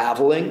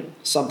traveling,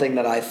 something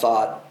that I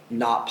thought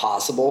not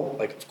possible,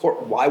 like, of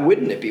course, why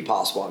wouldn't it be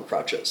possible on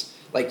crutches?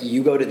 Like,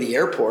 you go to the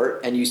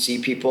airport and you see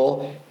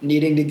people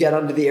needing to get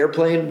onto the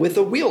airplane with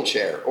a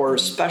wheelchair or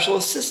special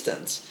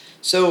assistance.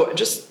 So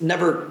just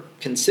never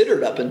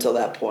considered up until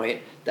that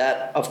point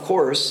that, of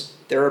course,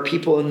 there are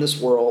people in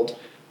this world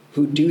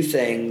who do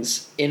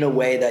things in a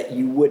way that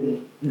you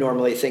wouldn't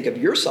normally think of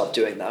yourself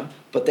doing them,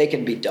 but they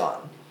can be done.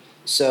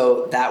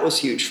 So that was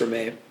huge for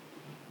me.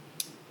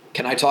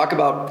 Can I talk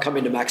about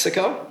coming to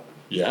Mexico?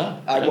 Yeah.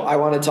 I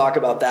want to talk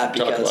about that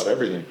because talk about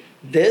everything.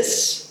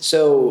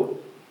 So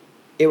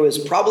it was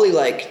probably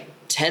like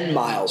 10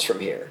 miles from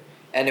here,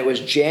 and it was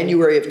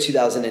January of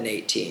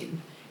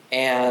 2018.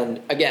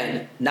 And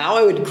again, now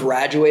I would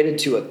graduated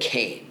to a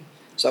cane.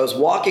 So I was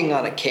walking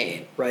on a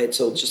cane, right?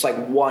 So just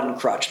like one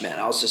crutch, man.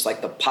 I was just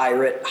like the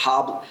pirate,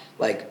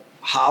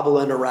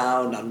 hobbling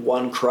around on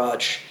one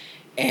crutch.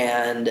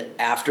 And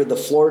after the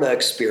Florida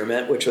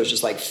experiment, which was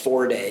just like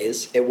 4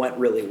 days, it went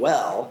really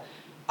well.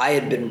 I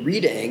had been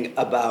reading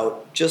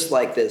about just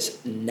like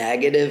this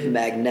negative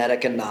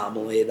magnetic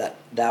anomaly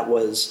that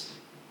was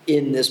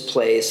in this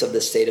place of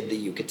the state of the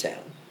Yucatan.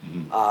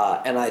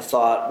 And I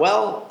thought,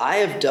 well, I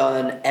have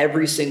done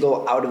every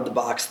single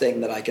out-of-the-box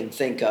thing that I can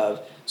think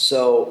of,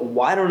 so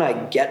why don't I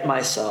get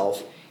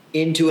myself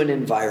into an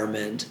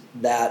environment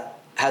that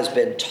has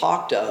been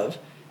talked of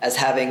as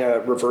having a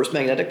reverse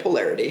magnetic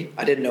polarity.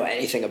 I didn't know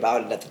anything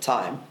about it at the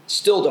time.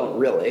 Still don't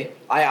really.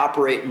 I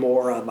operate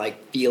more on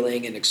like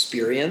feeling and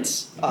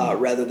experience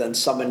rather than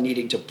someone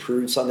needing to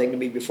prove something to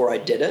me before I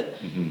did it.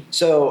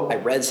 So I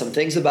read some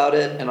things about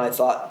it and I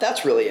thought,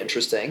 that's really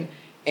interesting.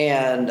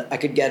 And I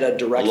could get a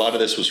direct... A lot of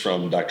this was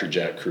from Dr.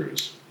 Jack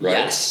Cruz, right?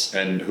 Yes.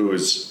 And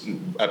he's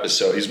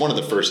one of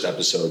the first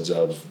episodes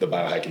of the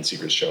Biohacking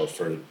Secrets show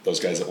for those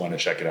guys that want to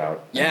check it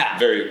out. Yeah.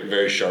 Very,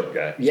 very sharp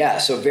guy. Yeah,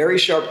 so very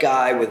sharp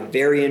guy with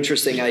very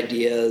interesting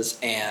ideas.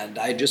 And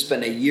I just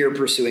spent a year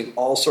pursuing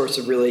all sorts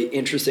of really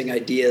interesting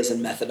ideas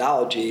and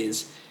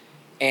methodologies.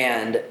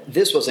 And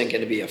this wasn't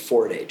going to be a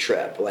 4-day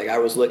trip. Like, I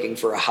was looking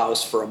for a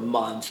house for a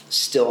month,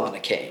 still on a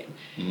cane.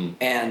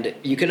 And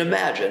you can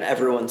imagine,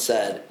 everyone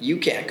said, you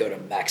can't go to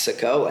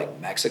Mexico.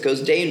 Like,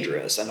 Mexico's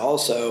dangerous. And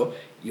also,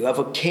 you have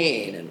a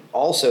cane. And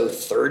also,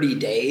 30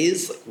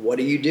 days? Like, what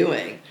are you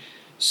doing?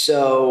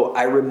 So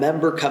I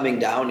remember coming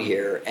down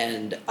here,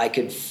 and I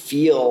could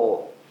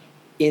feel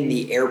in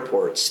the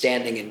airport,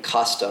 standing in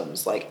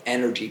customs, like,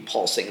 energy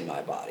pulsing in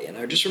my body. And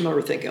I just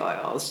remember thinking,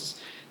 oh, this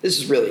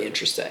is really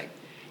interesting.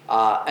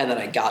 And then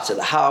I got to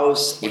the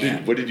house. What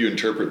did you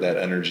interpret that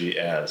energy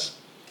as?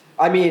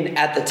 I mean,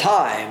 at the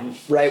time,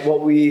 right,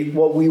 what we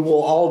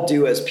will all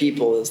do as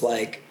people is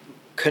like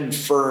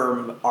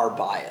confirm our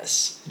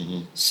bias.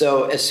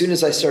 So as soon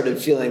as I started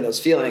feeling those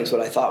feelings,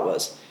 what I thought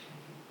was,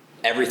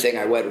 everything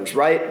I read was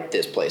right.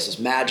 This place is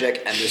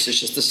magic, and this is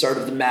just the start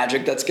of the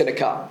magic that's going to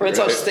come. Right?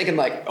 So I was just thinking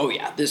like, oh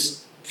yeah,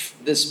 this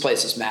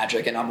place is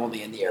magic, and I'm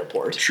only in the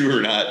airport. True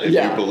or not, if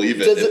you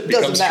believe it, it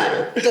becomes doesn't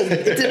matter. true.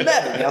 It didn't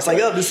matter. I was like,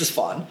 oh, this is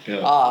fun.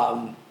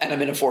 Yeah. And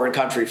I'm in a foreign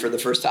country for the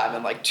first time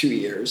in like 2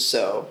 years.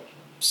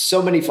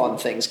 So many fun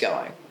things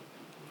going.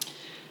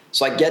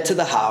 So I get to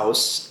the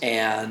house,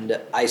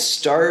 and I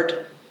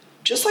start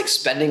just like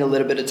spending a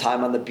little bit of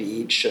time on the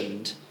beach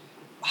and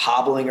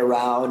hobbling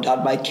around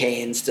on my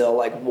cane still,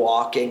 like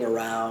walking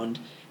around.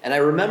 And I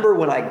remember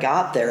when I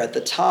got there at the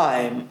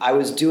time, I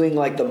was doing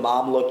like the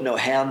mom look no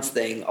hands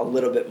thing a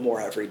little bit more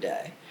every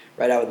day,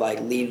 right? I would like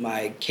lean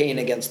my cane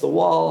against the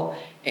wall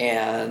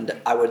and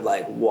I would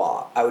like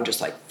walk. I would just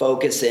like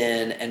focus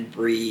in and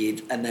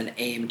breathe and then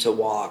aim to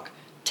walk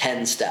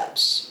 10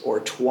 steps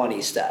or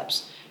 20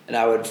 steps. And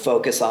I would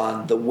focus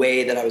on the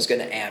way that I was going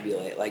to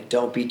ambulate. Like,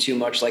 don't be too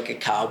much like a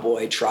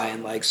cowboy. Try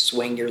and like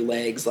swing your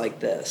legs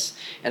like this.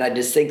 And I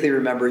distinctly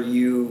remember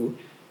you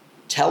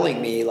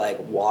telling me like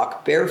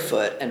walk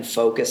barefoot and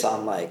focus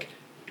on like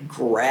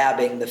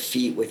grabbing the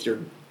feet with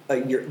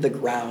the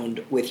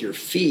ground with your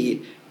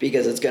feet,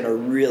 because it's going to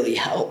really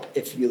help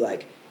if you're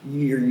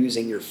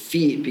using your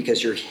feet,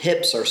 because your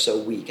hips are so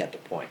weak at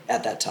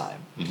that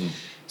time.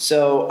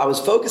 So I was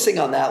focusing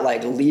on that,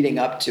 like leading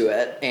up to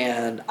it,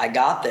 and I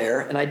got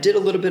there and I did a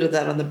little bit of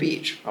that on the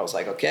beach. I was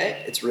like,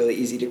 okay, it's really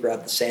easy to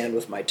grab the sand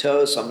with my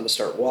toes, so I'm going to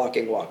start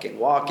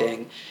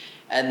walking.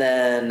 And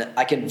then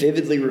I can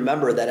vividly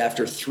remember that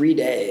after 3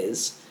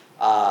 days,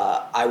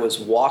 I was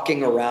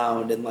walking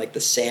around in like the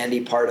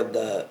sandy part of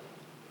the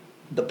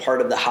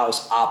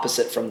house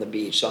opposite from the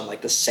beach, so on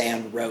like the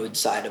sand road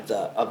side of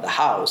the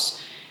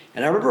house.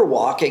 And I remember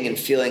walking and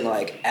feeling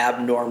like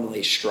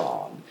abnormally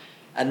strong.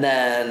 And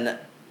then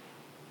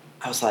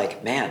I was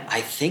like, man,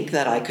 I think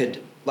that I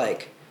could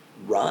like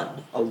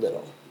run a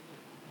little.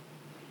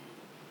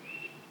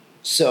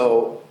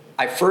 So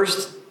I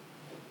first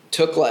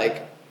took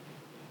like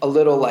a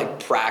little like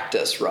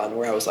practice run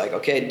where I was like,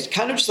 okay,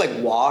 kind of just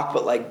like walk,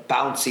 but like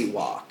bouncy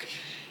walk.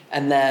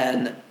 And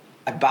then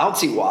I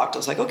bouncy walked. I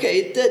was like, okay,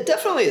 it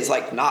definitely is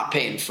like not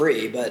pain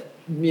free, but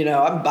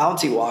I'm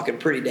bouncy walking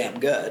pretty damn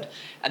good.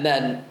 And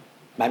then,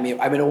 I mean,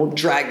 I won't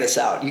drag this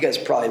out. You guys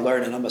are probably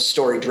learning I'm a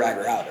story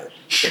dragger outer.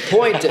 The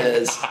point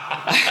is,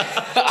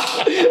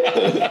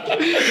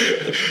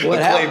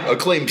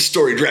 acclaimed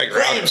story dragger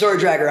outer. Acclaimed story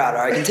dragger outer.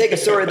 I can take a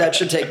story that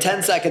should take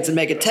 10 seconds and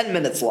make it 10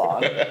 minutes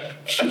long.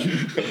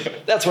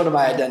 That's one of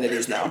my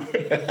identities now.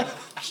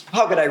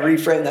 How could I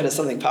reframe that as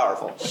something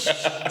powerful?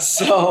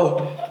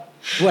 So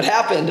what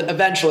happened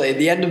eventually,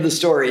 the end of the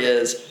story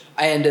is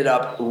I ended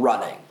up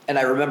running. And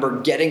I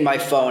remember getting my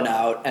phone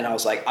out and I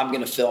was like, I'm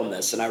going to film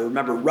this. And I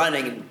remember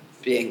running and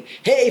being,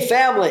 hey,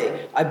 family,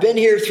 I've been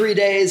here 3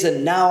 days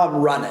and now I'm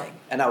running.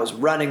 And I was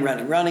running.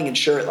 And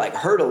sure, it like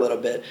hurt a little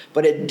bit,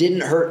 but it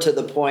didn't hurt to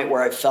the point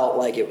where I felt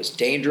like it was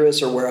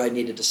dangerous or where I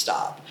needed to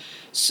stop.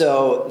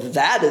 So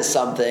that is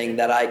something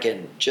that I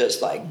can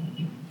just like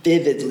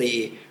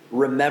vividly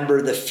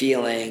remember the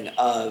feeling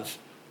of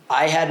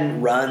I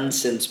hadn't run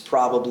since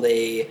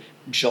probably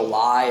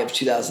July of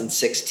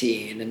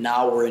 2016, and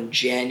now we're in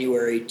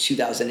January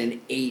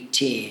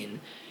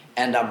 2018,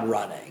 and I'm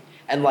running.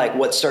 And like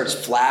what starts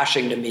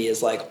flashing to me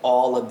is like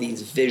all of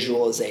these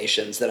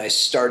visualizations that I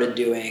started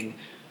doing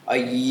a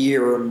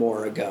year or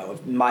more ago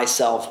of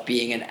myself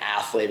being an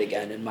athlete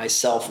again, and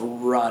myself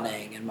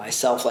running, and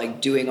myself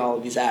like doing all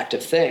of these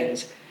active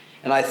things.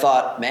 And I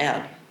thought,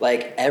 man,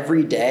 like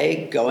every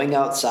day going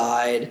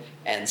outside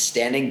and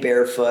standing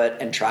barefoot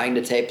and trying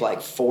to take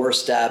like 4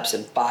 steps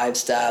and 5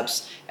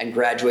 steps and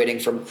graduating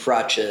from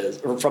crutches,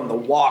 or from the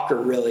walker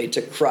really,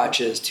 to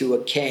crutches, to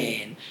a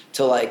cane,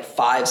 to like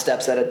 5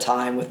 steps at a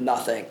time with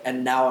nothing.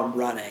 And now I'm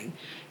running.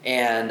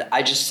 And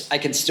I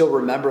can still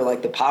remember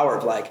like the power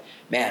of like,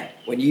 man,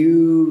 when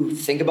you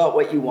think about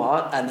what you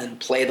want and then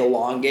play the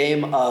long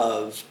game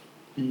of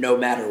no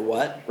matter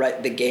what,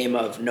 right? The game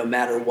of no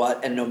matter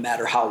what and no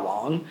matter how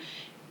long,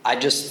 I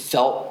just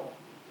felt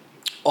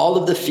all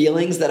of the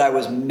feelings that I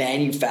was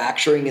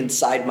manufacturing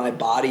inside my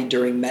body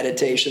during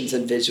meditations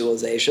and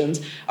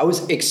visualizations. I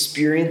was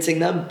experiencing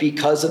them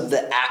because of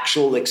the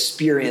actual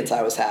experience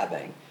I was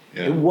having.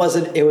 Yeah. It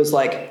wasn't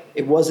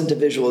a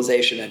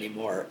visualization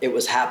anymore. It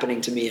was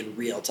happening to me in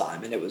real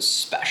time, and it was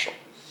special.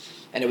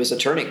 And it was a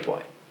turning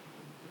point.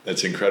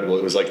 That's incredible.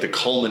 It was like the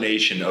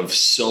culmination of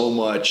so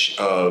much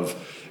of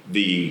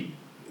the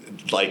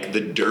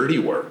dirty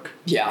work.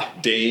 Yeah.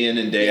 Day in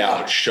and day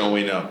out,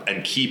 showing up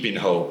and keeping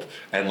hope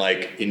and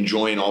like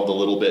enjoying all the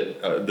little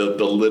bit,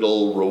 the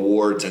little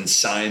rewards and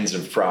signs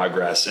of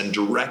progress, and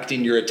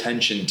directing your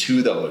attention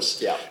to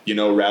those,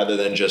 rather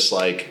than just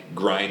like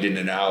grinding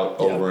it out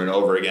over and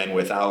over again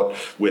without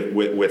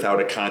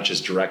a conscious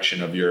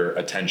direction of your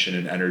attention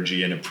and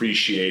energy, and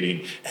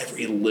appreciating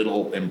every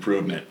little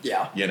improvement.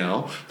 Yeah.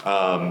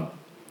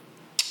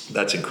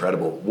 That's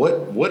incredible.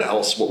 What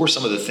else? What were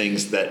some of the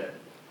things that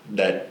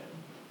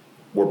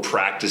were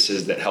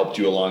practices that helped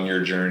you along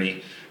your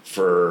journey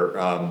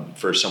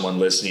for someone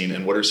listening?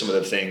 And what are some of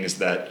the things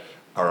that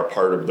are a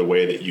part of the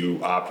way that you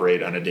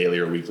operate on a daily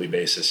or weekly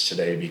basis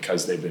today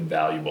because they've been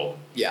valuable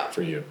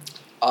for you?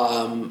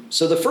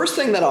 So the first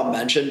thing that I'll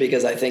mention,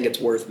 because I think it's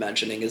worth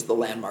mentioning, is the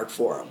Landmark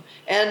Forum.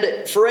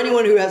 And for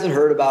anyone who hasn't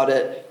heard about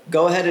it,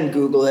 go ahead and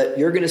Google it.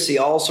 You're going to see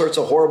all sorts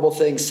of horrible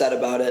things said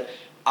about it.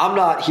 I'm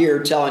not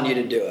here telling you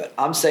to do it.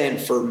 I'm saying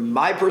for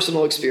my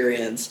personal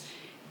experience,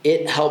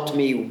 it helped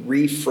me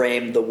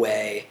reframe the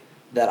way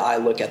that I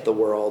look at the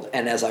world.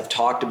 And as I've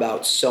talked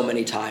about so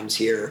many times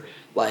here,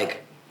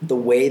 like the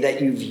way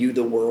that you view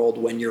the world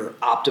when you're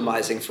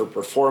optimizing for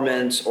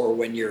performance or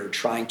when you're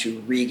trying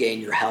to regain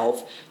your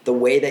health, the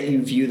way that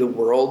you view the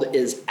world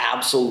is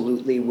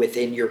absolutely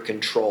within your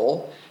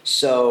control.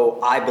 So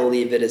I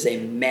believe it is a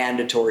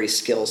mandatory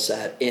skill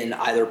set in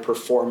either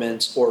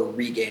performance or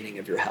regaining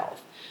of your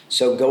health.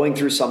 So going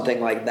through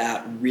something like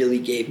that really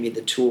gave me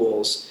the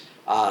tools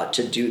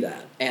to do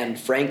that. And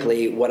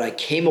frankly, what I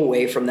came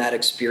away from that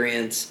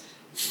experience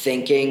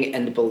thinking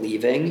and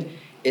believing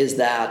is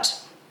that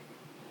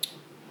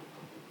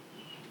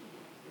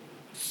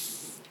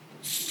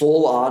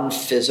full-on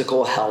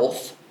physical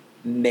health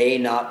may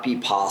not be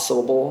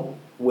possible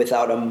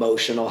without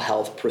emotional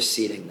health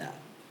preceding that.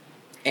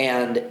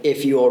 And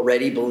if you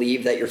already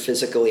believe that you're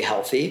physically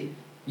healthy,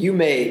 you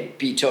may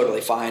be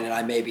totally fine, and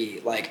I may be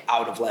like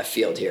out of left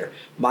field here.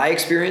 My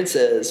experience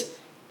is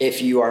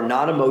if you are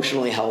not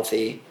emotionally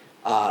healthy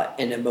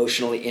and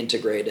emotionally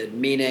integrated,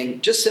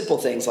 meaning just simple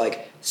things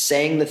like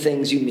saying the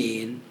things you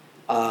mean,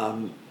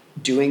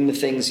 doing the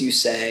things you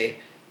say,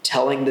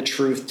 telling the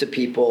truth to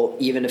people,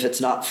 even if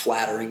it's not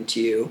flattering to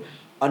you,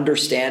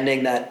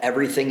 understanding that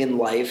everything in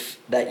life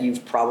that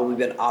you've probably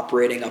been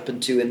operating up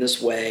into in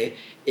this way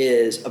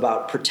is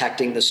about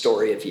protecting the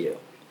story of you.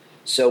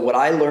 So what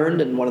I learned,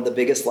 and one of the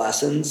biggest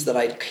lessons that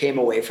I came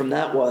away from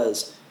that,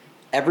 was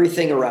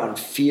everything around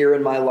fear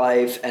in my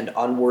life and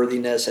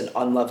unworthiness and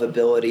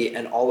unlovability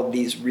and all of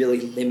these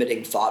really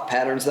limiting thought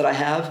patterns that I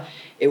have,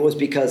 it was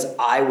because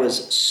I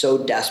was so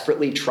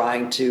desperately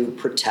trying to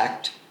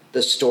protect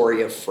the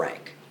story of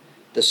Frank.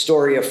 The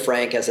story of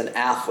Frank as an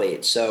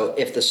athlete. So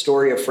if the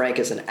story of Frank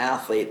as an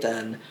athlete,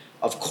 then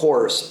of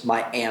course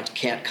my aunt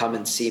can't come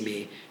and see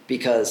me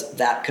because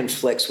that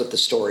conflicts with the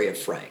story of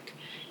Frank.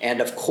 And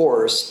of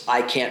course,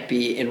 I can't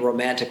be in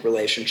romantic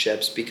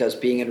relationships because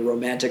being in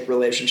romantic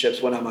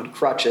relationships when I'm on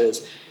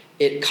crutches,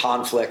 it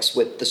conflicts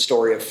with the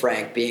story of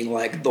Frank being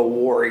like the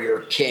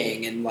warrior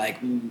king and like,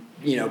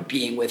 you know,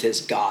 being with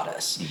his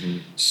goddess. Mm-hmm.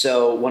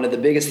 So one of the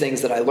biggest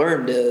things that I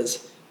learned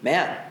is,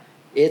 man,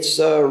 it's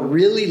a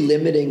really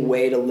limiting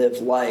way to live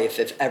life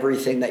if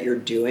everything that you're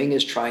doing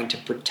is trying to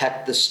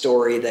protect the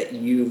story that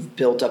you've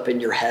built up in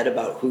your head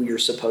about who you're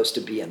supposed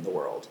to be in the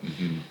world.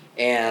 Mm-hmm.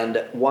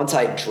 And once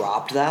I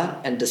dropped that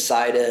and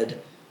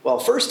decided, well,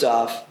 first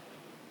off,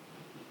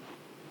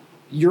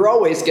 you're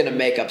always going to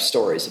make up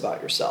stories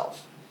about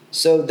yourself.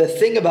 So the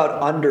thing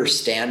about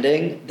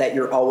understanding that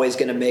you're always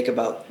going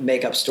to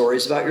make up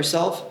stories about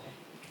yourself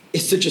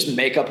is to just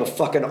make up a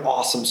fucking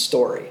awesome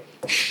story.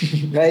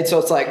 Right? So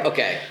it's like,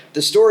 okay,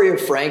 the story of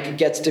Frank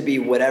gets to be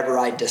whatever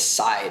I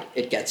decide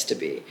it gets to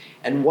be.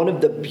 And one of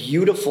the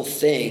beautiful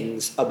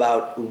things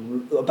about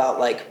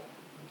like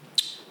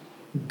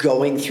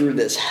going through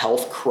this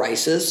health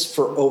crisis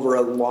for over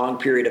a long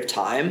period of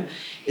time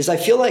is I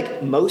feel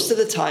like most of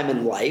the time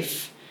in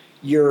life,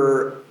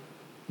 you're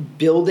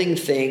building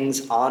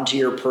things onto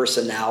your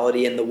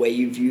personality and the way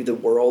you view the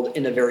world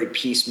in a very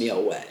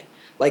piecemeal way.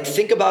 Like,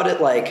 think about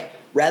it like,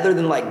 rather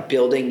than like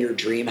building your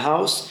dream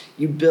house,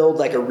 you build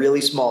like a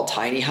really small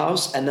tiny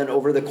house. And then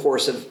over the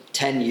course of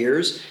 10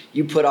 years,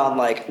 you put on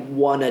like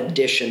one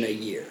addition a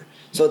year.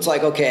 So it's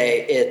like,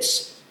 okay,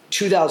 it's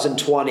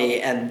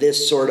 2020 and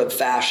this sort of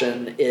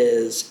fashion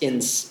is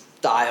in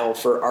style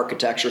for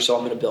architecture. So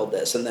I'm going to build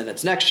this. And then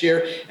it's next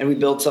year and we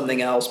build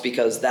something else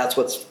because that's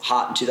what's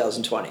hot in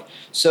 2020.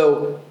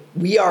 So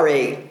we are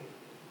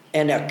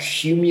an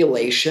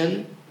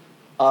accumulation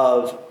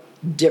of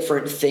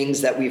different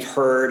things that we've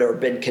heard or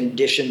been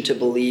conditioned to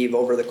believe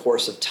over the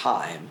course of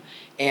time.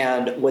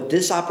 And what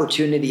this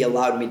opportunity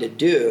allowed me to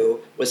do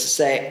was to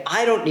say,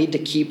 I don't need to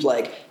keep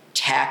like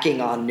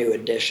tacking on new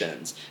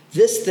additions.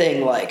 This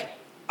thing, like,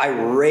 I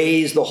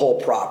raised the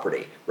whole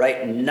property,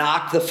 right?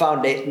 Knocked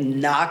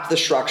the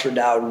structure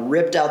down,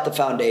 ripped out the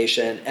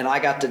foundation, and I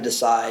got to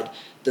decide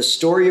the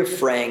story of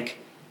Frank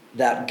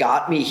that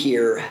got me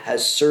here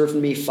has served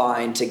me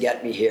fine to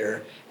get me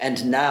here.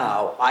 And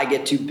now I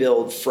get to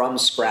build from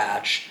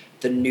scratch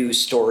the new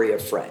story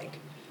of Frank.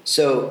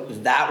 So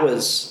that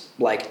was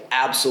like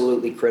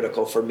absolutely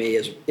critical for me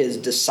is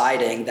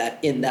deciding that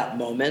in that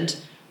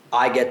moment,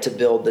 I get to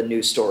build the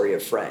new story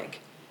of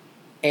Frank.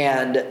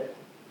 And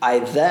I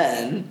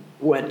then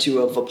went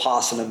to a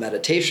Vipassana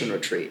meditation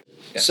retreat.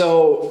 Yeah.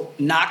 So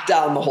knocked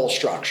down the whole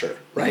structure,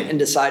 right? Mm-hmm. And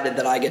decided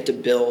that I get to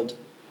build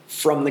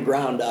from the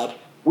ground up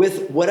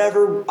with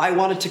whatever I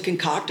wanted to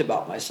concoct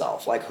about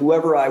myself, like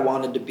whoever I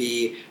wanted to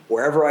be,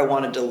 wherever I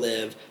wanted to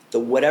live,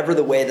 whatever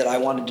the way that I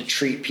wanted to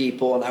treat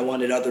people and I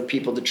wanted other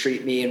people to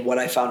treat me and what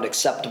I found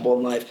acceptable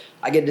in life.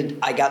 I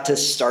got to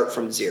start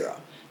from zero.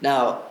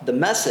 Now, the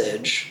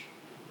message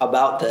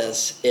about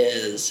this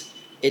is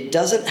it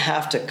doesn't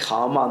have to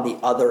come on the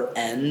other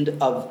end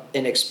of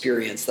an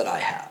experience that I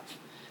have.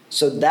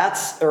 So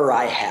that's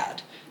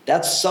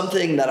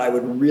something that I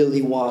would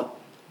really want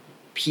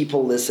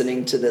people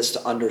listening to this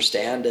to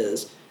understand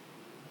is,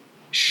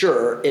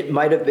 sure, it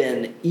might have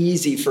been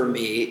easy for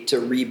me to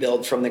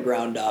rebuild from the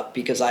ground up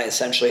because I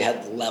essentially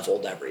had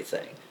leveled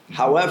everything. Mm-hmm.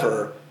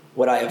 However,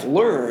 what I have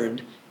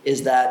learned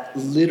is that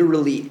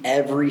literally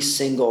every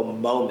single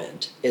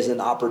moment is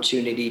an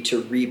opportunity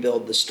to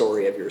rebuild the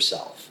story of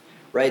yourself,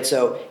 right?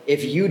 So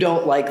if you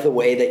don't like the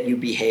way that you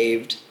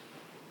behaved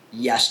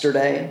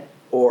yesterday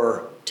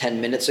or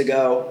 10 minutes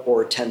ago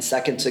or 10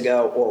 seconds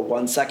ago or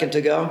 1 second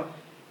ago,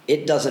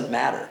 it doesn't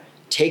matter.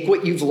 Take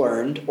what you've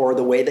learned or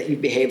the way that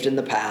you've behaved in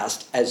the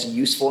past as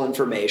useful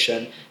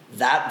information.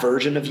 That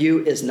version of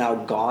you is now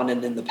gone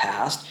and in the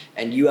past,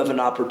 and you have an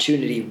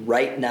opportunity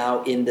right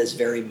now in this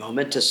very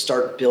moment to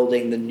start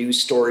building the new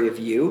story of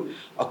you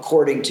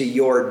according to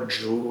your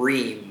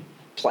dream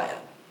plan,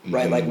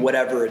 right? Mm-hmm. Like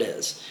whatever it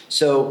is.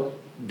 So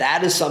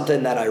that is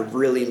something that I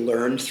really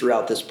learned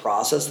throughout this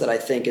process that I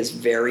think is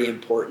very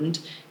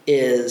important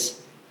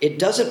is it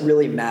doesn't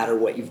really matter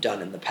what you've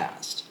done in the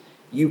past.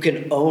 You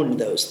can own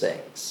those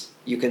things.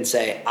 You can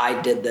say,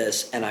 I did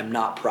this and I'm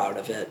not proud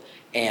of it.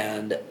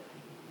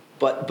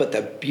 But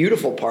the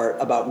beautiful part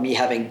about me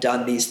having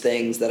done these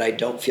things that I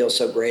don't feel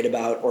so great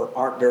about or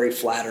aren't very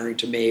flattering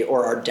to me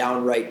or are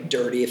downright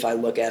dirty if I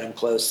look at them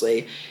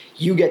closely,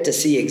 you get to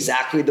see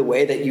exactly the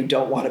way that you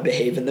don't want to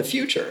behave in the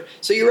future.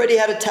 So you already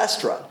had a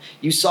test run.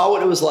 You saw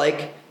what it was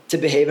like to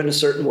behave in a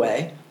certain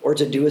way or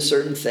to do a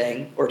certain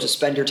thing or to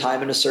spend your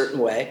time in a certain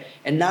way.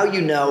 And now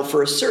you know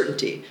for a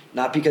certainty,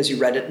 not because you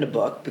read it in a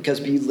book, because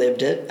you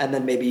lived it. And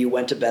then maybe you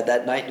went to bed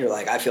that night and you're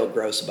like, I feel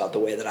gross about the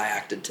way that I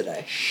acted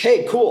today.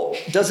 Hey, cool.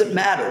 Doesn't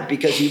matter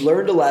because you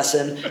learned a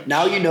lesson.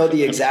 Now you know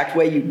the exact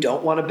way you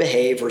don't want to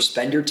behave or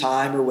spend your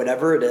time or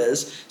whatever it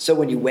is. So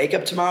when you wake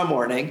up tomorrow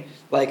morning,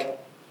 like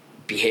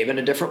behave in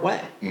a different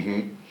way.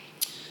 Mm-hmm.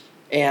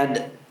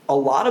 And a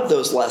lot of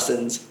those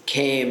lessons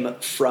came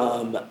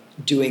from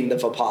doing the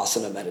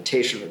Vipassana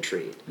meditation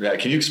retreat. Yeah,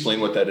 can you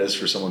explain what that is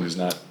for someone who's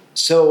not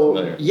So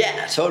familiar?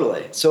 yeah,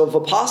 totally. So a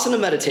Vipassana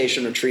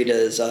meditation retreat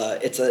is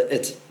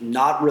it's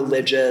not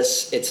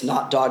religious, it's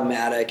not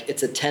dogmatic.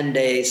 It's a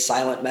 10-day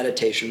silent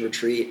meditation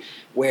retreat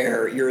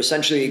where you're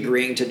essentially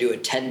agreeing to do a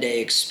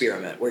 10-day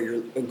experiment where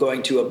you're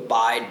going to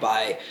abide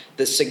by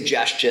the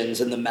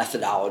suggestions and the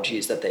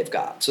methodologies that they've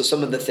got. So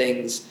some of the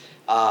things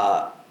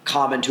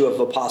common to a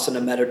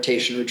Vipassana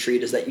meditation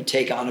retreat is that you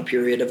take on a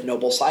period of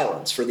noble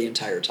silence for the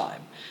entire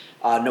time.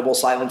 Noble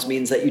silence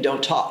means that you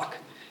don't talk.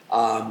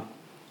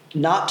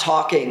 Not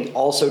talking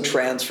also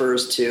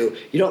transfers to,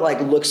 you don't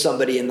like look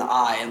somebody in the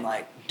eye and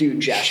like do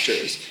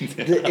gestures.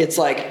 It's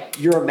like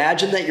you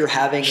imagine that you're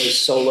having a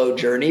solo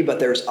journey, but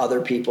there's other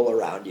people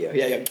around you.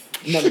 Yeah,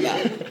 none of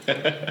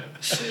that.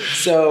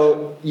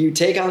 So you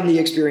take on the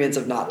experience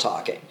of not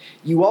talking.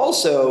 You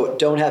also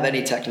don't have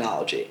any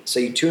technology.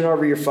 So you tune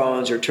over your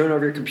phones, or turn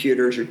over your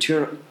computers, or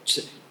turn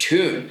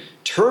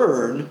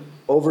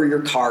over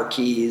your car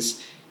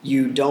keys.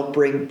 You don't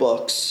bring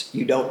books.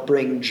 You don't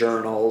bring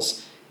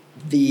journals.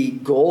 The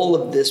goal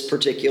of this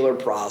particular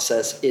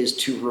process is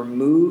to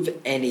remove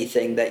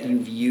anything that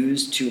you've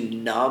used to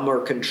numb or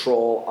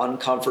control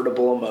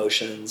uncomfortable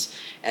emotions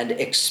and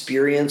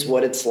experience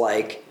what it's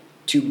like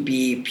to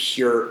be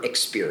pure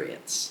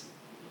experience.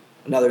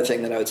 Another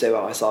thing that I would say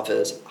about myself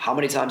is, how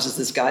many times has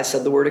this guy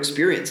said the word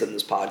experience in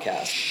this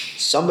podcast?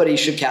 Somebody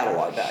should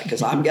catalog that,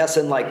 because I'm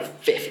guessing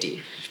like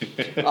 50.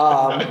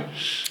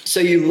 So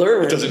you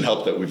learn. It doesn't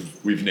help that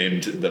we've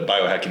named the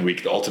Biohacking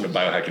Week the Ultimate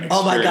Biohacking Experience.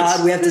 Oh my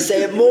God, we have to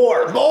say it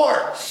more.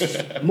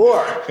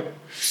 More.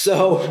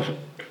 So,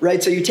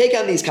 right, so you take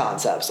on these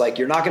concepts, like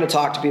you're not going to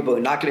talk to people,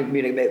 you're not going to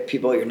communicate with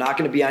people, you're not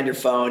going to be on your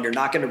phone, you're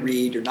not going to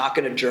read, you're not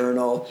going to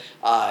journal,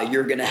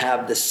 you're going to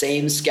have the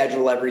same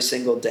schedule every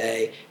single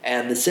day.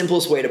 And the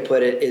simplest way to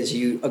put it is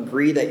you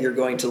agree that you're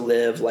going to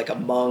live like a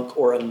monk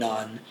or a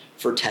nun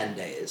for 10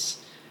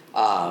 days.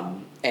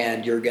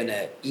 And you're going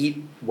to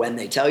eat when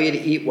they tell you to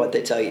eat, what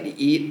they tell you to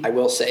eat. I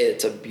will say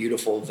it's a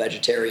beautiful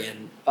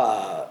vegetarian.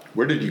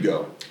 Where did you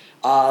go?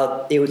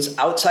 It was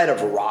outside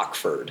of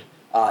Rockford,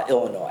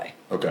 Illinois.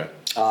 Okay.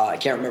 I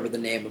can't remember the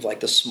name of like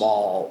the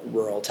small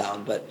rural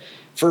town, but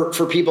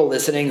for people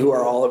listening who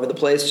are all over the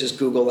place, just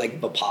Google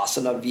like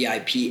Vipassana,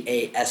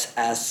 Vipassana,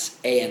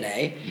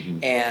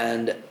 Mm-hmm.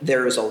 and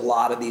there's a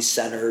lot of these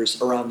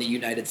centers around the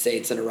United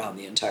States and around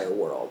the entire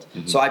world.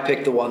 Mm-hmm. So I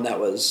picked the one that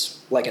was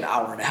like an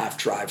hour and a half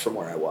drive from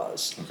where I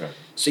was. Okay.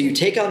 So you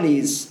take on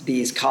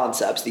these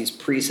concepts, these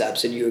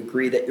precepts, and you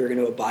agree that you're going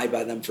to abide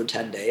by them for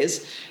 10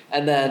 days.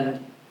 And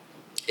then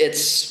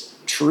it's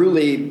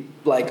truly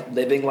like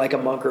living like a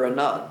monk or a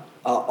nun.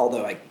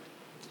 Although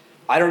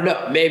I don't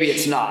know, maybe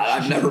it's not.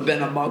 I've never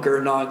been a monk or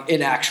a nun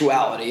in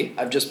actuality.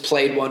 I've just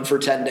played one for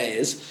 10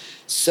 days.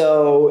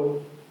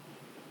 So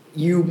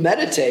you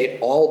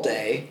meditate all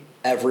day,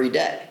 every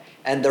day,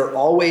 and they're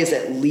always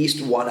at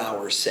least 1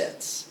 hour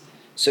sits.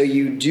 So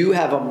you do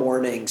have a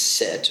morning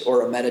sit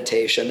or a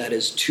meditation that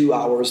is 2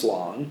 hours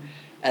long,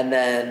 and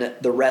then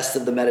the rest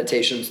of the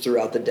meditations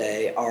throughout the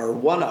day are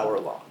 1 hour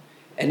long.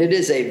 And it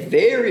is a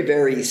very,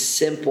 very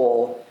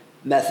simple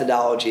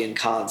methodology and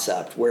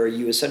concept where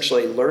you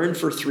essentially learn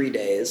for 3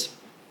 days,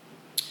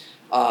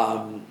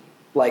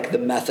 like the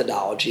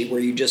methodology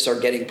where you just are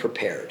getting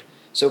prepared.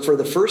 So for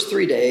the first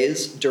 3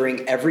 days,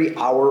 during every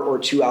hour or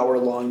 2 hour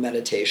long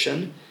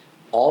meditation,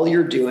 all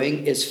you're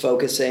doing is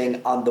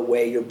focusing on the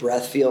way your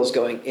breath feels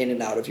going in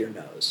and out of your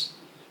nose.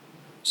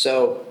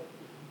 So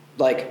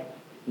like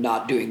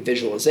not doing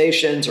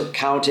visualizations or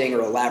counting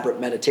or elaborate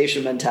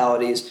meditation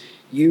mentalities.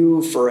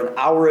 You, for an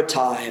hour at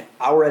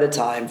a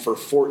time, for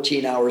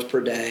 14 hours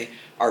per day,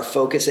 are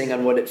focusing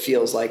on what it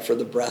feels like for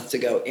the breath to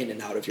go in and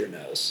out of your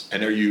nose.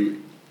 And are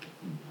you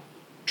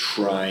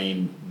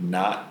trying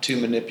not to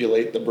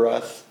manipulate the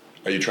breath?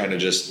 Are you trying to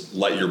just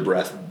let your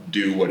breath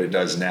do what it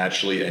does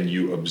naturally and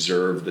you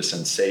observe the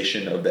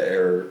sensation of the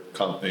air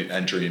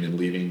entering and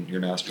leaving your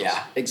nostrils?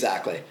 Yeah,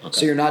 exactly. Okay.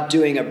 So you're not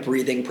doing a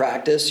breathing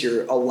practice.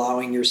 You're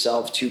allowing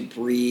yourself to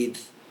breathe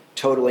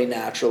totally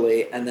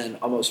naturally and then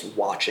almost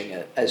watching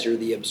it as you're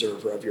the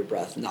observer of your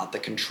breath, not the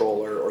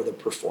controller or the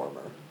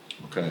performer.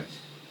 Okay.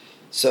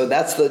 So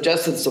that's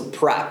it's a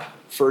prep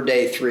for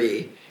day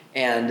 3.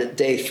 And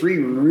day 3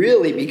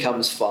 really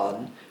becomes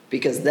fun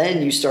because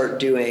then you start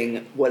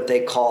doing what they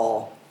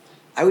call,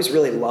 I always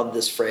really love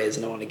this phrase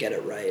and I want to get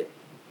it right.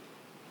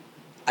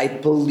 I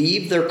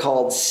believe they're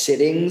called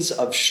sittings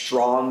of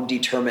strong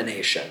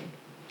determination.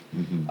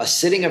 Mm-hmm. A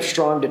sitting of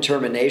strong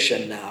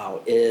determination now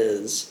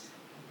is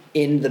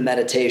in the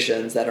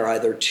meditations that are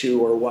either 2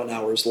 or 1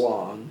 hours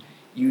long,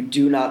 you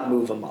do not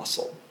move a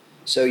muscle.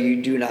 So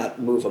you do not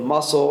move a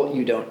muscle,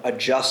 you don't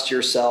adjust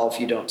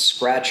yourself, you don't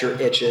scratch your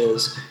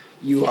itches,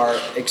 you are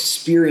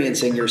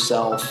experiencing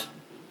yourself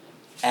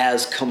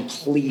as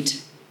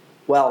complete.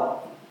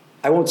 Well,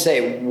 I won't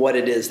say what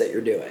it is that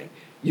you're doing.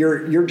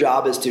 Your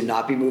job is to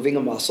not be moving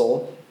a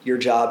muscle. Your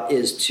job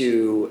is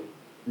to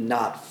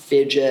not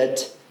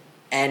fidget,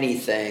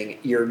 anything.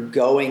 You're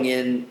going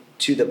in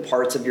to the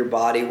parts of your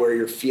body where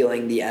you're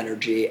feeling the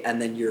energy, and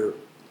then you're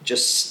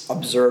just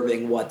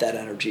observing what that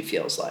energy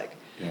feels like.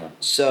 Yeah.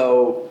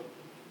 So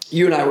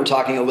you and I were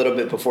talking a little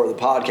bit before the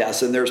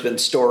podcast, and there's been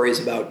stories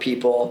about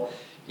people,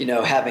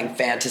 having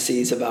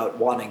fantasies about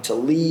wanting to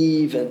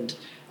leave, and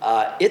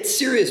it's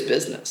serious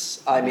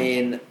business. I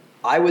mean,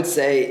 I would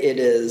say it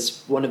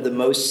is one of the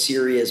most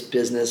serious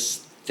business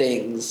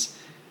things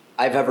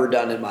I've ever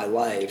done in my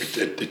life.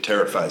 It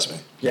terrifies me.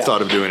 Yeah. The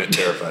thought of doing it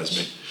terrifies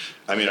me.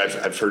 I mean,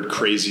 I've heard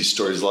crazy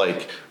stories.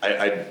 Like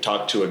I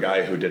talked to a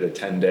guy who did a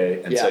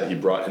 10-day and said he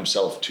brought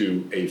himself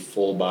to a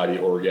full body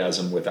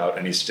orgasm without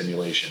any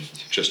stimulation,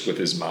 just with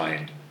his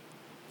mind.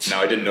 Now,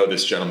 I didn't know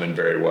this gentleman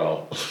very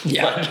well.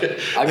 Yeah,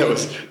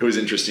 it was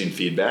interesting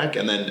feedback.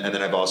 And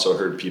then I've also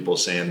heard people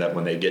saying that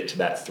when they get to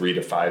that 3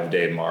 to 5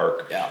 day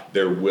mark,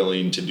 they're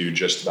willing to do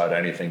just about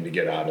anything to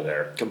get out of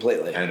there.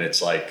 Completely. And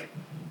it's like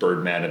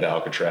Birdman of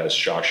Alcatraz,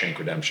 Shawshank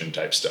Redemption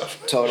type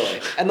stuff.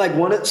 Totally. And like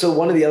one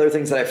of the other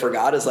things that I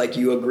forgot is like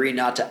you agree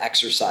not to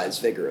exercise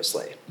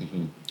vigorously.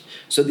 Mm-hmm.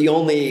 So the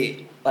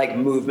only like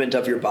movement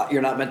of your body,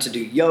 you're not meant to do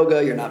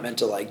yoga, you're not meant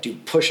to like do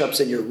push-ups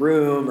in your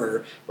room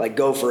or like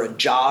go for a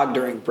jog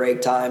during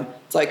break time.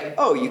 It's like,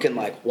 oh, you can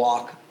like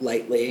walk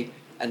lightly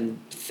and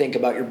think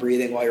about your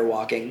breathing while you're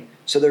walking.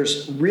 So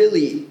there's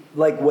really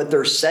like what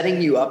they're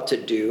setting you up to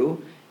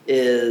do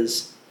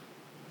is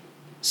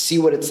see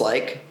what it's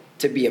like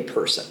to be a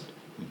person,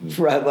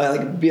 right?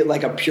 Like be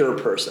like a pure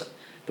person.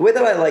 The way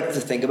that I like to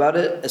think about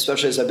it,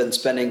 especially as I've been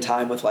spending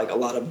time with like a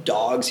lot of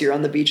dogs here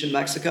on the beach in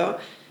Mexico,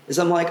 is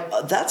I'm like,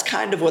 that's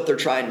kind of what they're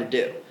trying to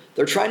do.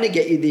 They're trying to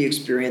get you the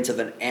experience of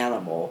an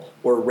animal,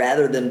 where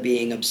rather than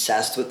being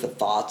obsessed with the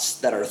thoughts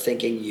that are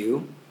thinking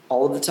you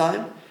all of the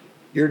time,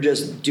 you're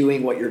just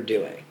doing what you're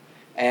doing.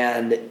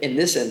 And in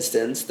this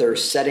instance, they're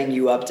setting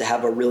you up to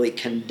have a really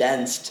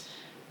condensed,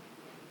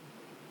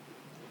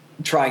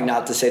 trying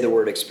not to say the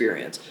word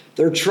experience.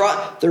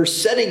 They're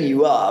setting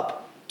you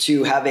up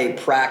to have a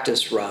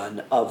practice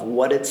run of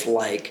what it's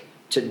like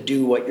to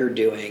do what you're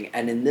doing.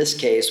 And in this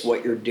case,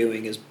 what you're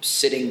doing is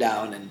sitting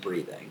down and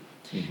breathing.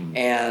 Mm-hmm.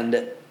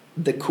 And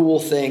the cool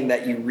thing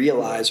that you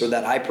realize, or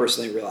that I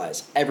personally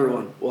realize,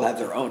 everyone will have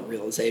their own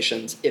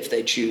realizations if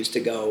they choose to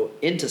go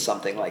into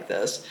something like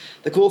this.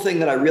 The cool thing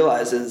that I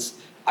realize is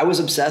I was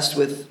obsessed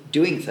with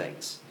doing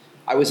things.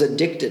 I was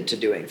addicted to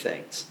doing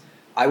things.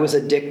 I was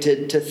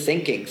addicted to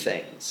thinking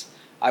things.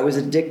 I was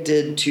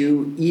addicted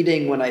to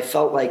eating when I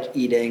felt like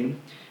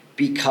eating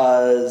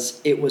because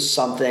it was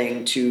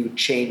something to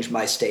change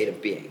my state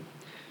of being.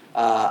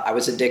 I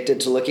was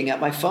addicted to looking at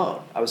my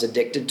phone. I was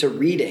addicted to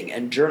reading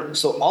and journaling.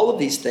 So all of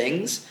these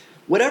things,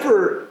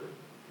 whatever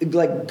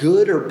like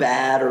good or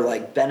bad or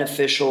like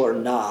beneficial or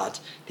not,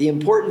 the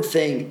important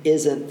thing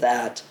isn't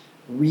that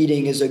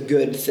reading is a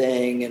good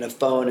thing and a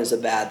phone is a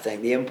bad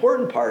thing. The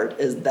important part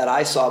is that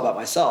I saw about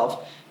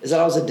myself is that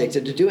I was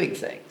addicted to doing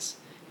things.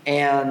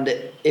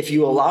 And if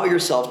you allow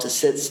yourself to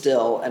sit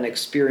still and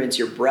experience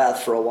your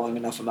breath for a long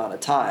enough amount of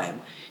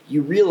time,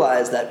 you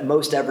realize that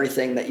most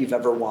everything that you've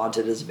ever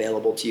wanted is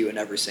available to you in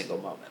every single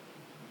moment.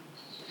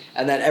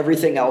 And that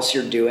everything else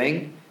you're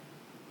doing,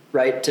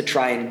 right, to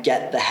try and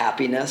get the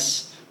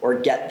happiness or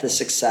get the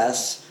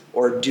success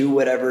or do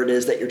whatever it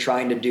is that you're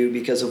trying to do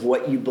because of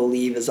what you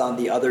believe is on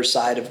the other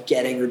side of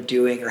getting or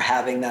doing or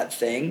having that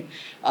thing,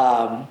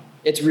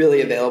 it's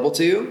really available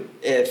to you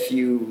if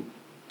you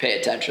pay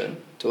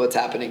attention to what's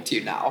happening to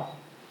you now.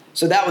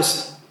 So that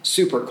was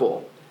super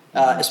cool,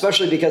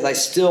 especially because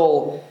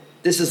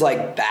this is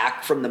like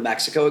back from the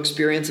Mexico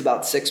experience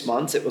about 6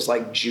 months. It was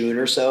like June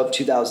or so of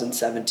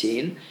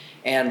 2017.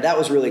 And that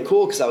was really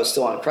cool because I was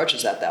still on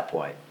crutches at that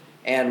point.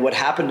 And what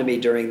happened to me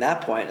during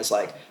that point is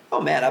like, oh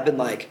man, I've been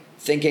like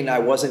thinking I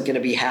wasn't going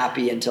to be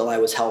happy until I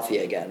was healthy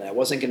again. And I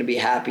wasn't going to be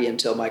happy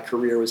until my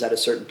career was at a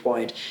certain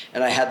point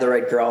and I had the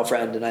right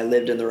girlfriend and I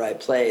lived in the right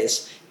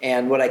place.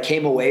 And what I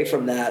came away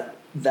from that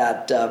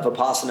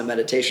Vipassana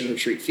meditation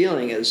retreat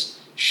feeling is,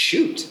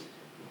 shoot,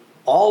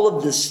 all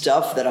of this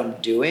stuff that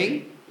I'm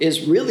doing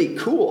is really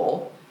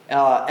cool.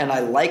 And I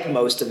like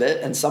most of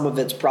it. And some of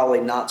it's probably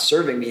not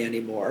serving me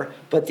anymore.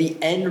 But the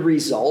end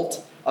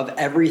result of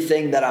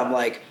everything that I'm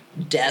like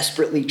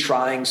desperately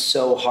trying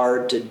so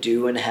hard to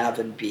do and have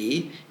and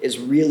be is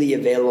really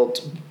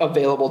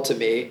available to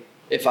me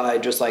if I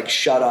just like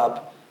shut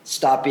up,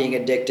 stop being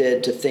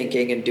addicted to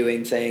thinking and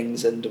doing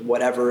things and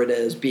whatever it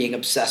is, being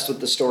obsessed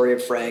with the story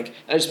of Frank,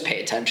 and I just pay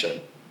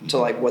attention to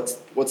like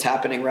what's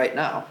happening right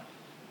now.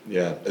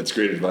 Yeah, that's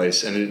great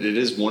advice. And it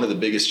is one of the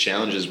biggest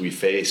challenges we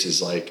face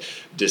is like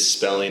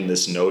dispelling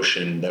this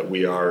notion that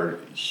we are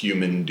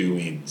human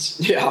doings.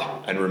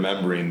 Yeah. And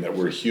remembering that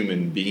we're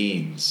human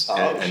beings.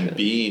 And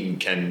being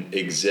can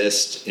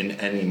exist in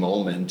any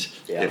moment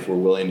if we're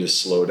willing to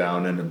slow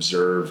down and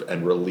observe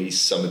and release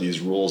some of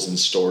these rules and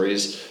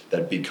stories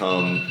that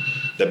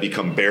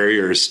become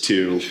barriers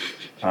to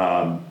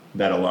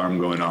that alarm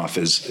going off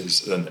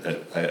is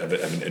I have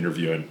an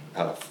interview in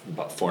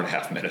about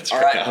 4.5 minutes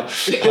All right right. now.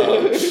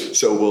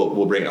 So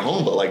we'll bring it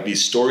home. But like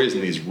these stories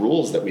and these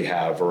rules that we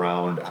have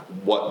around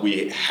what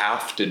we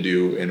have to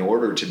do in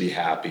order to be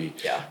happy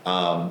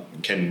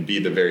can be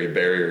the very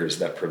barriers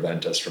that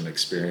prevent us from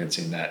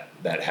experiencing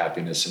that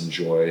happiness and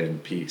joy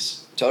and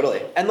peace.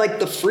 Totally. And like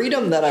the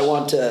freedom that I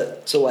want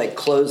to like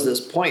close this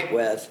point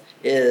with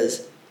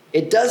is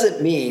it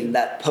doesn't mean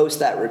that post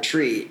that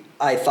retreat,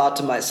 I thought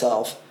to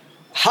myself,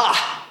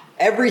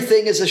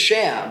 everything is a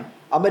sham.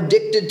 I'm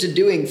addicted to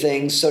doing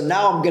things, so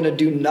now I'm going to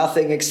do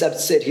nothing except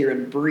sit here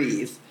and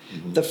breathe.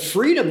 Mm-hmm. The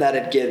freedom that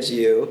it gives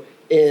you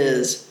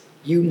is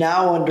you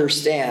now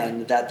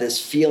understand that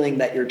this feeling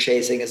that you're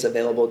chasing is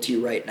available to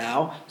you right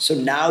now. So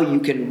now you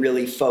can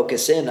really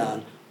focus in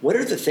on what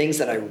are the things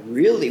that I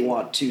really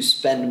want to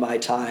spend my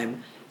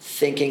time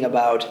thinking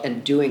about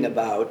and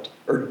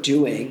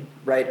doing,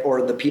 right?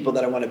 Or the people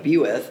that I want to be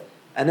with,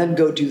 and then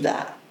go do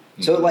that.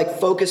 So it like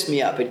focused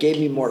me up. It gave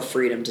me more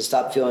freedom to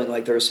stop feeling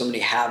like there were so many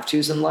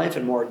have-tos in life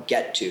and more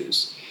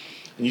get-tos.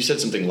 And you said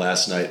something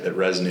last night that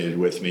resonated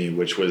with me,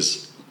 which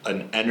was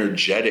an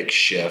energetic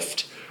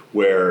shift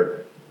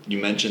where you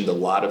mentioned a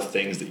lot of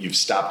things that you've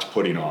stopped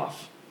putting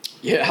off.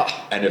 Yeah.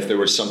 And if there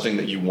was something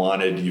that you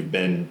wanted, you've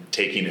been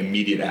taking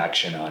immediate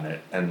action on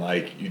it. And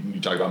like you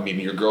talk about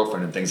meeting your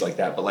girlfriend and things like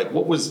that. But like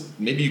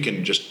maybe you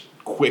can just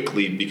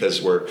quickly, because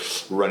we're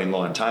running low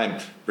on time,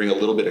 bring a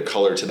little bit of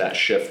color to that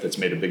shift that's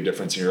made a big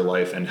difference in your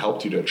life and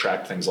helped you to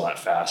attract things a lot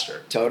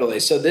faster. Totally.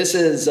 So this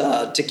is,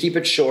 to keep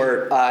it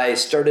short, I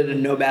started a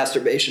no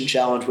masturbation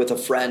challenge with a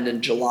friend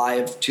in July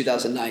of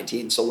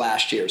 2019. So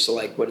last year. So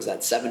like, what is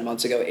that? 8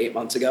 months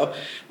ago,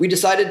 we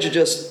decided to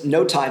just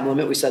no time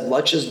limit. We said,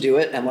 let's just do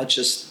it and let's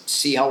just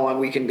see how long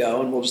we can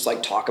go. And we'll just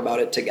like talk about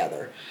it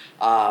together.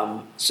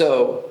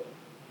 So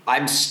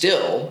I'm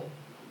still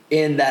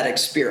in that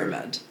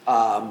experiment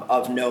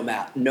of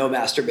no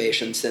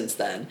masturbation since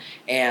then.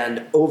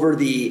 And over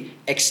the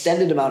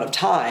extended amount of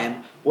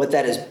time, what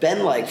that has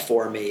been like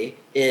for me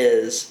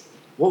is,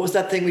 what was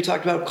that thing we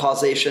talked about?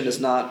 Correlation is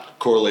not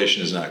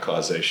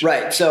causation.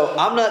 Right. So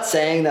I'm not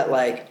saying that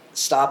like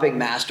stopping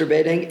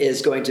masturbating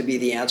is going to be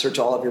the answer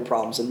to all of your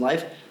problems in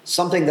life.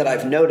 Something that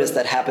I've noticed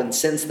that happened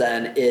since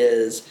then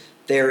is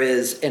there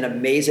is an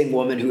amazing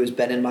woman who has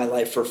been in my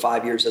life for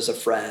 5 years as a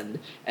friend.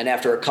 And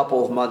after a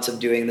couple of months of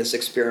doing this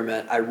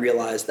experiment, I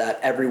realized that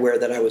everywhere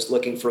that I was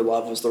looking for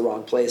love was the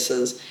wrong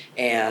places.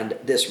 And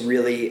this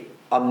really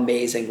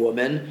amazing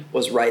woman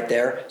was right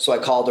there. So I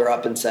called her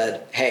up and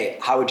said, hey,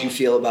 how would you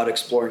feel about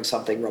exploring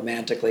something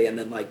romantically? And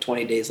then like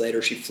 20 days later,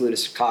 she flew to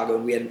Chicago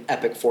and we had an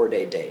epic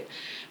 4-day date.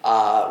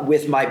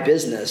 With my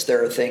business,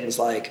 there are things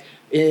like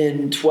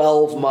in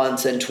 12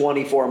 months and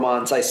 24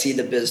 months, I see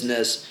the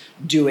business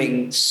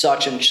doing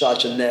such and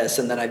such and this,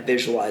 and then I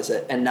visualize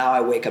it. And now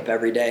I wake up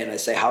every day and I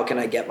say, how can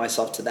I get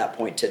myself to that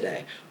point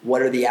today?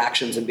 What are the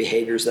actions and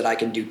behaviors that I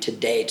can do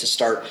today to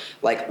start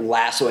like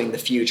lassoing the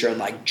future and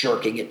like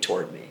jerking it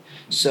toward me?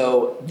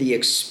 So the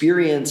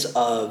experience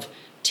of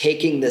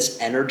taking this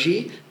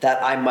energy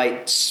that I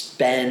might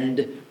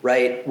spend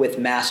right with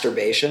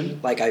masturbation,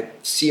 like I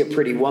see a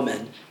pretty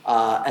woman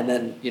and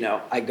then,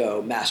 I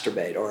go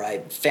masturbate or I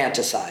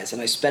fantasize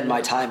and I spend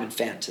my time in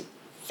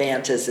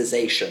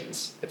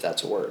fantasizations, if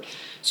that's a word.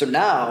 So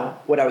now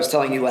what I was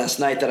telling you last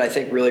night that I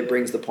think really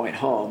brings the point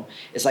home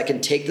is I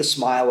can take the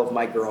smile of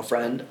my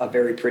girlfriend, a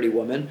very pretty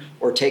woman,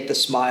 or take the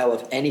smile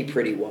of any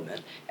pretty woman,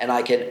 and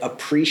I can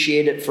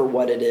appreciate it for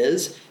what it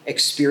is,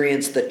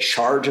 experience the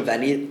charge of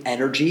any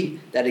energy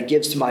that it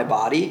gives to my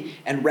body,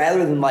 and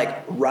rather than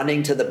like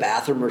running to the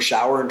bathroom or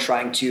shower and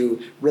trying to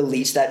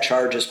release that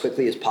charge as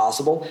quickly as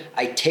possible,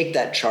 I take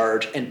that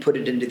charge and put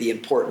it into the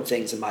important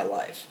things in my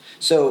life.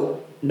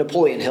 So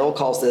Napoleon Hill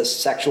calls this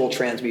sexual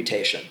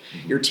transmutation.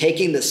 Mm-hmm. You're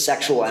taking the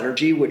sexual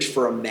energy, which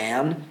for a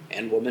man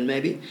and woman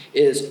maybe,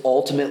 is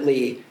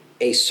ultimately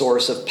a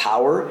source of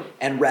power.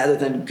 And rather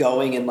than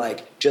going and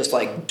like just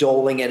like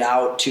doling it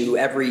out to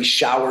every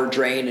shower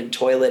drain and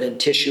toilet and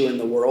tissue in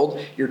the world,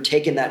 you're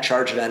taking that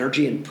charge of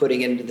energy and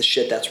putting it into the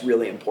shit that's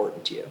really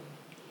important to you.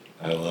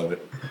 I love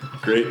it.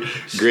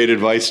 Great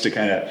advice to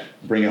kind of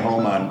bring it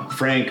home on.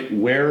 Frank,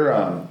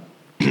 where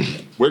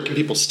can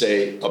people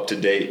stay up to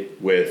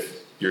date with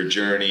your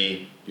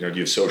journey? Do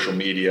you have social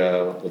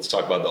media? Let's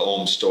talk about the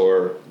Ohm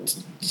store.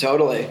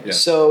 Totally. Yeah.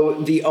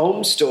 So the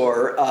Ohm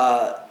store,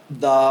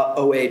 the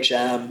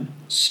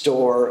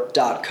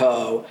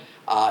ohmstore.co,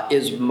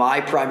 is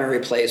my primary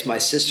place. My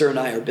sister and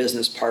I are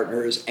business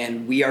partners,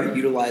 and we are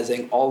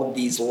utilizing all of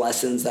these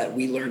lessons that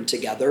we learned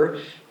together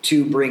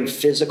to bring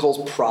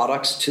physical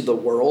products to the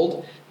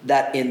world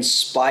that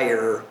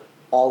inspire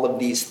all of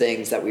these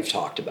things that we've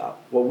talked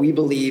about. What we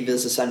believe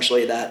is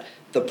essentially that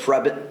the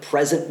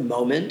present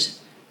moment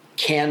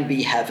can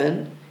be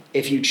heaven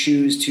if you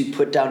choose to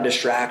put down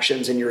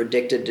distractions and you're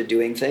addicted to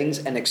doing things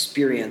and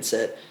experience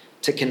it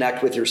to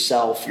connect with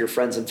yourself, your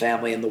friends and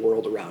family, and the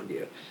world around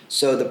you.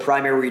 So the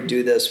primary we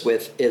do this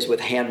with is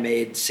with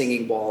handmade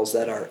singing bowls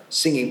that are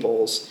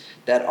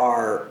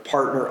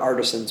partner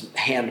artisans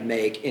hand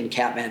make in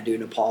Kathmandu,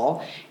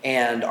 Nepal.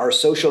 And our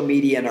social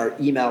media and our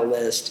email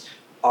list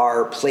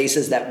are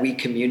places that we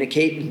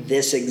communicate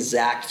this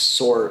exact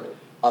sort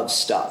of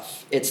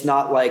stuff. It's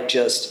not like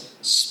just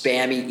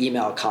spammy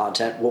email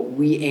content. What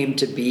we aim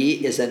to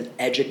be is an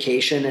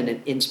education and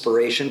an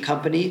inspiration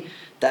company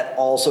that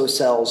also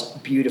sells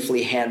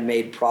beautifully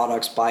handmade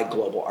products by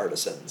global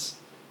artisans.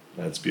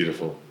 That's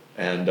beautiful.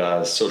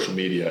 And social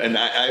media. And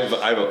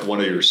I have one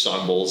of your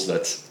song bowls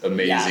that's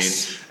amazing.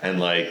 Yes. And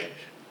like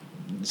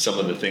some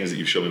of the things that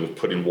you've shown me with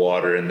putting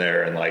water in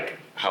there and like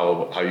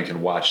how you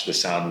can watch the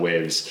sound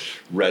waves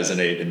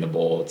resonate in the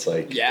bowl. It's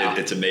like,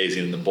 it's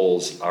amazing. And the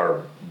bowls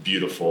are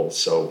beautiful.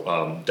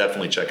 So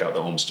definitely check out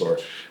the home store.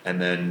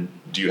 And then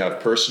do you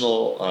have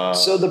personal?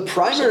 So the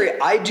primary,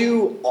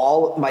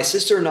 my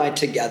sister and I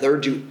together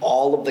do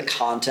all of the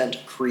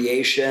content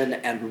creation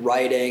and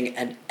writing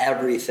and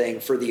everything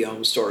for the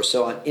home store.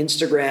 So on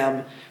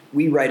Instagram,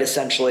 we write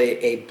essentially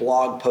a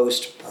blog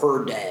post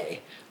per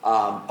day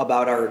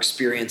about our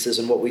experiences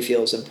and what we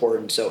feel is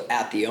important. So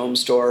at the home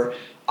store,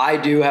 I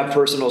do have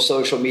personal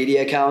social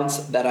media accounts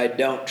that I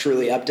don't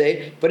truly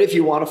update. But if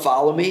you want to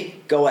follow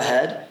me, go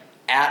ahead,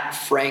 at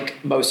Frank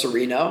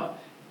Mocerino.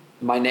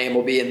 My name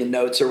will be in the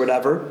notes or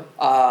whatever.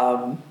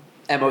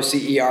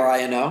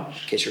 Mocerino, in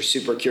case you're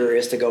super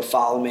curious to go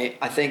follow me.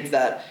 I think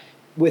that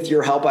with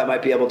your help, I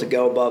might be able to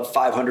go above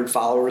 500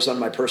 followers on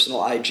my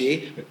personal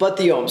IG. But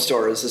the home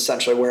store is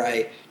essentially where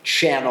I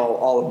channel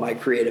all of my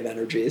creative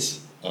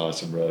energies.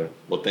 Awesome, brother.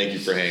 Well, thank you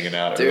for hanging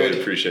out. Dude, I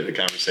really appreciate the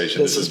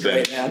conversation. This has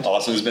been great, man.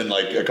 awesome. It's been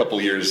like a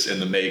couple years in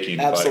the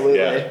making. Absolutely.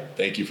 But yeah,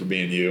 thank you for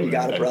being you. You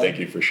got it, and brother. Thank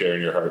you for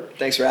sharing your heart.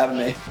 Thanks for having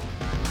me.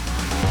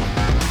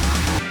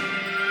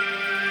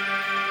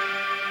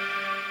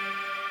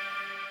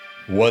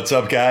 What's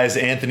up, guys?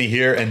 Anthony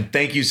here, and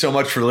thank you so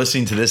much for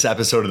listening to this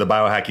episode of the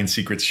Biohacking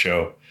Secrets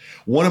Show.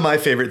 One of my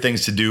favorite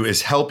things to do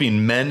is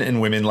helping men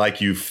and women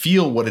like you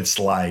feel what it's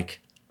like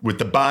with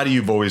the body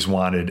you've always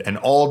wanted and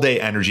all-day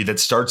energy that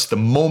starts the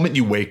moment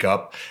you wake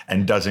up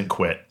and doesn't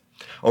quit.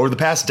 Over the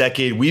past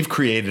decade, we've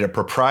created a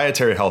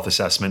proprietary health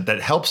assessment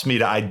that helps me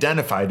to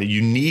identify the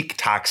unique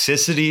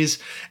toxicities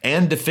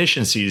and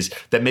deficiencies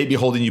that may be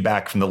holding you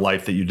back from the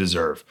life that you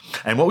deserve.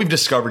 And what we've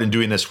discovered in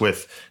doing this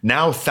with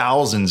now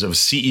thousands of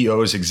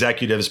CEOs,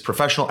 executives,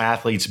 professional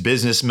athletes,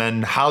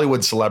 businessmen,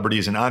 Hollywood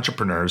celebrities, and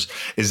entrepreneurs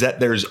is that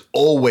there's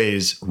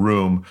always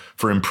room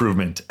for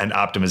improvement and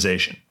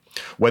optimization.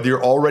 Whether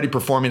you're already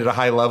performing at a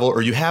high level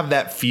or you have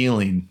that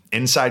feeling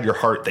inside your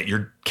heart that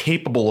you're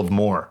capable of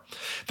more,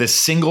 the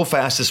single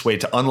fastest way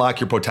to unlock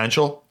your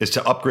potential is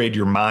to upgrade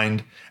your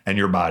mind and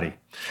your body.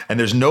 And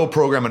there's no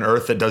program on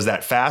earth that does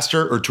that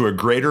faster or to a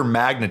greater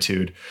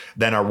magnitude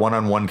than our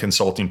one-on-one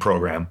consulting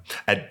program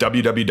at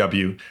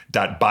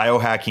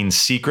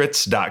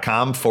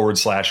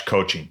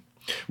www.biohackingsecrets.com/coaching.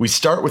 We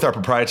start with our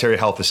proprietary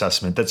health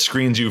assessment that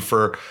screens you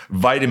for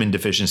vitamin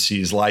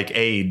deficiencies like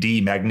A,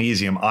 D,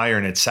 magnesium,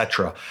 iron,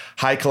 etc.,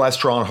 high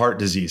cholesterol and heart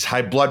disease,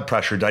 high blood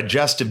pressure,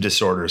 digestive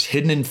disorders,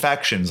 hidden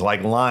infections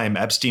like Lyme,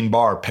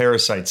 Epstein-Barr,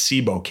 parasites,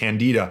 SIBO,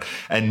 Candida,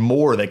 and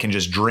more that can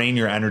just drain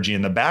your energy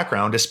in the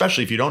background,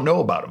 especially if you don't know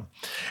about them.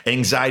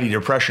 Anxiety,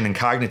 depression, and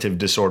cognitive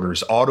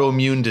disorders,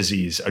 autoimmune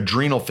disease,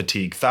 adrenal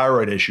fatigue,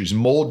 thyroid issues,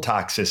 mold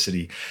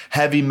toxicity,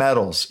 heavy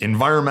metals,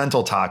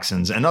 environmental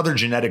toxins, and other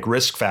genetic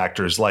risk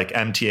factors like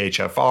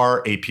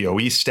MTHFR,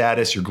 APOE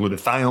status, your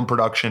glutathione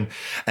production,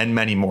 and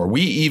many more.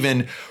 We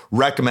even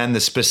recommend the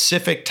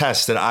specific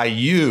tests that I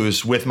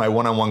use with my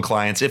one-on-one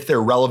clients if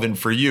they're relevant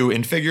for you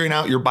in figuring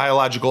out your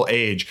biological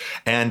age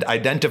and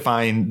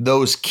identifying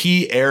those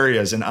key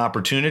areas and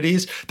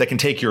opportunities that can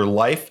take your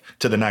life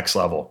to the next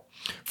level.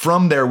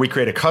 From there, we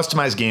create a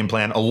customized game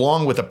plan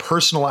along with a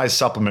personalized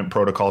supplement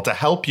protocol to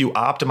help you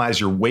optimize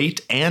your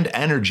weight and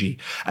energy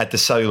at the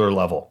cellular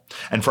level.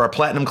 And for our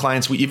platinum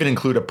clients, we even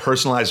include a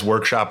personalized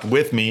workshop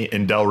with me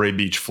in Delray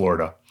Beach,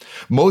 Florida.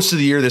 Most of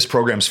the year, this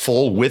program's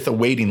full with a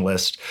waiting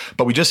list,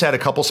 but we just had a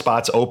couple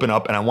spots open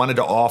up and I wanted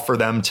to offer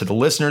them to the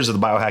listeners of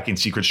the Biohacking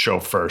Secrets Show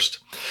first.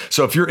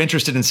 So if you're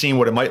interested in seeing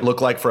what it might look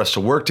like for us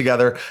to work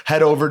together,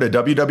 head over to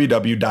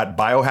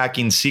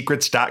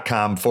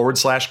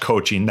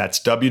www.biohackingsecrets.com/coaching. That's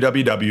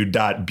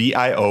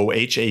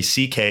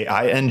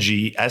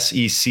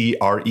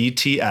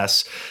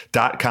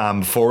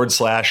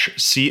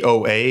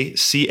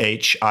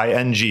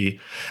www.biohackingsecrets.com/COACHING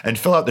and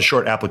fill out the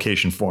short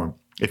application form.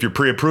 If you're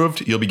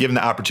pre-approved, you'll be given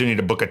the opportunity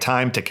to book a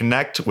time to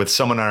connect with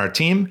someone on our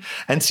team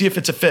and see if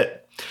it's a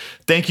fit.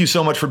 Thank you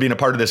so much for being a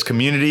part of this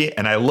community,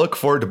 and I look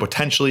forward to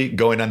potentially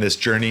going on this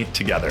journey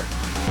together.